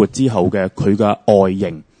復活之後嘅佢嘅外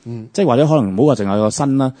形，即係或者可能唔好話淨係個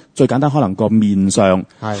身啦，最簡單可能個面上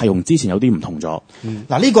係同之前有啲唔同咗。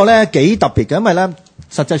嗱呢個咧幾特別嘅，因為咧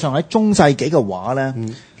實際上喺中世紀嘅畫咧，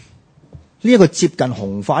呢一個接近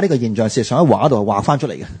紅化呢個現象，事實上喺畫度係畫翻出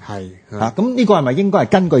嚟嘅。咁呢個係咪應該係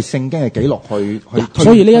根據聖經嘅記錄去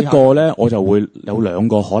所以呢一個咧，我就會有兩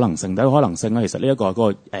個可能性。第一個可能性咧，其實呢一個係嗰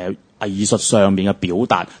個藝術上面嘅表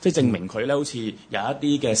達，即係證明佢咧好似有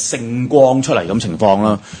一啲嘅聖光出嚟咁情況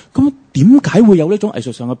啦。咁點解會有呢種藝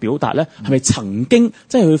術上嘅表達咧？係咪曾經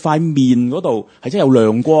即係佢塊面嗰度係真係有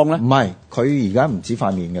亮光咧？唔係，佢而家唔止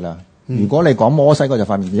塊面㗎啦。如果你講摩西嗰隻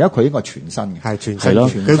塊面，而家佢應該係全身嘅，係全身咯。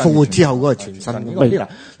佢復活之後嗰個全身。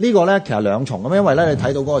呢個咧其實兩重咁，因為咧你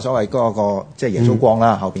睇到嗰個所謂嗰個即係耶穌光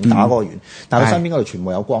啦，後邊打嗰個圓，但係佢身邊嗰度全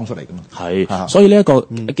部有光出嚟㗎嘛。係，所以呢一個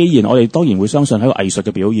既然我哋當然會相信係一個藝術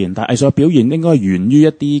嘅表現，但係藝術嘅表現應該係源於一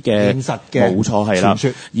啲嘅現實嘅，冇錯係啦。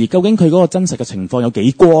而究竟佢嗰個真實嘅情況有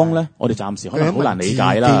幾光咧？我哋暫時可能好難理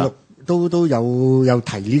解啦。都有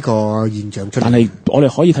提呢個現象出嚟，但係我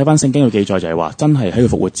哋可以睇翻聖經嘅記載，就係話真係喺佢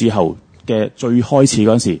復活之後嘅最開始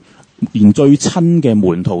嗰陣時，連最親嘅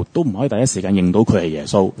門徒都唔可以第一時間認到佢係耶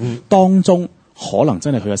穌。當中可能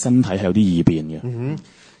真係佢嘅身體係有啲異變嘅。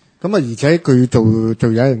咁而且佢做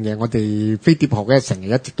有一樣嘢，我哋飛碟學咧成日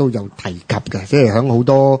一直都有提及嘅，即係響好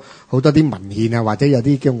多啲文獻啊，或者有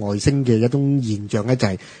啲叫外星嘅一種現象咧，就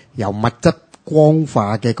係由物質光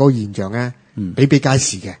化嘅嗰個現象咧。比比皆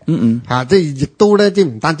是嘅，即係亦都咧，即係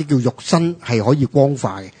唔單止叫肉身係可以光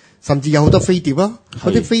化嘅，甚至有好多飛碟啦。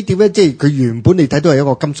嗰啲飛碟咧，即係佢原本你睇到係一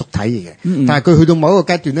個金屬體嚟嘅，但係佢去到某一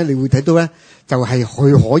個階段咧，你會睇到咧，就係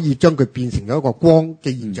佢可以將佢變成咗一個光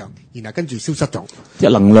嘅現象，然後跟住消失咗，即係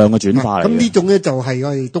能量嘅轉化嚟。咁呢種咧就係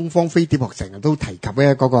我哋東方飛碟學成日都提及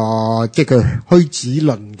咧嗰個，即係佢虛子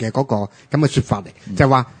論嘅嗰個咁嘅說法嚟，就係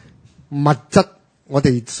話物質。我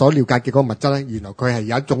哋所了解嘅嗰個物質咧，原來佢係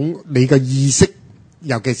有一種你嘅意識，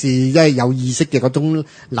尤其是即係有意識嘅嗰種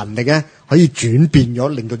能力咧，可以轉變咗，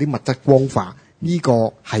令到啲物質光化。呢個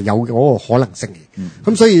係有嗰個可能性嘅。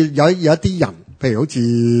咁所以有一啲人，譬如好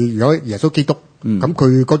似如果耶穌基督，咁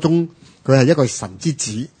佢嗰種佢係一個神之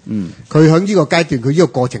子，佢喺呢個階段，佢呢個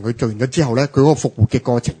過程佢做完咗之後咧，佢嗰個復活嘅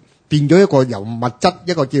過程變咗一個由物質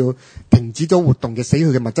一個叫停止咗活動嘅死去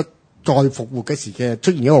嘅物質。再復活嘅時嘅出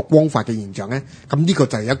現一個光化嘅現象咧，咁呢個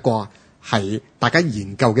就係一個係大家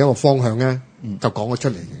研究嘅一個方向咧，就講咗出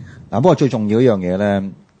嚟嘅。不過最重要一樣嘢咧，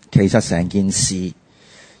其實成件事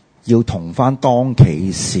要同翻當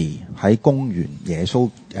其時喺公元耶穌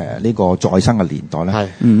呢個再生嘅年代咧，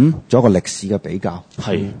做一個歷史嘅比較，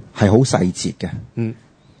係好細節嘅。舉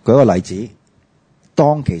個例子，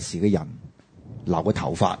當其時嘅人留嘅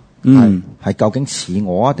頭髮。係究竟似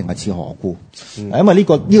我啊，定係似何故？因為呢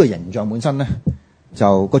個形象本身咧，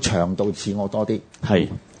就個長度似我多啲。係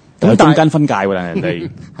咁中間分界喎，但係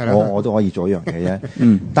人哋我都可以做一樣嘢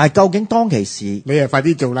啫。但係究竟當其時，你係快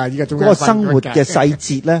啲做啦！依家嗰個生活嘅細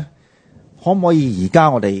節咧，可唔可以而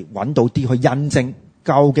家我哋揾到啲去印證，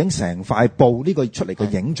究竟成塊布呢個出嚟嘅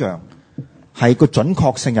影像係個準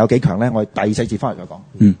確性有幾強咧？我哋第四節翻嚟再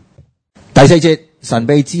講。第四節。神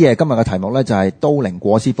秘之夜今日嘅題目咧就係都靈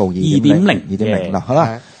裹屍布 2.0 啦，好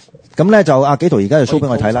啦，咁咧就阿紀陶而家就 show 俾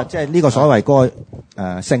我睇啦，即係呢個所謂嗰個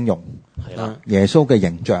聖容係啦，耶穌嘅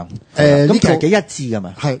形象，咁其實幾一致㗎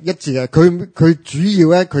嘛，係一致嘅。佢主要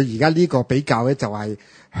咧，佢而家呢個比較咧就係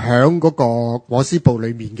響嗰個裹屍布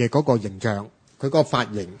裏面嘅嗰個形象，佢嗰個髮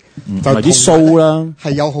型就啲鬚啦，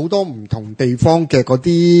係有好多唔同地方嘅嗰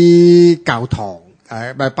啲教堂。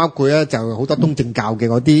包括咧就好多東正教嘅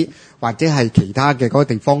嗰啲，或者係其他嘅嗰個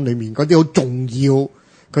地方裏面嗰啲好重要，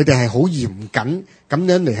佢哋係好嚴謹咁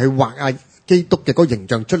樣嚟去畫啊基督嘅嗰個形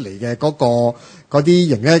象出嚟嘅嗰啲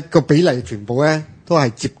形咧個比例全部咧都係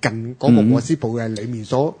接近嗰個裹屍布嘅裏面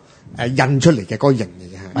所印出嚟嘅嗰個形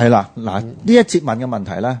嚟嘅。係啦，嗱呢一節問嘅問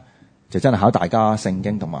題咧，就真係考大家聖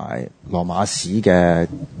經同埋羅馬史嘅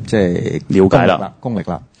即係了解啦、功力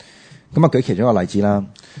啦。咁啊舉其中一個例子啦。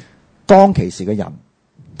當其時嘅人，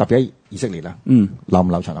特別喺以色列啦，留唔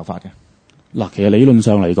留長頭髮嘅？嗱，其實理論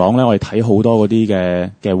上嚟講咧，我哋睇好多嗰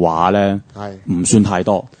啲嘅畫咧，係唔算太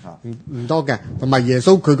多，唔多嘅。同埋耶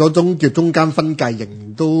穌佢嗰種叫中間分界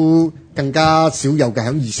型都更加少有嘅，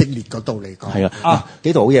喺以色列嗰度嚟講。係啊，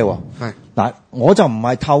幾度好嘢喎！係嗱，我就唔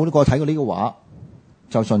係透過睇過呢個畫，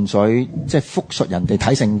就純粹即係複述人哋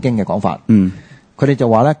睇聖經嘅講法。佢哋就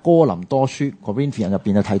話咧，哥林多書 Corinthians 入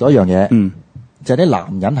邊就提到一樣嘢。就係啲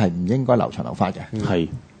男人係唔應該留長頭髮嘅，係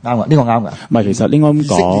啱㗎，呢個啱㗎。唔係，其實應該咁以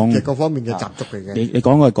色列講嘅各方面嘅習俗嚟嘅。你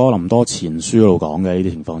講嘅哥林多前書嗰度講嘅呢啲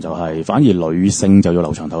情況就係，反而女性就要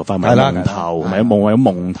留長頭髮，咪蒙頭，咪有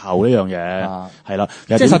蒙頭呢樣嘢，係啦。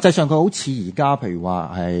即係實際上佢好似而家譬如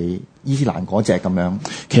話係伊斯蘭嗰隻咁樣，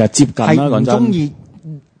其實接近啦，係唔講真。中意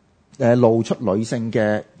露出女性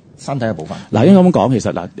嘅身體嘅部分。嗱，應該咁講，其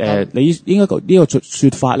實你應該呢個說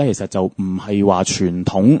法咧，其實就唔係話傳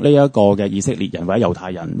統呢一個嘅以色列人或者猶太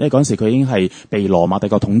人，因為嗰陣時佢已經係被羅馬帝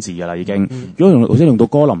國統治㗎啦，已經。如果用到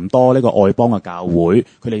哥林多呢個外邦嘅教會，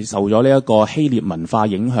佢哋受咗呢一個希臘文化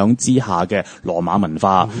影響之下嘅羅馬文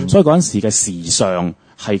化，所以嗰陣時嘅時尚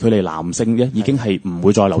係佢哋男性咧已經係唔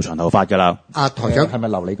會再留長頭髮㗎啦。台長係咪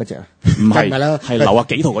留你嗰隻啊？唔係，啦，係留阿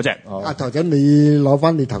幾圖嗰隻。台長，你攞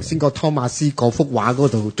翻你頭先個湯馬斯嗰幅畫嗰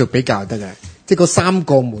度做比較就得嘅，即係嗰三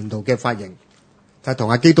個門徒嘅髮型，就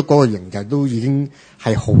同阿基督嗰個型就都已經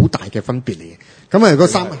係好大嘅分別嚟嘅。咁啊，嗰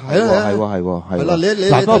三係啦，你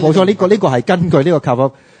嗱，不過冇錯，呢個係根據呢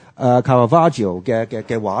個Caravaggio 嘅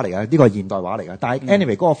畫嚟嘅，呢個係現代畫嚟嘅。但係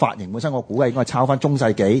anyway 嗰個髮型本身，我估計應該係抄翻中世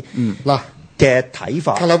紀嗱嘅睇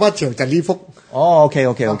法。Caravaggio 就呢幅。OK。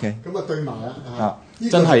咁啊對埋啦。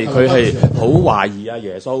真係佢係好懷疑啊！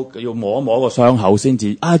耶穌要摸一摸個傷口先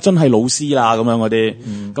至真係老師啦咁樣嗰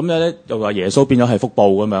啲。咁咧又話耶穌變咗係腹部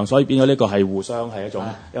咁樣，所以變咗呢個係互相係一種，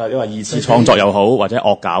因為二次創作又好或者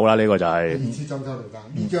惡搞啦，呢個就係二次創作嚟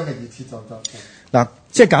㗎，呢張係二次創作。嗱，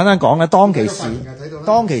即係簡單講咧，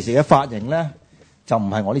當其時嘅髮型咧就唔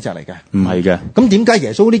係我呢隻嚟嘅，唔係嘅。咁點解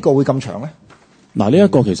耶穌呢個會咁長咧？嗱，呢一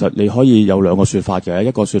個其實你可以有兩個說法嘅，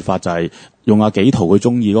一個說法就係用阿幾圖佢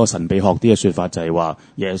中意嗰個神秘學啲嘅說法，就係話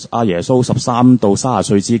耶穌13到30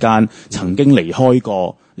歲之間曾經離開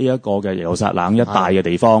過呢一個嘅耶路撒冷一帶嘅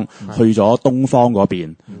地方，去咗東方嗰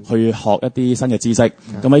邊去學一啲新嘅知識。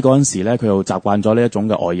咁喺嗰陣時咧，佢又習慣咗呢一種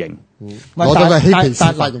嘅外形。我都係嬉皮士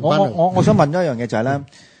髮型。我想問一樣嘢就係咧，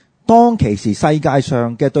當其時世界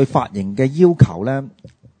上嘅對髮型嘅要求咧，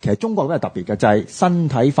其實中國都係特別嘅，就係身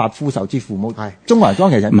體髮膚受之父母。係中國人當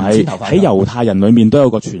其實唔剪頭髮。喺猶太人裏面都有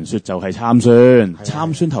個傳說，就係參孫。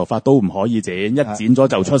參孫頭髮都唔可以剪，一剪咗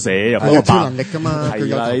就出事，又好白。超能力㗎嘛，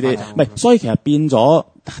係啦呢啲。唔係，所以其實變咗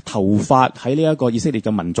頭髮喺呢一個以色列嘅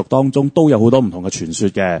民族當中都有好多唔同嘅傳說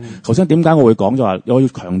嘅。頭先點解我會講就話，我要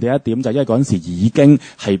強調一點，就係因為嗰陣時已經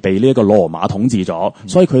係被呢一個羅馬統治咗，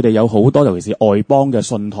所以佢哋有好多尤其是外邦嘅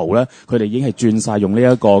信徒咧，佢哋已經係轉晒用呢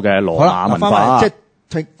一個嘅羅馬文化。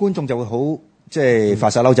觀眾就會好即係發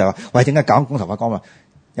晒嬲，就係話：喂，點解搞光頭髮光啊？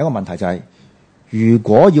有一個問題就係，如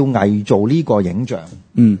果要偽造呢個影像，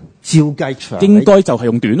照計長應該就係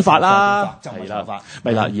用短髮啦，係啦，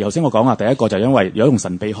係啦。而頭先我講啊，第一個就係因為有用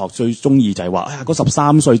神秘學最中意就係話，嗰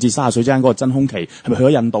13歲至30歲之間嗰個真空期係咪去咗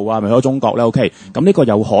印度啊？係咪去咗中國咧？OK，咁呢個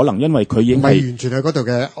有可能因為佢已經係完全係嗰度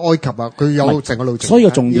嘅埃及啊，佢有成個路程。所以個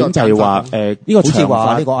重點就係話呢個長髮，好似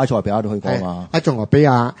話呢個埃塞俄比亞都去過嘛？埃塞俄比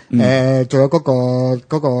亞仲有嗰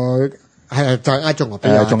個係就係埃塞俄比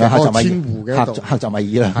亞，仲有克什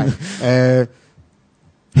米爾啦，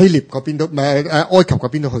希臘嗰邊都埃及嗰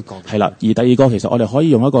邊都去過。係啦，而第二個其實我哋可以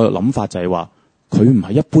用一個諗法，就係話佢唔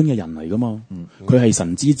係一般嘅人嚟噶嘛，佢係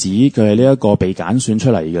神之子，佢係呢一個被揀選出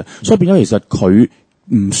嚟嘅，所以變咗其實佢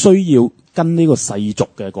唔需要跟呢個世俗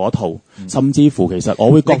嘅嗰套，甚至乎其實我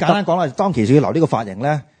會覺得簡單講啦，當其時要留呢個髮型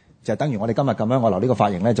咧，就等於我哋今日咁樣，我留呢個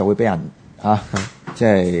髮型咧就會俾人即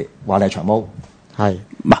係話你係長毛。係，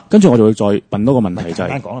跟住我就會再問多個問題，就係簡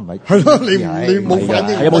單講啦，唔係係咯，你冇反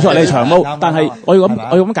應，係啊，冇錯，你係長毛，但係我要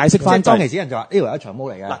咁解釋翻，當其時人就話呢條係長毛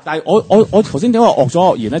嚟嘅。嗱，但係我頭先點解惡咗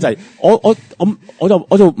惡言咧？就係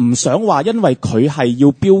我就唔想話，因為佢係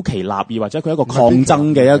要標奇立異或者佢一個抗爭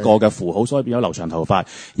嘅一個嘅符號，所以變咗留長頭髮。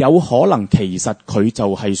有可能其實佢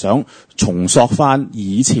就係想重塑翻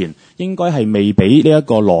以前應該係未俾呢一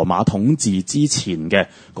個羅馬統治之前嘅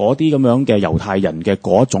嗰啲咁樣嘅猶太人嘅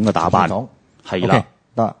嗰一種嘅打扮。係啦，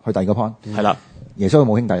得去第二個 point，係啦。耶穌有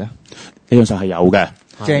冇兄弟咧？理論上係有嘅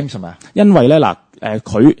 ，James 係咪啊？因為咧嗱，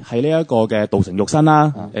佢係呢一個嘅道成肉身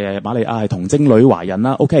啦。瑪利亞係童貞女懷孕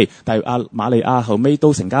啦。OK，但係阿瑪利亞後尾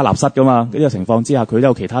都成家立室噶嘛。呢個情況之下，佢都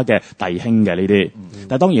有其他嘅弟兄嘅呢啲。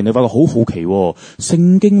但係當然你發覺好好奇喎，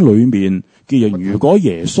聖經裏面既然如果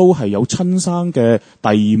耶穌係有親生嘅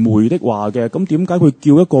弟妹的話嘅，咁點解佢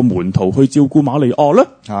叫一個門徒去照顧瑪利亞咧？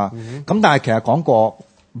咁但係其實講過。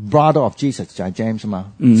Brother of Jesus 就係 James 啊嘛，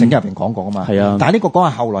聖經入邊講過啊嘛。係啊，但係呢個講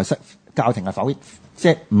係後來教廷係否，即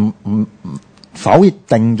係唔否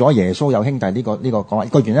定咗耶穌有兄弟呢個講法。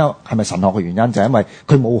個原因係咪神學嘅原因？就係因為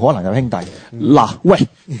佢冇可能有兄弟。嗱，喂，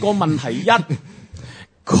個問題一，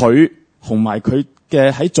佢同埋佢嘅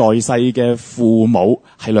喺在世嘅父母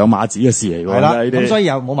係兩碼子嘅事嚟㗎。係啦，咁所以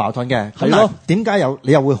又冇矛盾嘅。係咯，點解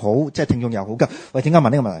你又會好即係聽眾又好急？喂，點解問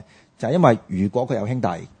呢個問題？就係因為如果佢有兄弟，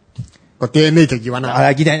個 DNA 就要揾啦。係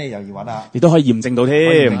啊，DNA 又要揾啦，亦都可以驗證到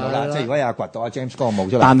添。即係如果有掘到阿 James 嗰個墓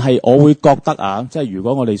出嚟，但係我會覺得啊，即係如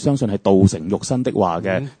果我哋相信係道成肉身的話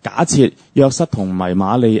嘅，假設約瑟同埋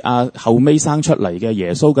瑪利亞後尾生出嚟嘅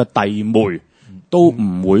耶穌嘅弟妹，都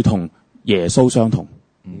唔會同耶穌相同。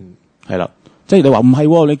係啦。即係你話唔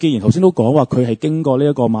係，你既然頭先都講話佢係經過呢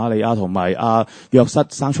一個瑪利亞同埋阿約瑟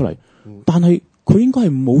生出嚟，但係佢應該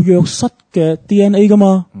係冇約瑟嘅 DNA 噶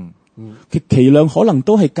嘛？其量可能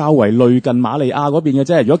都係較為類近瑪利亞嗰邊嘅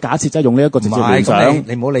啫。如果假設真係用呢一個直接聯想，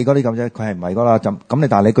你唔好理嗰啲咁啫，佢係唔係嗰啦？咁你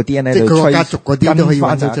但係你個 DNA 即係佢個家族嗰啲都可以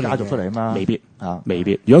揾到家族出嚟啊嘛？未必啊，未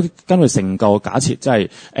必。如果根據成個假設，即係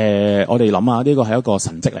我哋諗下呢個係一個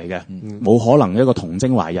神蹟嚟嘅，冇可能一個童貞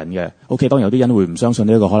懷孕嘅。OK， 當然有啲人會唔相信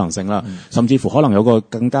呢一個可能性啦，甚至乎可能有個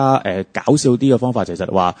更加搞笑啲嘅方法，其實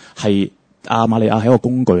話係。阿瑪利亞係一個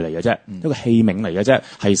工具嚟嘅啫，一個器皿嚟嘅啫，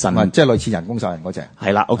係神，即係類似人工受人嗰隻。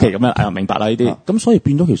係啦 ，OK， 咁樣明白啦呢啲。咁所以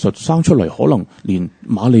變咗其實生出嚟可能連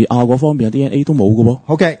瑪利亞嗰方面嘅 DNA 都冇嘅喎。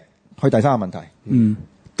OK，去第三個問題。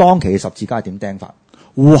當期嘅十字架係點釘法？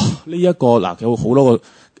哇！呢一個嗱，有好多個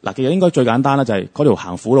嗱，其實應該最簡單啦，就係嗰條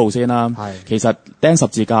行苦路先啦。其實釘十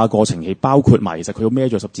字架嘅過程係包括埋，其實佢要孭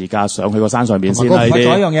住十字架上去個山上邊先啦。仲有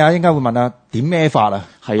一樣嘢應該會問啊，點孭法啊？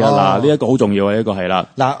係啊，嗱，呢一個好重要啊，呢個係啦。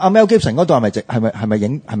嗱，阿 Mel Gibson 嗰度係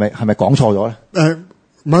咪講錯咗咧？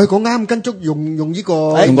唔係佢講啱，跟足用呢個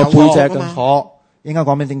用個背脊咁錯，應該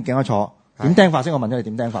講俾點解錯？點釘法先？我問咗你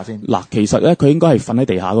點釘法先。嗱，其實咧佢應該係瞓喺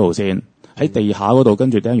地下嗰度先。喺地下嗰度，跟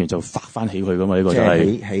住釘完就發翻起佢噶嘛？呢個就係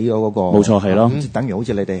起咗嗰個，冇錯係咯，等於好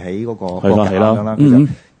似你哋起嗰個係啦係啦咁啦，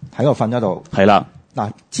喺度瞓咗度係啦。嗱，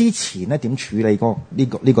之前咧點處理呢個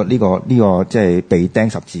即係被釘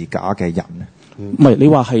十字架嘅人咧？唔係你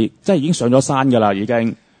話係即係已經上咗山噶啦，已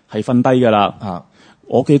經係瞓低噶啦。啊，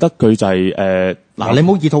我記得佢就係嗱，你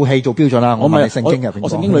唔好以套戲做標準啦。我問你聖經入邊，我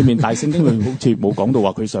聖經裏面，但係聖經裏面好似冇講到話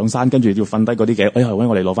佢上山跟住要瞓低嗰啲嘅。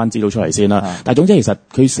我哋攞翻資料出嚟先啦。但係總之其實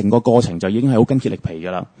佢成個過程就已經係好筋竭力疲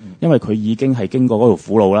㗎啦，因為佢已經係經過嗰條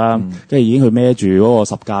苦路啦，跟住已經去孭住嗰個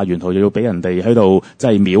十架，沿途又要俾人哋喺度即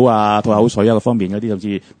係秒啊、吐口水啊各方面嗰啲，甚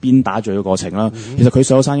至鞭打罪嘅過程啦。其實佢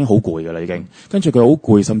上咗山已經好攰㗎啦，已經。跟住佢好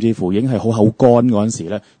攰，甚至乎已經係好口乾嗰陣時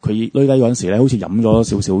咧，佢攣低嗰陣時咧，好似飲咗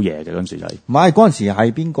少少嘢嘅嗰陣時就係。唔係嗰陣時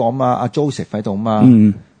係邊個啊嘛？阿 Joseph 喺度啊嘛。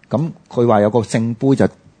咁佢話有個聖杯就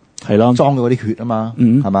係咯，裝咗嗰啲血啊嘛，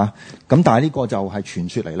係嘛？咁但係呢個就係傳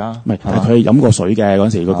說嚟啦。唔係，但係佢飲過水嘅嗰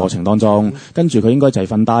陣時個過程當中，跟住佢應該就係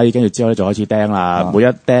瞓低，跟住之後咧就開始釘啦。每一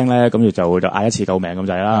釘咧，咁就嗌一次救命咁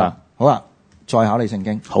就係啦。好啦，再考你聖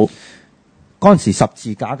經。好，嗰陣時十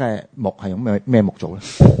字架嘅木係用咩木做咧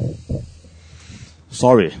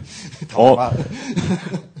 ？Sorry， 我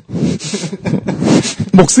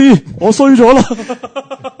牧師，我衰咗啦。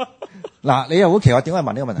嗱，你又好奇怪點解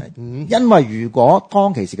問呢個問題？因為如果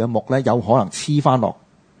當其時嘅木咧，有可能黐翻落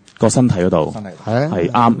個身體嗰度，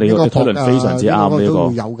係啱。你個推論非常之啱呢個。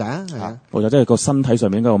有㗎，冇錯，即係個身體上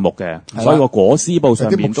面應該有木嘅，所以個裹屍布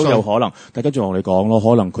上面都有可能。但跟住我哋講咯，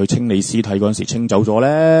可能佢清理屍體嗰陣時清走咗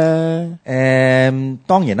咧。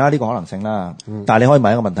當然啦，呢個可能性啦。但係你可以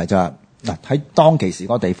問一個問題就係嗱，喺當其時嗰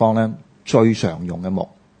個地方咧，最常用嘅木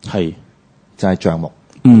係就係橡木。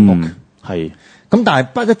係。咁但係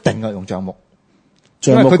不一定係用橡木，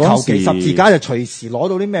因為佢求其十字架就隨時攞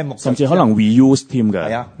到啲咩木，甚至可能 reuse 添嘅。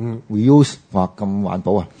係啊，reuse 哇咁環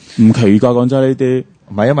保啊？唔奇怪，講真呢啲，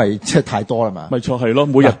唔係因為即係太多啦嘛。咪錯係咯，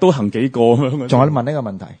每日都行幾個咁樣。仲有你問呢個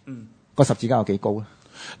問題，個十字架有幾高咧？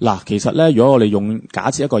嗱，其實咧，如果我哋用假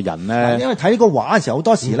設一個人咧，因為睇呢個畫嘅時候，好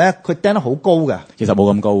多時咧佢釘得好高嘅，其實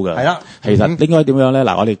冇咁高嘅。係啦，其實應該點樣咧？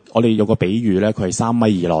嗱，我哋用個比喻咧，佢係3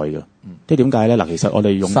米以內嘅。即係點解咧？嗱，其實我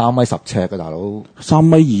哋用3米10尺嘅大佬，3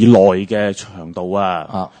米以內嘅長度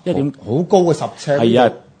啊，因為點好高嘅10尺。係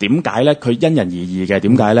啊，點解咧？佢因人而異嘅。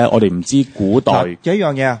點解咧？我哋唔知古代有一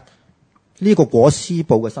樣嘢啊。呢個裹屍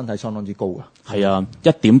布嘅身體相當之高啊！係啊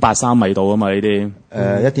，1.83米度啊嘛呢啲。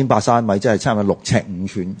1.83米即係差唔多6尺5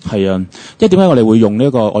寸。係啊，因為點解我哋會用呢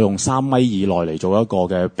個？我用3米以內嚟做一個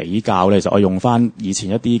嘅比較咧。其實我用翻以前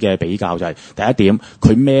一啲嘅比較就係第一點，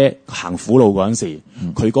佢孭行苦路嗰陣時，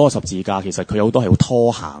佢嗰個十字架其實佢有好多係要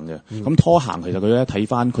拖行嘅。咁拖行其實佢咧睇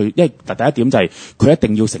翻佢，因為第一點就係佢一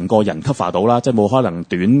定要成個人 cover 到啦，即係冇可能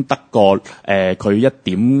短得過佢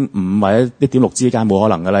1.5或者1.6之間冇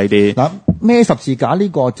可能㗎啦呢啲。嗱，孭十字架呢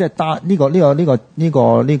個即係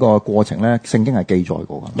呢個過程咧，聖經係記載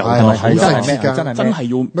過㗎。係真係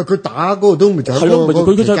要。唔係佢打嗰個都咪就係咯，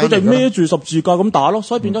佢就孭住十字架咁打咯，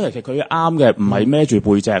所以變咗其實佢啱嘅，唔係孭住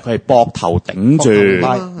背脊，佢係膊頭頂住。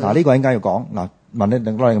嗱，呢個應該要講。嗱，問你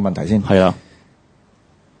另外一個問題先。係啊，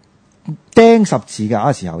釘十字架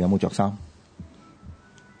嘅時候有冇着衫？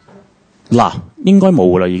嗱，應該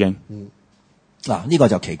冇噶啦，已經。嗱，呢個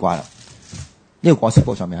就奇怪啦。呢個裹屍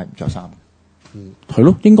布上面係唔着衫。係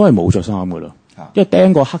咯，應該係冇着衫噶啦。因為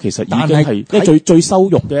釘嗰刻其實已經係因為最羞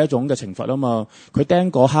辱嘅一種嘅懲罰啊嘛。佢釘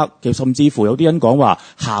嗰刻，其實甚至乎有啲人講話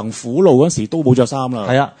行苦路嗰時都冇着衫啦。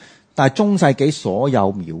係啊，但係中世紀所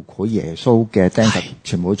有描繪耶穌嘅釘實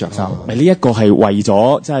全部都着衫。呢一個係為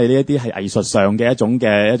咗即係呢一啲係藝術上嘅一種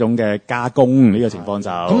嘅加工呢個情況就。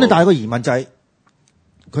咁你但係個疑問就係，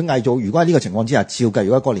佢偽造如果喺呢個情況之下，照計如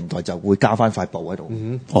果喺嗰個年代就會加翻塊布喺度。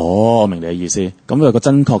我明你嘅意思，咁佢個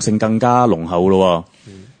真確性更加濃厚咯。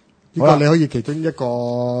呢個你可以其中一個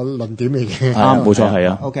論點嚟嘅。啱，冇錯係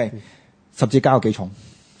啊。OK， 十字架有幾重？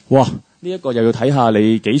哇！呢一個又要睇下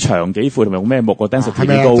你幾長幾闊同埋用咩木個釘實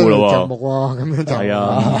幾高噶咯喎。著木喎，咁樣就係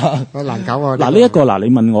啊，難搞啊。嗱呢一個嗱，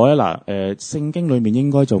你問我咧嗱，聖經裏面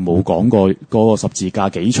應該就冇講過嗰個十字架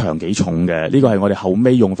幾長幾重嘅。呢個係我哋後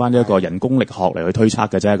尾用翻一個人工力學嚟去推測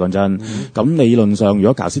嘅啫。講真，咁理論上如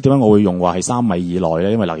果假設點解我會用話係3米以內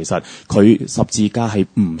咧？因為嗱，其實佢十字架係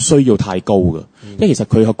唔需要太高嘅，因為其實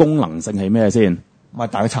佢個功能性係咩先？咪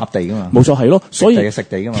大概插地噶嘛。冇錯係咯，所以食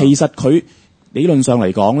地噶嘛。其實佢。理論上嚟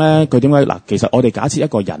講咧，佢點解嗱？其實我哋假設一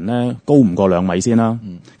個人咧高唔過2米先啦。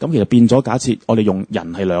咁其實變咗假設我哋用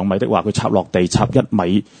人係2米的話，佢插落地插1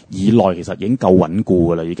米以內，其實已經夠穩固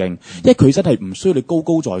噶啦，已經。因為佢真係唔需要你高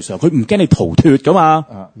高在上，佢唔驚你逃脫噶嘛。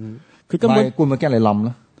佢根本會唔會驚你冧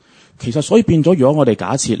咧？其實所以變咗，如果我哋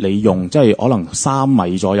假設你用即係可能3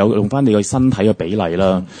米左右，用翻你個身體嘅比例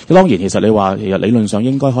啦。當然，其實你話其實理論上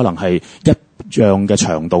應該可能係1丈嘅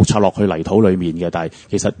長度插落去泥土裏面嘅，但係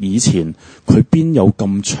其實以前佢邊有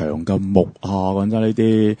咁長嘅木啊？講真呢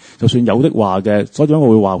啲，就算有的話嘅，所以點解我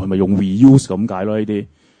會話係咪用 reuse 咁解咯？呢啲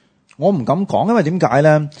我唔敢講，因為點解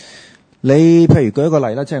咧？你譬如舉一個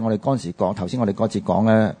例啦，即係我哋嗰陣時講頭先，我哋嗰節講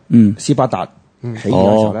咧，斯巴達起義嘅時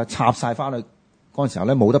候咧，插晒翻去嗰陣時候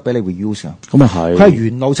咧，冇得俾你 reuse 啊。咁啊係，佢係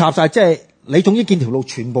原路插晒，即係你總之見條路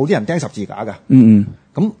全部啲人釘十字架㗎。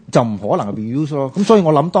咁就唔可能係 reuse 咯，咁所以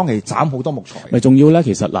我諗當其斬好多木材。咪仲要咧，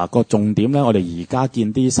其實嗱個重點咧，我哋而家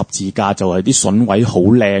見啲十字架就係啲筍位好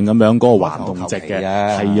靚咁樣，嗰個橫同直嘅，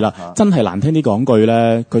係啦，真係難聽啲講句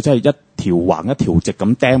咧，佢真係一條橫一條直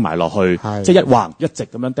咁釘埋落去，即係一橫一直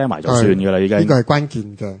咁樣釘埋就算㗎啦，已經。呢個係關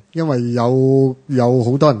鍵嘅，因為有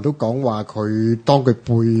好多人都講話佢當佢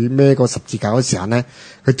背孭個十字架嗰時候咧，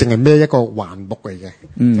佢淨係孭一個橫木嚟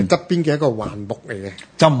嘅，側邊嘅一個橫木嚟嘅，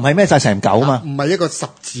就唔係孭晒成嚿啊嘛，唔係一個十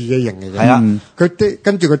字嘅形嚟嘅。係啊，佢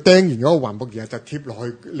跟住佢釘完嗰個橫木，然後就貼落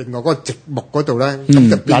去另外嗰個直木嗰度咧。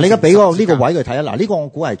嗱，你而家俾嗰個呢個位佢睇啊，嗱呢個我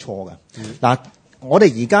估係錯嘅。嗱，我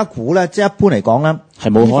哋而家估咧，即係一般嚟講咧，係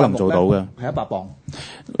冇可能做到嘅，係100磅。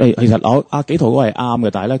其實我阿紀圖嗰個係啱嘅，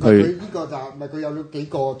但係咧佢呢個就唔係佢有幾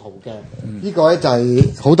個圖嘅。呢個咧就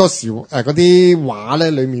係好多時嗰啲畫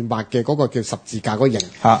咧裡面畫嘅嗰個叫十字架嗰形。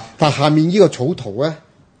但下面呢個草圖咧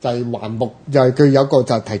就係橫木，就係佢有個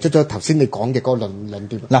就係提出咗頭先你講嘅嗰個論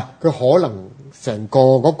點。嗱，佢可能成個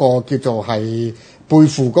嗰個叫做係背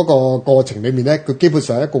負嗰個過程裡面咧，佢基本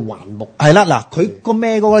上係一個橫木。係啦，嗱，佢個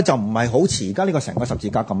孭嗰個咧就唔係好似而家呢個成個十字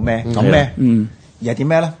架咁孭，而係點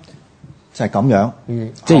孭咧？就係咁樣，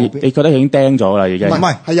即係你覺得已經釘咗啦，已經。唔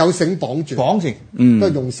係，係有繩綁住，都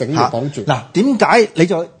係用繩嚟綁住。嗱，點解你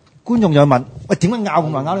就觀眾就問，喂，點解拗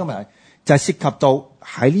咁話拗呢個問題？就係涉及到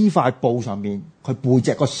喺呢塊布上面，佢背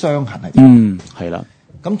脊個傷痕係點？係啦。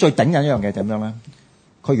咁最頂癮一樣嘢就點樣咧？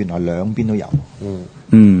佢原來兩邊都有。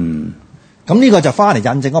咁呢個就翻嚟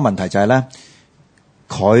印證個問題就係咧，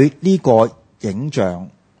佢呢個影像，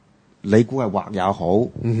你估係畫也好，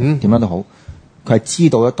點樣都好。佢係知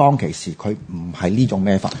道咗當其時佢唔係呢種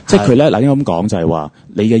孭法，即係佢咧嗱，應該咁講就係話，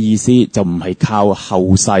你嘅意思就唔係靠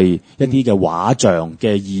後世一啲嘅畫像嘅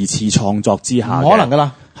二次創作之下，唔可能噶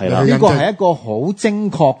啦，係啦，呢個係一個好精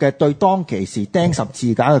確嘅對當其時釘十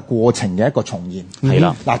字架嘅過程嘅一個重現，係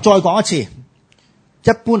啦。嗱，再講一次，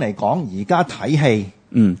一般嚟講，而家睇戲，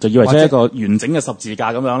就以為即係一個完整嘅十字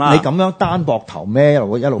架咁樣啦。你咁樣單膊頭孭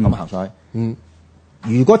一路咁行上去，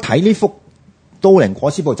如果睇呢幅都靈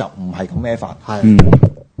裹屍布就唔係咁孭法，係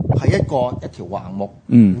一條橫木，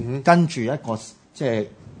跟住一個即係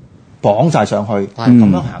綁晒上去，咁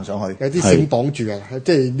樣行上去，有啲繩綁住嘅，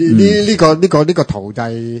即係呢個圖就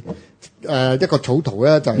係一個草圖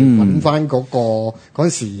咧，就係揾翻嗰陣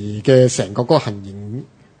時嘅成個嗰個行刑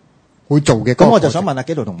會做嘅。咁我就想問下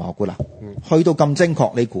紀陶同學估啦，去到咁精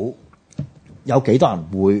確，你估有幾多人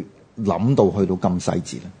會諗到去到咁細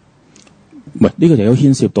緻咧？唔係呢個就有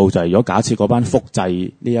牽涉到就係如果假設嗰班複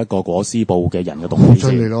製呢一個裹屍布嘅人嘅動機出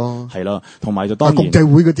嚟咯，係啦，同埋就當然國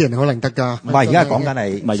際會嗰啲人可能得㗎。唔係而家講緊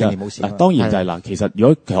係成年冇事。當然就係嗱，其實如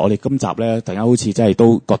果其實我哋今集咧，突然間好似真係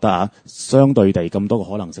都覺得啊，相對地咁多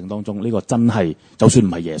個可能性當中，呢個真係就算唔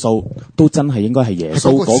係耶穌，都真係應該係耶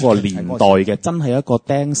穌嗰個年代嘅，真係一個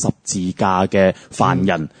釘十字架嘅犯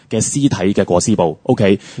人嘅屍體嘅裹屍布。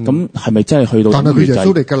OK，咁係咪真係去到？但係佢耶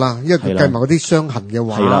穌嚟㗎啦，因為佢計埋嗰啲傷痕嘅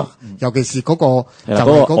話，尤其是嗰個就係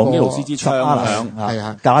嗰個昂基魯斯之槍係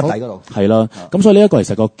啊，架底嗰度係啦。咁所以呢一個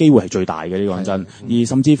其實個機會係最大嘅，呢個講真。而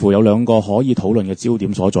甚至乎有兩個可以討論嘅焦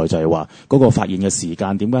點所在，就係話嗰個發現嘅時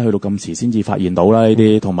間點解去到咁遲先至發現到啦？呢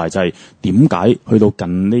啲同埋就係點解去到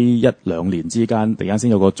近呢1-2年之間，突然間先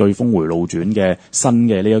有個最峰回路轉嘅新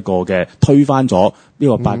嘅呢一個嘅推翻咗呢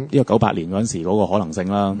個98年嗰陣時嗰個可能性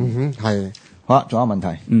啦。係好啦，仲有一個問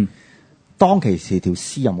題，當其時條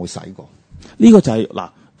屍有冇洗過？呢個就係嗱，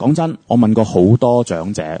講真，我問過好多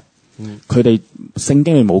長者，佢哋聖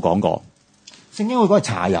經裏冇講過。聖經會講係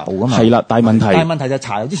搽油噶嘛？係啦，但係問題就係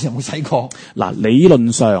搽油之前有冇洗過？嗱，理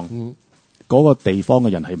論上嗰個地方嘅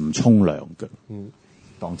人係唔沖涼嘅。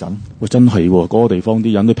當真？喂，真係喎！嗰個地方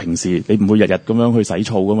啲人，你平時你唔會日日咁樣去洗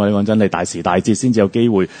澡噶嘛？你講真，你大時大節先至有機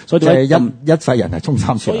會，所以點解一世人係沖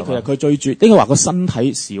3次？所以其實佢最主應該話個身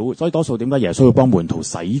體少，所以多數點解耶穌要幫門徒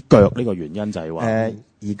洗腳呢個原因就係話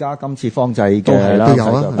而家今次方濟都係啦，都有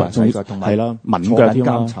啊，洗腳同埋係啦，聞腳添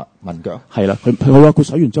啦，聞腳係啦，佢話佢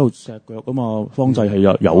洗完之後錫腳噶嘛，方濟係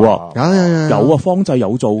有啊，有啊，方濟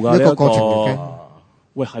有做㗎一個過程嚟嘅。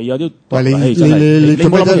喂，係啊，都喂，你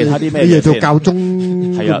冇諗其他啲咩嘢？你做教宗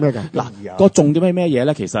係啊咩㗎？嗱，個重點係咩嘢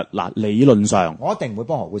咧？其實嗱，理論上我一定唔會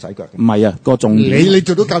幫學會洗腳嘅。唔係啊，個重點你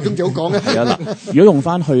做到教宗就好講嘅。係啊，嗱，如果用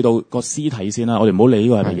翻去到個屍體先啦，我哋唔好理呢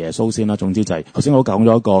個係咪耶穌先啦。總之就係頭先我講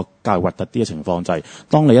咗一個較為核突啲嘅情況，就係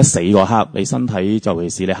當你一死嗰刻，你身體尤其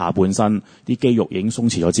是你下半身啲肌肉已經鬆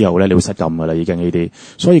弛咗之後咧，你會失禁㗎啦，已經呢啲。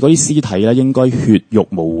所以嗰啲屍體咧應該血肉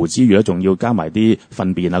模糊之餘咧，仲要加埋啲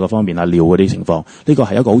糞便啊、各方面啊、尿嗰啲情況，呢個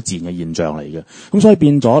係一個好自然嘅現象嚟嘅。咁所以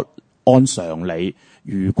變咗按常理，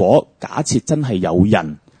如果假設真係有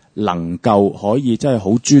人能夠可以真係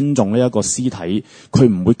好尊重呢一個屍體，佢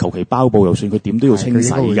唔會求其包布，就算佢點都要清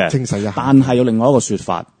洗嘅。清洗啊！但係有另外一個說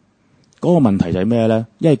法，嗰個問題就係咩咧？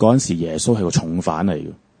因為嗰陣時耶穌係個重犯嚟嘅，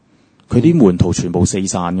佢啲門徒全部四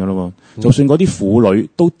散㗎啦嘛，就算嗰啲婦女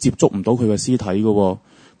都接觸唔到佢嘅屍體㗎喎。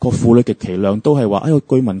個婦女極其量都係話，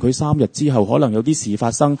據聞佢3日之後可能有啲事發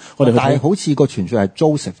生。我哋但係好似個傳說係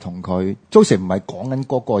Joseph 同佢 Joseph 唔係講緊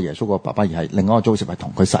嗰個耶穌個爸爸，而係另外一個 Joseph 係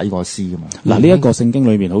同佢洗過屍㗎嘛。嗱，呢一個聖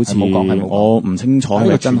經裏面好似我唔清楚係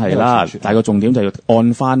咪真係啦，但係個重點就係要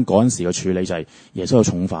按翻嗰陣時嘅處理，就係耶穌係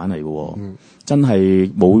重犯嚟嘅，真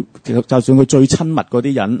係冇。就算佢最親密嗰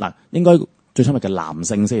啲人，嗱，應該最親密嘅男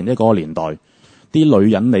性先，即係嗰個年代啲女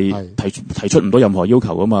人你提出唔到任何要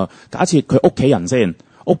求㗎嘛。假設佢屋企人先。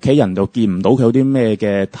屋企人就見唔到佢有啲咩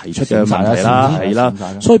嘅提出嘅問題啦，係啦，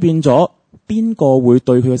所以變咗邊個會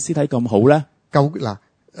對佢嘅屍體咁好咧？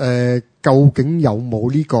究竟有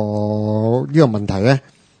冇呢個問題咧？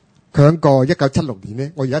佢喺個1976年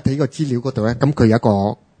咧，我而家睇個資料嗰度咧，咁佢有一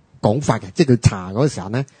個講法嘅，即係佢查嗰個時候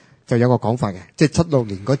咧就有個講法嘅，即係76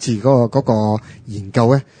年嗰次嗰個研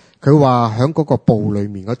究咧，佢話喺嗰個布裏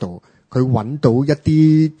面嗰度，佢揾到一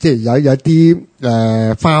啲即係有一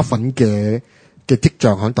啲花粉嘅跡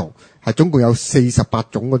象喺度，係總共有48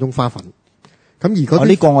種嗰種花粉。咁而嗰啲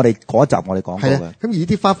呢個我哋嗰一集我哋講過嘅。咁而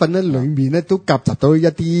啲花粉咧，裏面咧都夾雜到一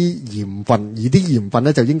啲鹽分，而啲鹽分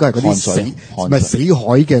咧就應該係嗰啲死海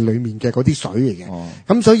嘅裏面嘅嗰啲水嚟嘅。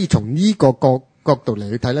咁所以從呢個角度嚟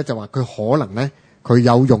去睇咧，就話佢可能咧佢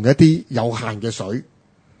有用一啲有限嘅水。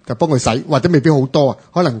就幫佢洗，或者未必好多啊，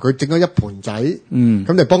可能佢整咗一盤仔，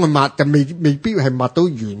咁就幫佢抹，就未必係抹到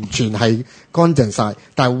完全係乾淨晒，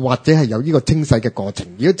但係或者係有呢個清洗嘅過程。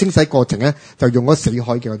如果清洗過程咧，就用咗死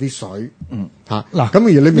海嘅嗰啲水，嗱，咁而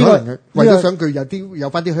裏面可能為咗想佢有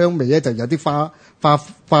翻啲香味咧，就有啲花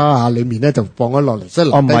啊，裏面咧就放咗落嚟，所以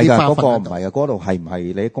留低啲花粉。唔係啊，嗰度係唔係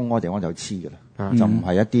你喺公開地方就黐㗎啦？就唔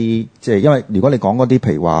係一啲即係，因為如果你講嗰啲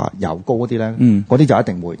譬如話油膏嗰啲咧，嗰啲就一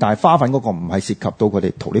定會。但係花粉嗰個唔係涉及到佢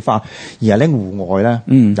哋塗啲花，而係拎戶外咧，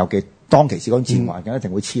尤其當其時嗰種自然環境一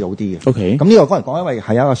定會黐到啲嘅。OK，咁呢個講嚟講，因為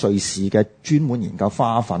係一個瑞士嘅專門研究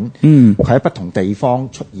花粉，佢喺不同地方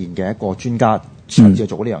出現嘅一個專家嘗試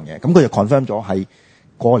做呢樣嘢。咁佢就 confirm 咗係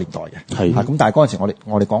嗰個年代嘅。係咁，但係嗰陣時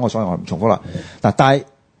我哋講過，所以我唔重複啦。嗱，但係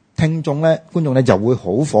聽眾咧、觀眾咧就會好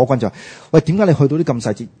火滾，就喂，點解你去到啲咁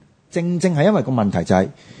細節？正係因為個問題就係，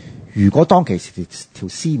如果當其時條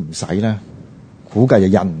屍唔洗咧，估計就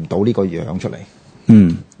印唔到呢個樣出嚟。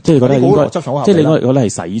即係覺得應該，即係你覺得係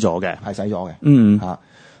洗咗嘅，係洗咗嘅。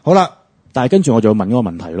好啦，但係跟住我就要問嗰個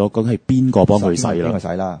問題咯，究竟係邊個幫佢洗啦？邊個洗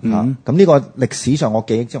啦？咁呢個歷史上我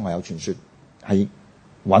記憶中係有傳說係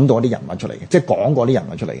揾到啲人物出嚟嘅，即係講過啲人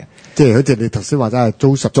物出嚟嘅，即係好似你頭先話齋係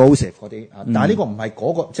Joseph 嗰啲。但係呢個唔係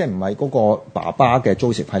嗰個，即係唔係嗰個爸爸嘅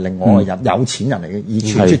Joseph，係另外一個人，有錢人嚟嘅。而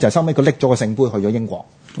傳說就係收尾佢拎咗個聖杯去咗英國。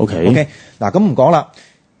OK， 嗱咁唔講啦，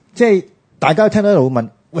即係大家聽到喺度問，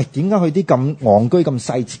喂，點解去啲咁戇居咁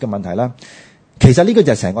細節嘅問題咧？其實呢個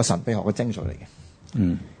就係成個神秘學嘅精髓嚟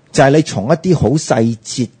嘅。就係你從一啲好細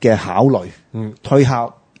節嘅考慮、推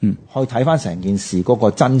敲，去睇翻成件事嗰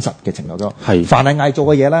個真實嘅程度咯。係，凡係嗌做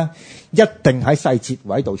嘅嘢咧，一定喺細節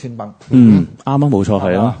位度穿崩。啱啊，冇錯，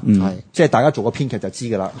係啊，係，即係大家做過編劇就知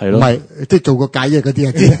㗎啦。係咯，唔係即係做過解嘢嗰啲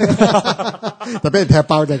啊知，就俾人踢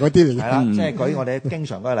爆就係嗰啲嚟。係啦，即係舉我哋經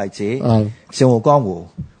常嗰個例子，《笑傲江湖》，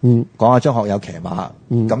講下張學友騎馬，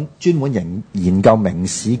咁專門研究明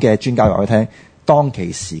史嘅專家話佢聽，當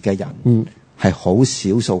其時嘅人。係好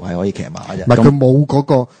少數係可以騎馬嘅啫，唔係佢冇嗰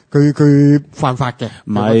個佢犯法嘅。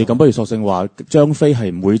唔係咁，不如索性話張飛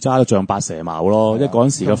係唔會揸得象拔蛇矛咯，因為嗰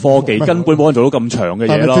陣時嘅科技根本冇人做到咁長嘅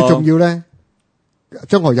嘢咯。最重要咧，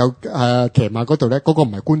張學友騎馬嗰度咧，嗰個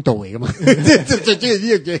唔係官道嚟噶嘛，即係最主要呢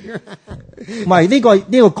樣嘢。唔係呢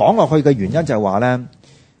個講落去嘅原因就係話咧，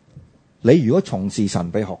你如果從事神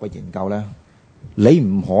秘學嘅研究咧，你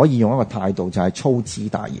唔可以用一個態度就係粗枝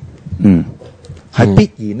大葉。係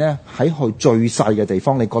必然咧，喺去最細嘅地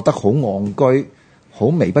方，你覺得好戇居、好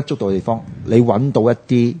微不足道嘅地方，你揾到一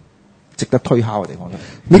啲值得推敲嘅地方咧。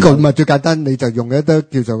呢個唔係最簡單，你就用一啲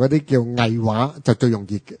叫做嗰啲叫藝畫，就最容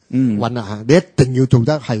易揾啦嚇。你一定要做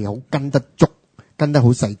得係好跟得足，跟得好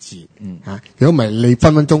細緻嚇。如果唔係，你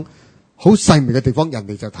分分鐘好細微嘅地方，人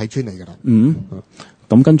哋就睇穿你㗎啦。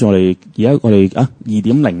咁跟住我哋而家我哋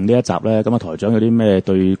2.0呢一集咧，咁台長有啲咩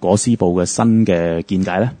對裹屍布嘅新嘅見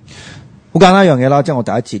解咧？好簡單一樣嘢啦，即係我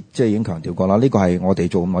第一節即係已經強調過啦。呢個係我哋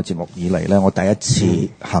做咁多節目以嚟咧，我第一次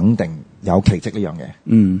肯定有奇蹟呢樣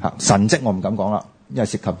嘢。神蹟我唔敢講啦，因為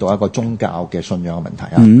涉及到一個宗教嘅信仰嘅問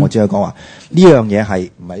題啊。我只係講話呢樣嘢係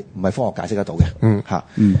唔係科學解釋得到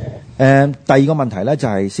嘅。第二個問題咧就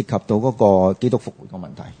係涉及到嗰個基督復活嘅問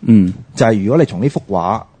題。就係如果你從呢幅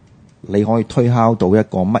畫，你可以推敲到一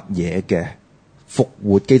個乜嘢嘅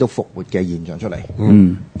基督復活嘅現象出嚟。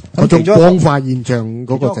嗰種光化現象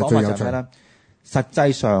嗰個就最有趣啦。實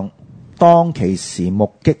際上，當其時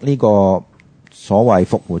目擊呢個所謂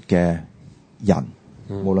復活嘅人，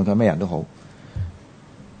無論佢咩人都好，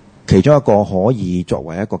其中一個可以作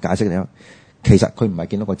為一個解釋嘅地方，其實佢唔係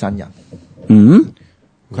見到個真人，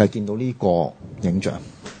佢係見到呢個影像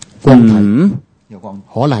光體。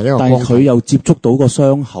可能係一個光，但係佢又接觸到個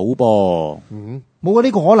傷口噃。冇啊！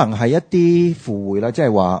呢個可能係一啲附會啦，即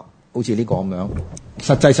係話好似呢個咁樣。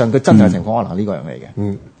實際上佢真實情況可能係呢個樣嚟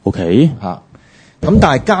嘅。OK 嚇。咁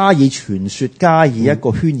但係加以傳說，加以一個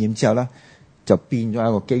渲染之後咧，就變咗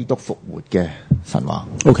一個基督復活嘅神話。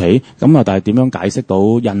OK。咁啊，但係點樣解釋到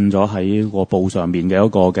印咗喺個布上面嘅一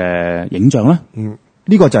個嘅影像咧？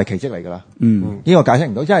呢個就係奇蹟嚟㗎啦。呢個解釋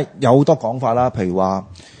唔到，因為有好多講法啦，譬如話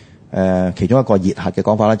其中一個熱核嘅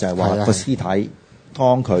講法咧，就係話個屍體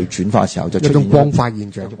當佢轉化嘅時候就出現一種光化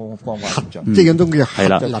現象，光化現象，即係一種叫係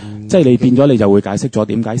啦，即係你變咗你就會解釋咗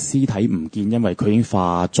點解屍體唔見，因為佢已經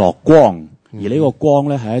化作光，而呢個光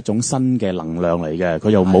咧係一種新嘅能量嚟嘅，佢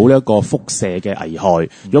又冇呢一個輻射嘅危害。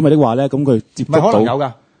如果唔係的話咧，咁佢接觸到可能有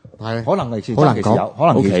㗎。係可能類似，可能有，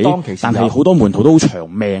可能當其時有，但係好多門徒都好長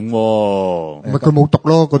命喎。唔係佢冇毒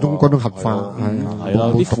咯，嗰種核化係啦，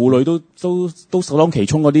啲婦女都首當其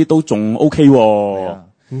衝嗰啲都仲 OK 喎。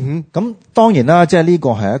咁當然啦，即係呢個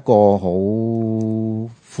係一個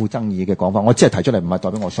好富爭議嘅講法。我只係提出嚟，唔係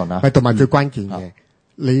代表我信啦。係同埋最關鍵嘅，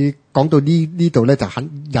你講到呢度咧，就肯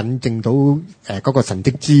引證到嗰個神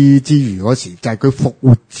蹟之餘嗰時，就係佢復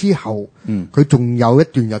活之後，佢仲有一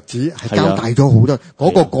段日子係交代咗好多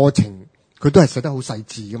嗰個過程，佢都係寫得好細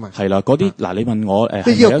緻噶嘛。係啦，嗰啲嗱，你問我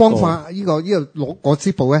即係呢個光化呢個攞裹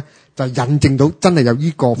屍布咧，就引證到真係有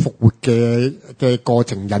呢個復活嘅過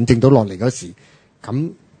程，引證到落嚟嗰時，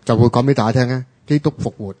咁就會講俾大家聽咧。基督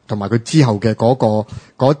復活同埋佢之後嘅嗰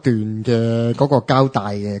段嘅嗰個交代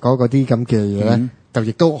嘅嗰啲咁嘅嘢咧，就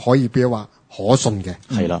亦都可以比如話可信嘅。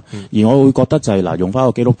係啦，而我會覺得就係嗱，用翻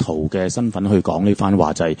個基督徒嘅身份去講呢番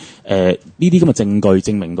話，就係呢啲咁嘅證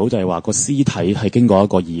據證明到就係話個屍體係經過一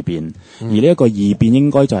個異變，而呢一個異變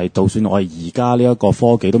應該就係就算我哋而家呢一個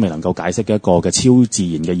科技都未能夠解釋嘅一個嘅超自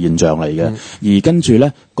然嘅現象嚟嘅。而跟住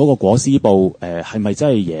咧嗰個裹屍布係咪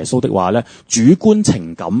真係耶穌的話咧？主觀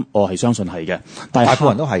情感我係相信係嘅，但係大部分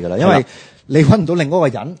人都係㗎啦，因為你揾唔到另外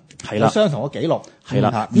一個人係啦，相同嘅記錄係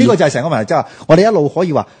啦，呢個就係成個問題，即係我哋一路可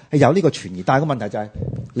以話係有呢個傳言，但係個問題就係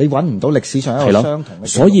你揾唔到歷史上一個相同嘅記錄。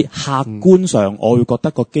所以客觀上我會覺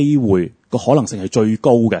得個機會個可能性係最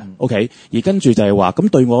高嘅。OK， 而跟住就係話咁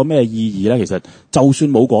對我咩意義咧？其實就算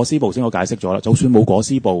冇裹屍布，先我解釋咗啦。就算冇裹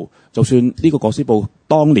屍布，就算呢個裹屍布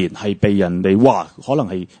當年係被人哋可能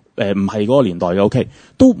係唔係嗰個年代嘅 OK，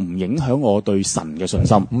 都唔影響我對神嘅信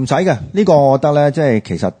心。唔使嘅，呢個我覺得咧，即係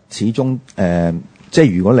其實始終即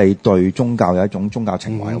係如果你對宗教有一種宗教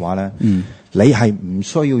情懷嘅話咧，你係唔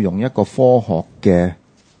需要用一個科學嘅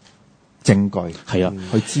證據係啊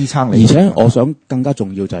去支撐你。而且我想更加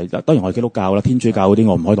重要就係，當然我係基督教啦，天主教嗰啲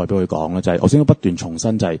我唔可以代表佢講啦，就係我先不斷重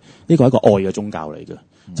申就係呢個係一個愛嘅宗教嚟嘅。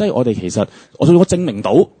即係我哋其實我證明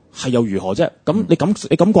到係又如何啫？咁你感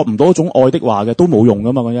覺唔到一種愛的話嘅都冇用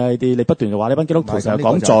噶嘛？呢啲你不斷就話呢班基督徒成日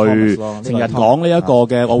講罪，成日講呢一個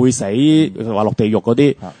嘅我會死，話落地獄嗰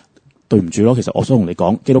啲。對唔住咯，其實我想同你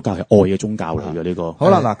講，基督教係愛嘅宗教嚟嘅呢個。好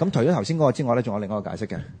啦，嗱咁除咗頭先嗰個之外咧，仲有另外一個解釋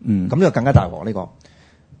嘅。咁呢個更加大鑊呢個，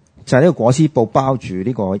就係呢個裹屍布包住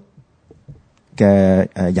呢個嘅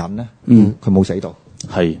人咧，佢冇死到。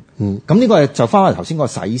係。咁呢個就翻返嚟頭先嗰個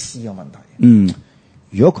洗屍嘅問題。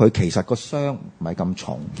如果佢其實個傷唔係咁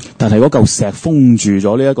重，但係嗰嚿石封住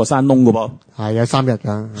咗呢一個山窿㗎噃。係啊，3日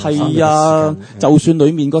㗎。係啊，就算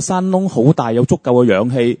裡面個山窿好大，有足夠嘅氧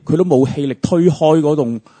氣，佢都冇氣力推開嗰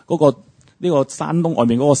個呢個山窿外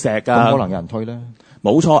面嗰個石㗎。咁可能有人推咧。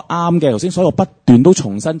冇錯，啱嘅。頭先所有不斷都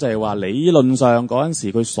重申就係話，理論上嗰陣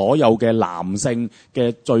時佢所有嘅男性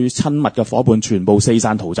嘅最親密嘅夥伴全部四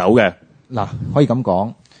散逃走嘅。嗱，可以咁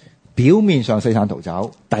講。表面上四散逃走，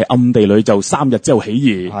但係暗地裏就3日之後起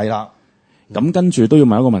義。係啦，咁跟住都要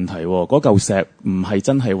問一個問題，嗰嚿石唔係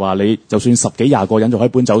真係話你就算10幾20個人就可以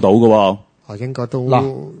搬走到嘅。應該都嗱，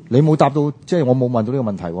你冇答到，即係我冇問到呢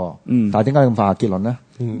個問題。但係點解咁快下結論咧？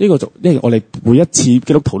呢個就因為我哋每一次基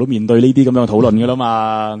督徒都面對呢啲咁樣嘅討論㗎啦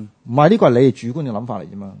嘛。唔係，呢個係你哋主觀嘅諗法嚟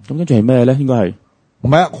啫嘛。咁跟住係咩咧？應該係唔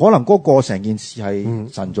係啊？可能嗰個成件事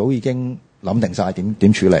係神早已經諗定晒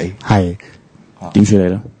點處理。係點處理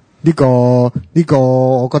咧？呢個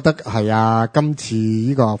我覺得係啊，今次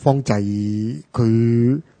呢個方濟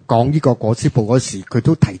佢講呢個裹屍布嗰時，佢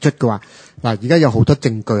都提出嘅話，嗱，而家有好多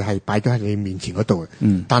證據係擺咗喺你面前嗰度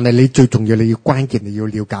嘅，但係你最重要，你要關鍵，你要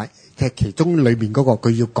了解，其中裏面嗰個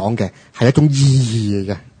佢要講嘅係一種意義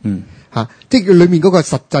嚟嘅，即係佢裏面嗰個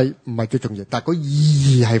實際唔係最重要，但係個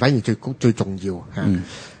意義係反而最重要。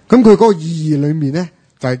咁佢嗰個意義裏面咧，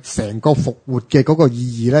就係成個復活嘅嗰個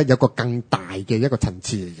意義咧，有個更大嘅一個層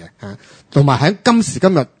次嚟嘅嚇，同埋喺今時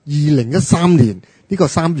今日2013年呢個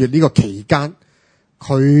3月呢個期間，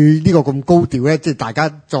佢呢個咁高調咧，即係大家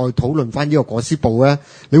再討論翻呢個裹屍布咧，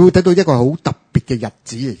你會睇到一個好特別嘅日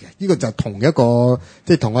子嚟嘅。呢個就係同一個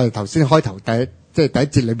即係同我哋頭先開頭第一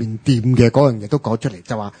節裏面掂嘅嗰樣嘢都講出嚟，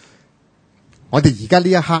就話我哋而家呢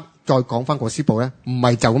一刻再講翻裹屍布咧，唔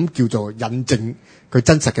係就咁叫做印證佢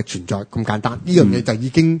真實嘅存在咁簡單，呢樣嘢就已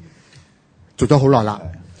經做咗好耐啦。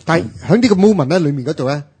但係喺呢個 moment 咧，裏面嗰度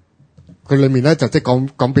咧，佢裏面咧就即係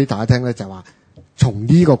講俾大家聽咧，就話從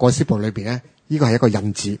呢個裹屍布裏邊咧，呢個係一個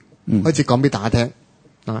引子，開始講俾大家聽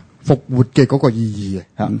啊，復活嘅嗰個意義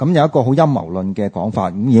嘅。咁有一個好陰謀論嘅講法，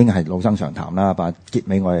咁已經係老生常談啦。但係結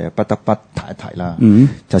尾我哋不得不提一提啦，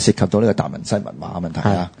就涉及到呢個達文西密碼問題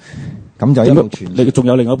啦。咁就一路傳，你仲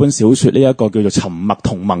有另外一本小說呢一個叫做《沉默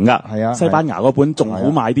同盟》噶，係啊，西班牙嗰本仲好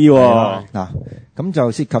賣啲。嗱，咁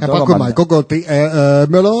就涉及咗包括埋嗰個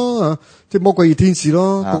咩咯，即係魔鬼與天使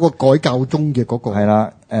咯，嗰個改教宗嘅嗰個係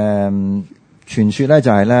啦。傳說咧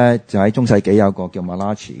就係咧，就喺中世紀有個叫馬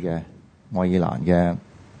拉奇嘅愛爾蘭嘅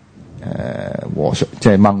和尚，即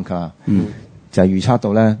係 monk 啊，就係預測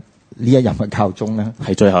到咧呢一任嘅教宗咧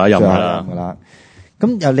係最後一任啦。咁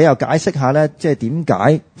你又解釋下咧，即係點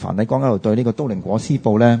解梵蒂岡喺度對呢個都靈裹屍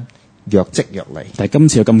布咧若即若離？但係今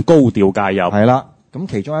次又咁高調介入，係啦。咁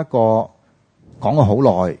其中一個講咗好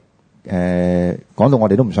耐，講到我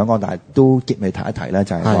哋都唔想講，但係都結尾提一提咧，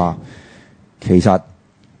就係話其實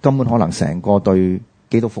根本可能成個對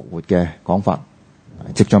基督復活嘅講法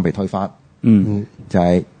即將被推翻。就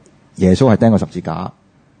係耶穌係釘個十字架，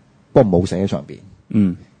不過冇寫喺上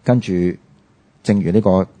邊。跟住正如呢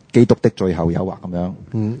個基督的最後誘惑咁樣，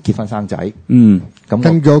結婚生仔，咁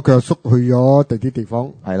跟咗佢阿叔去咗第啲地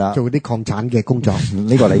方，係啦，做啲礦產嘅工作。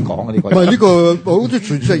呢個你講嘅呢個，唔係呢個好似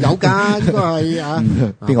傳說有㗎，呢個係啊，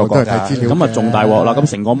邊個講㗎？咁啊仲大鑊啦！咁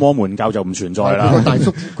成個摩門教就唔存在啦。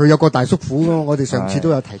佢有個大叔父咯，我哋上次都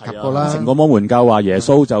有提及過啦。成個摩門教話耶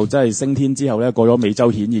穌就真係升天之後咧，過咗美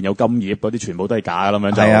洲顯現有金葉嗰啲，全部都係假㗎咁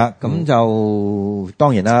樣就。係啊，咁就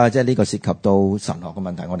當然啦，即係呢個涉及到神學嘅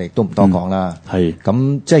問題，我哋都唔多講啦。係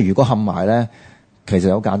咁即係。如果冚埋咧，其實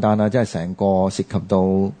好簡單啦，即係成個涉及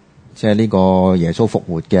到即係呢個耶穌復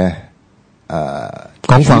活嘅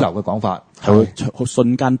主流嘅講法，係會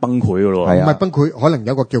瞬間崩潰㗎咯。係啊，唔係崩潰，可能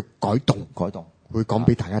有個叫改動。會講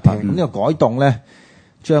俾大家聽。咁呢個改動咧，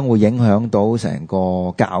將會影響到成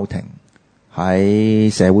個教廷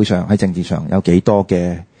喺社會上、喺政治上有幾多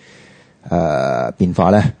嘅變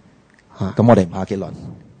化咧？咁我哋唔下結論。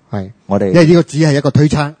係，我哋因為呢個只係一個推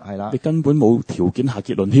測，係啦，你根本冇條件下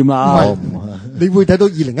結論添啦。你會睇到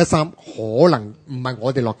2013可能唔係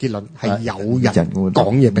我哋落結論，係有人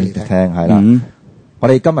講嘢俾你聽，係啦。我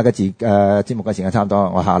哋今日嘅節目嘅時間差唔多，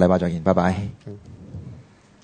我下個禮拜再見，拜拜。